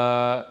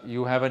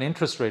 You have an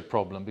interest rate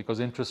problem because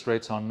interest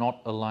rates are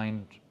not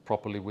aligned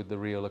properly with the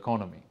real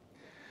economy.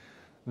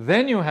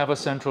 Then you have a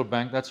central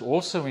bank that's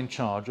also in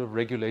charge of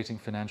regulating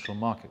financial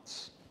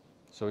markets.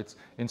 So it's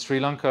in Sri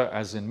Lanka,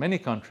 as in many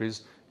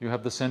countries, you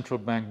have the central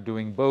bank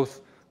doing both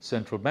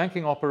central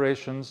banking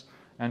operations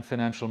and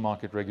financial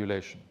market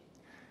regulation.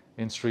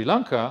 In Sri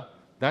Lanka,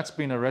 that's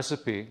been a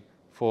recipe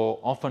for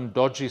often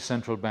dodgy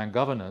central bank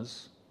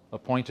governors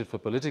appointed for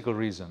political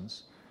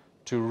reasons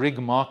to rig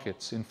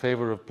markets in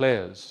favor of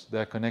players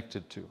they're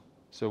connected to.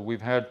 So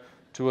we've had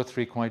 2 or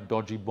 3 quite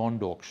dodgy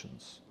bond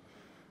auctions.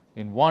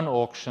 In one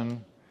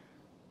auction,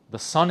 the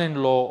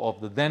son-in-law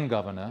of the then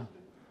governor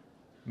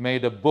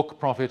made a book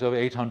profit of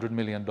 $800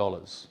 million.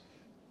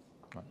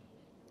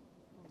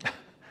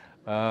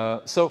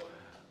 So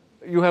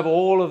you have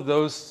all of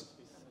those.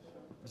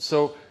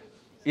 So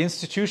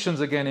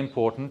institutions, again,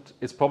 important.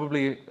 It's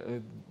probably,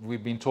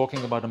 we've been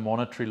talking about a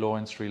monetary law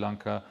in Sri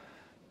Lanka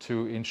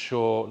to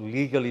ensure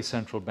legally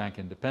central bank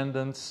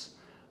independence,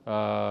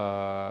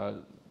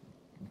 to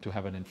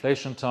have an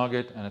inflation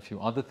target and a few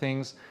other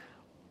things,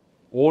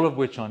 all of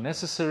which are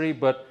necessary,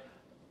 but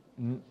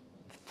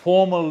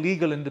formal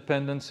legal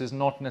independence is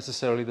not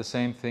necessarily the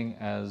same thing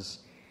as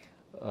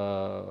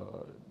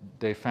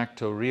de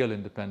facto real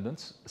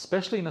independence,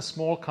 especially in a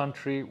small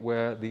country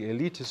where the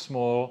elite is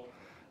small,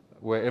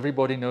 where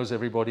everybody knows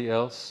everybody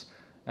else,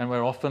 and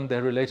where often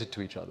they're related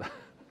to each other.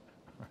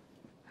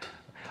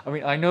 I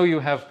mean, I know you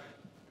have,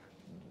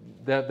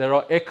 there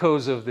are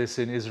echoes of this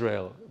in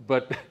Israel,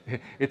 but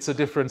it's a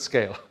different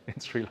scale in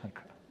Sri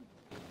Lanka.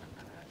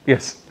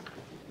 Yes?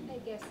 I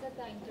guess that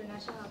the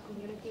international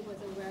community was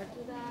aware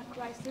to the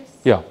crisis.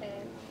 Yeah.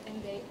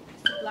 And they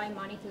supply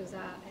money to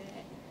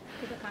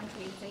the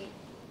country.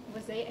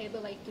 Was they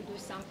able to do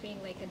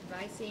something like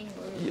advising?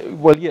 Or?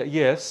 Well,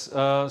 yes.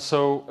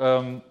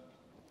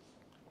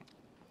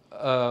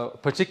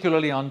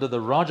 Particularly under the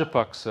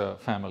Rajapaksa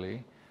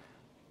family,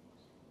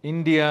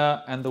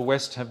 India and the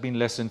West have been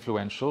less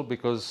influential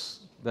because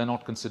they're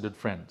not considered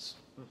friends,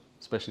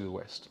 especially the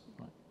West.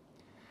 Right?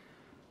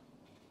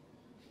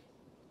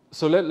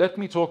 So let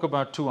me talk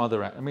about two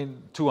other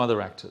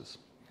actors.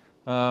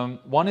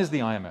 One is the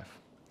IMF.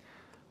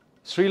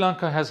 Sri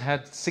Lanka has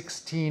had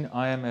 16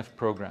 IMF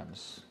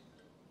programs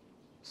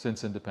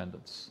since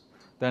independence.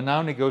 They're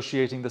now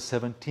negotiating the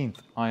 17th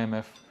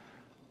IMF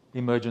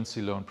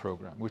emergency loan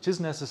program, which is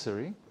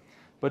necessary,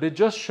 but it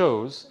just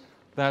shows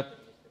that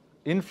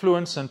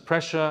influence and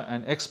pressure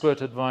and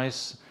expert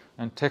advice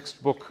and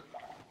textbook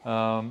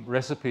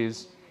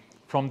recipes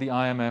from the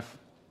IMF,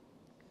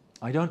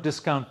 I don't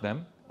discount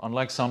them,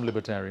 unlike some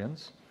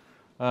libertarians,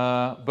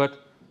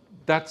 but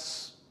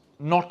that's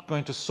not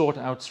going to sort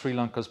out Sri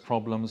Lanka's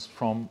problems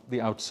from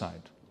the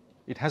outside.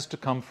 It has to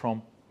come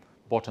from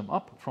bottom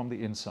up, from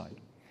the inside.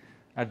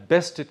 At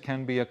best, it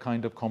can be a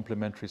kind of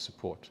complementary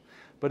support.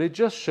 But it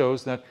just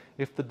shows that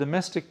if the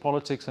domestic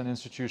politics and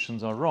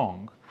institutions are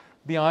wrong,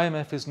 the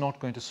IMF is not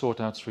going to sort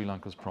out Sri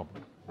Lanka's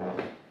problem.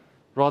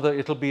 Rather,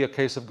 it'll be a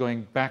case of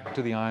going back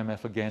to the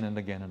IMF again and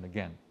again and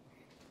again.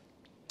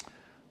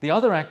 The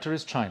other actor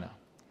is China.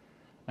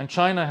 And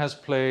China has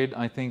played,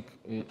 I think,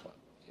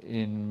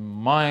 in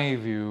my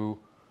view,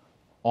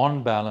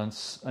 on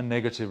balance, a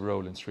negative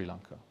role in Sri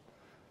Lanka.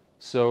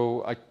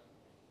 So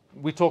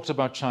we talked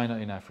about China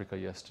in Africa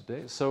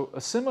yesterday. So a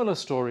similar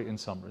story in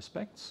some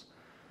respects.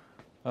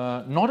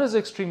 Not as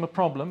extreme a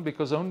problem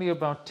because only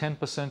about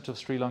 10% of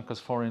Sri Lanka's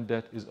foreign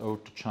debt is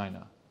owed to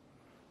China.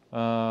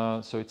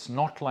 So it's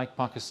not like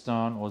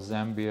Pakistan or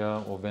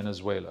Zambia or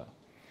Venezuela.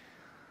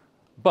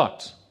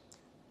 But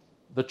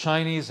the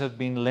Chinese have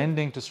been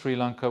lending to Sri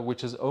Lanka,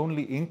 which has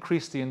only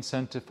increased the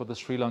incentive for the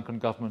Sri Lankan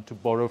government to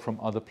borrow from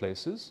other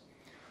places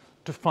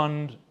to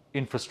fund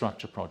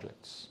infrastructure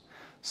projects.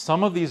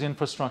 Some of these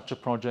infrastructure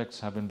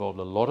projects have involved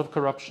a lot of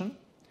corruption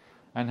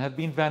and have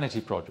been vanity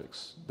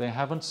projects. They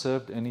haven't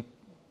served any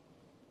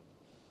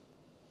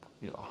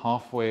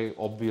halfway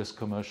obvious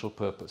commercial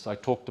purpose. I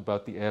talked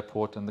about the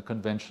airport and the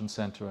convention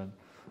center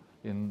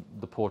in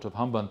the port of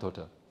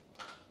Hambantota.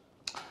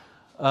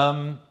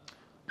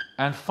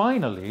 And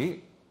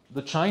finally,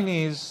 the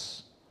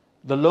Chinese,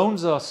 the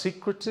loans are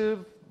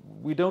secretive.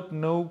 We don't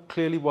know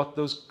clearly what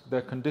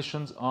their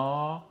conditions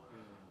are.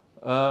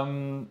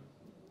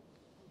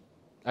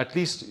 At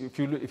least if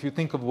you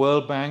think of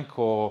World Bank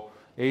or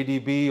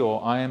ADB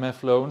or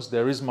IMF loans,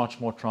 there is much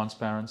more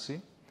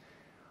transparency.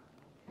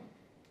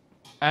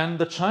 And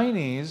the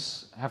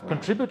Chinese have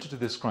contributed to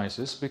this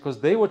crisis because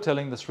they were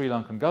telling the Sri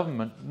Lankan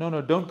government,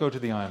 no, don't go to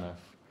the IMF.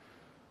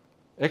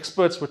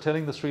 Experts were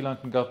telling the Sri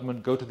Lankan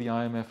government, go to the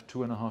IMF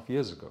 2.5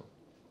 years ago.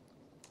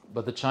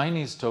 But the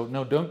Chinese told,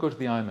 no, don't go to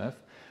the IMF.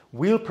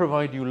 We'll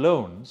provide you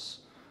loans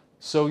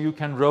so you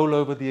can roll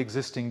over the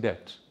existing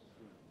debt.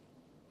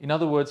 In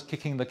other words,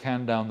 kicking the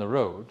can down the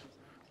road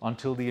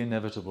until the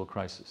inevitable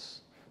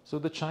crisis. So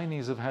the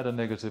Chinese have had a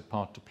negative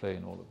part to play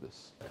in all of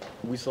this.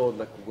 We saw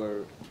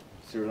where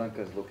Sri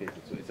Lanka is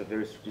located, so it's a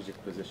very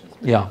strategic position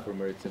for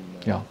maritime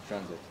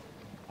transit.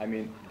 I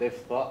mean, they've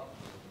thought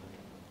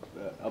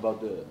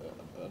about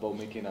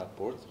making a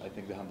port, I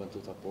think the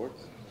Hambantota port,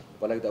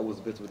 but that was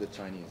built with the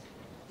Chinese.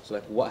 So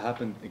what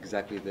happened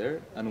exactly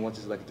there, and what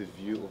is the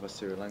view of a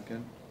Sri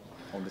Lankan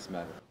on this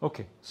matter?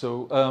 Okay,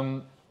 so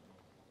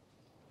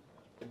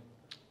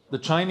the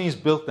Chinese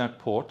built that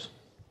port,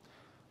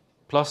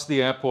 plus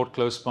the airport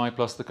close by,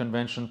 plus the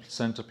convention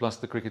center, plus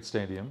the cricket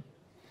stadium.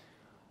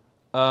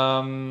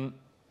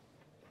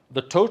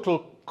 The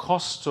total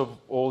cost of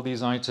all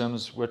these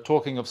items, we're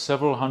talking of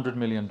several $100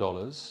 million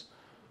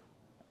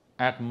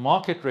at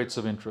market rates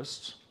of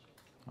interest,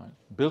 right,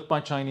 built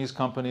by Chinese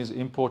companies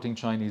importing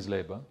Chinese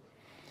labor.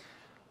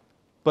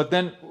 But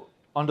then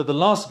under the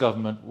last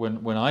government,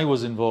 when I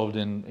was involved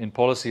in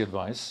policy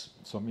advice,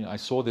 so I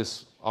saw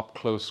this up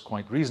close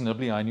quite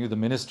reasonably, I knew the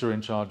minister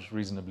in charge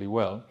reasonably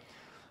well,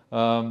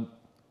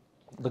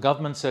 the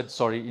government said,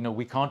 sorry,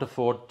 we can't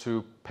afford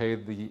to pay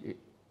the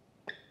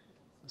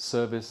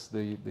service,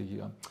 the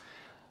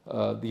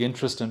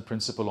interest and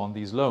principal on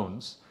these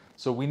loans,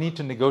 so we need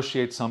to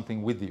negotiate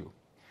something with you.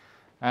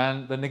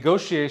 And the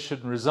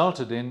negotiation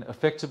resulted in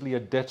effectively a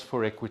debt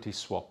for equity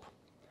swap.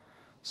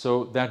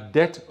 So that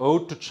debt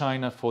owed to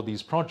China for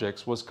these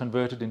projects was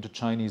converted into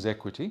Chinese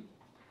equity.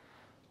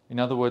 In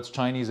other words,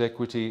 Chinese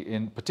equity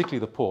in particularly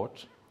the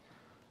port,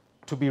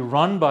 to be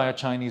run by a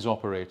Chinese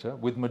operator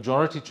with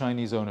majority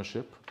Chinese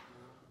ownership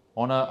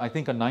on I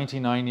think a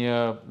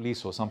 99-year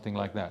lease or something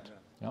like that.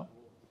 Yeah?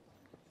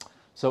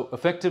 So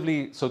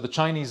effectively, the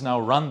Chinese now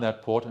run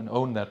that port and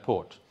own that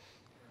port.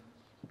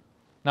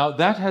 Now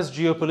that has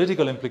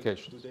geopolitical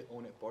implications. Do they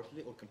own it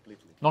partly or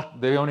completely?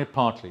 They own it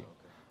partly. Okay.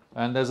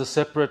 And there's a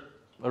separate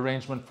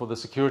arrangement for the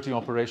security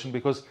operation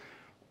because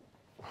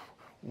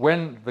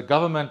when the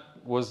government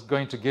was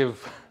going to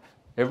give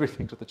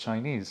everything to the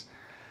Chinese,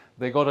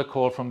 they got a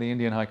call from the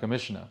Indian High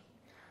Commissioner,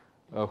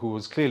 who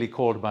was clearly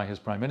called by his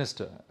Prime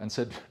Minister and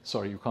said,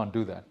 sorry, you can't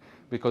do that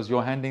because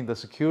you're handing the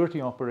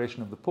security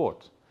operation of the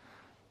port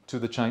to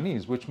the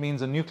Chinese, which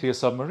means a nuclear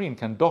submarine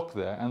can dock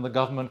there and the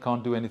government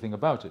can't do anything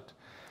about it.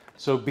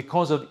 So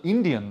because of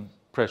Indian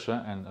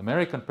pressure and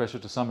American pressure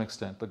to some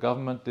extent, the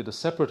government did a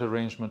separate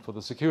arrangement for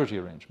the security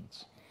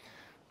arrangements,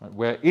 right,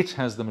 where it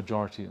has the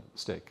majority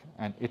stake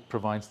and it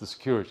provides the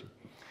security.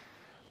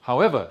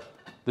 However,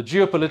 the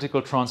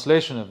geopolitical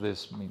translation of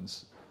this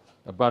means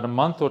about a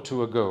month or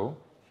two ago,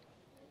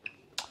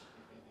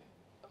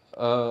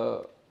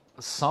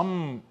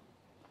 some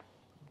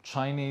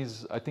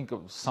Chinese, I think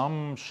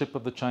some ship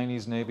of the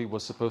Chinese Navy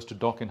was supposed to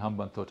dock in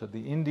Hambantota.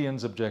 The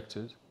Indians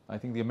objected. I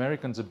think the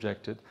Americans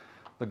objected.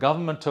 The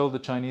government told the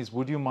Chinese,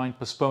 would you mind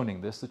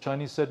postponing this? The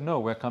Chinese said, no,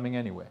 we're coming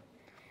anyway,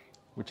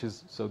 which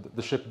is, so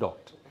the ship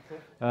docked.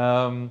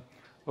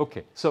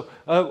 Okay, so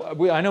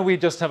I know we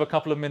just have a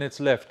couple of minutes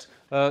left.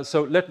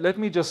 So let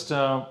me just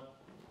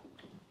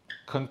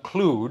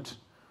conclude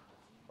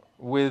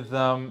with,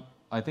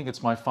 I think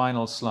it's my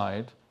final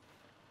slide.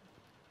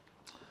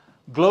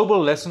 Global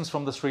lessons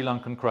from the Sri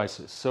Lankan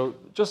crisis. So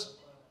just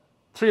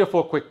 3 or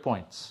 4 quick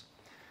points.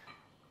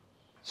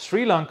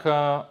 Sri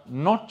Lanka,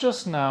 not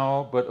just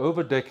now, but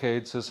over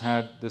decades, has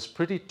had this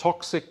pretty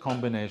toxic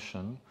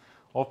combination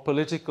of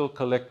political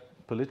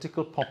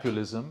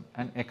populism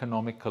and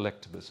economic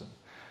collectivism.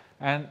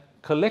 And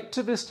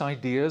collectivist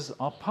ideas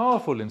are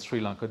powerful in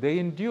Sri Lanka. They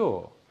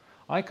endure.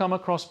 I come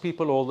across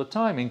people all the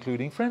time,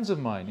 including friends of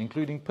mine,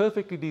 including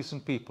perfectly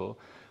decent people,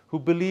 who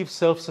believe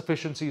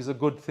self-sufficiency is a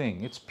good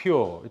thing. It's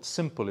pure, it's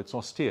simple, it's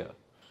austere.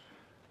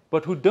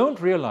 But who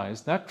don't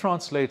realize that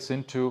translates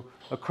into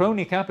a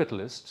crony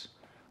capitalist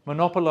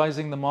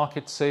monopolizing the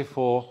market, say,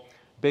 for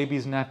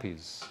babies'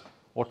 nappies,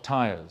 or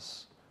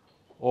tires,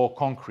 or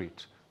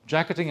concrete,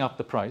 jacketing up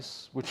the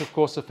price, which of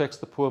course affects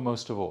the poor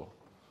most of all.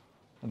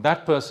 And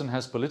that person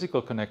has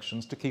political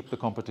connections to keep the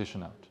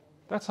competition out.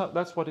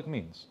 That's what it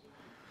means.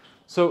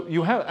 So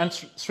you have, and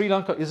Sri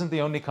Lanka isn't the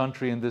only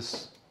country in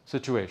this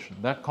situation,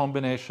 that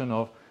combination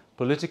of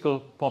political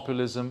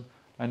populism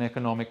and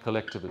economic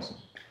collectivism.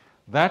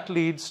 That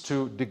leads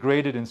to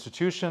degraded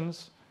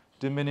institutions,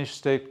 diminished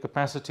state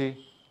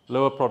capacity,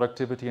 lower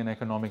productivity and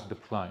economic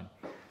decline.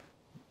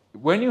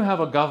 When you have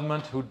a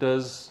government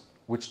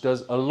which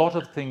does a lot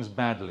of things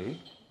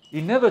badly,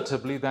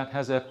 inevitably that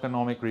has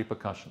economic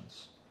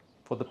repercussions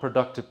for the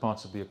productive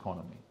parts of the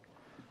economy.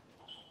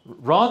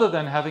 Rather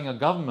than having a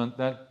government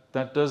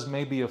that does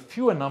maybe a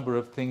fewer number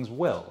of things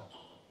well,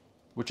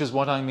 which is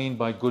what I mean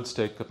by good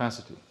state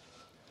capacity.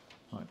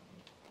 Right.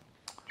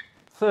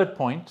 Third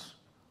point,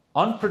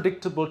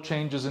 unpredictable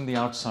changes in the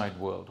outside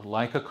world,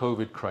 like a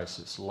COVID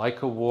crisis,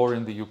 like a war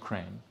in the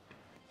Ukraine,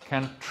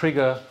 can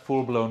trigger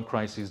full-blown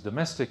crises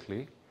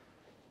domestically,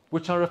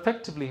 which are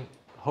effectively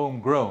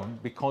homegrown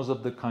because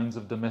of the kinds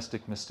of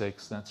domestic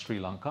mistakes that Sri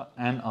Lanka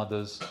and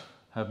others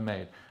have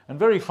made. And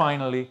very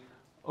finally,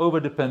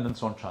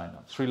 overdependence on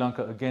China. Sri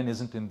Lanka, again,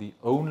 isn't the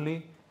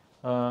only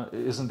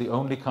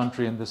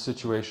country in this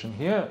situation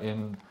here.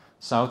 In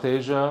South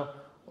Asia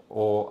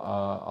or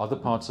other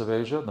parts of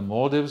Asia, the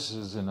Maldives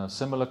is in a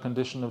similar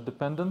condition of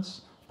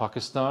dependence,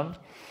 Pakistan,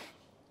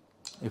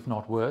 if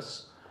not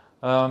worse.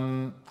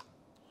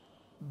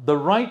 The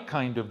right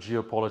kind of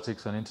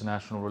geopolitics and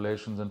international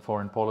relations and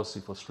foreign policy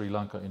for Sri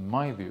Lanka, in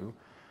my view,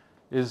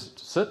 is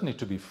certainly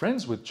to be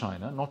friends with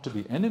China, not to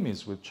be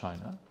enemies with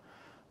China,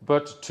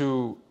 but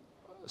to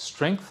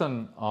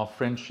strengthen our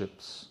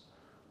friendships,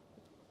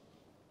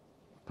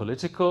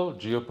 political,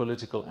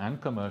 geopolitical and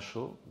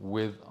commercial,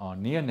 with our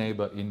near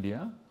neighbor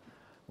India,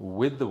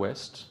 with the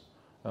West,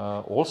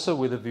 also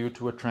with a view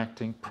to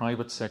attracting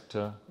private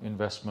sector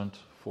investment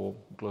for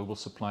global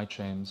supply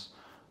chains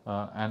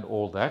and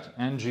all that,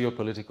 and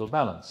geopolitical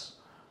balance.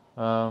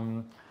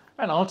 And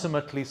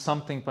ultimately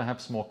something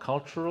perhaps more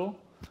cultural.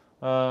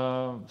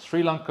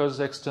 Sri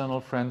Lanka's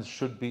external friends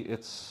should be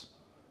its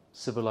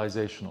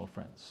civilizational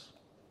friends,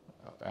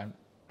 and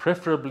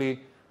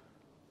preferably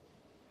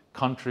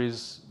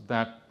countries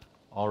that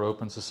are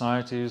open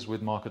societies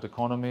with market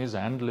economies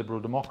and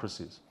liberal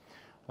democracies.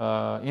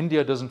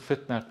 India doesn't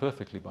fit that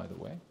perfectly, by the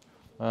way,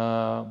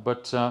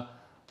 but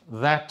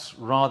that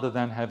rather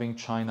than having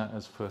China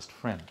as first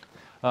friend.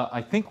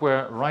 I think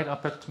we're right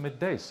up at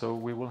midday, so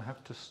we will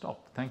have to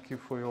stop. Thank you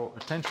for your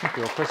attention, for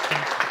your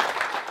questions.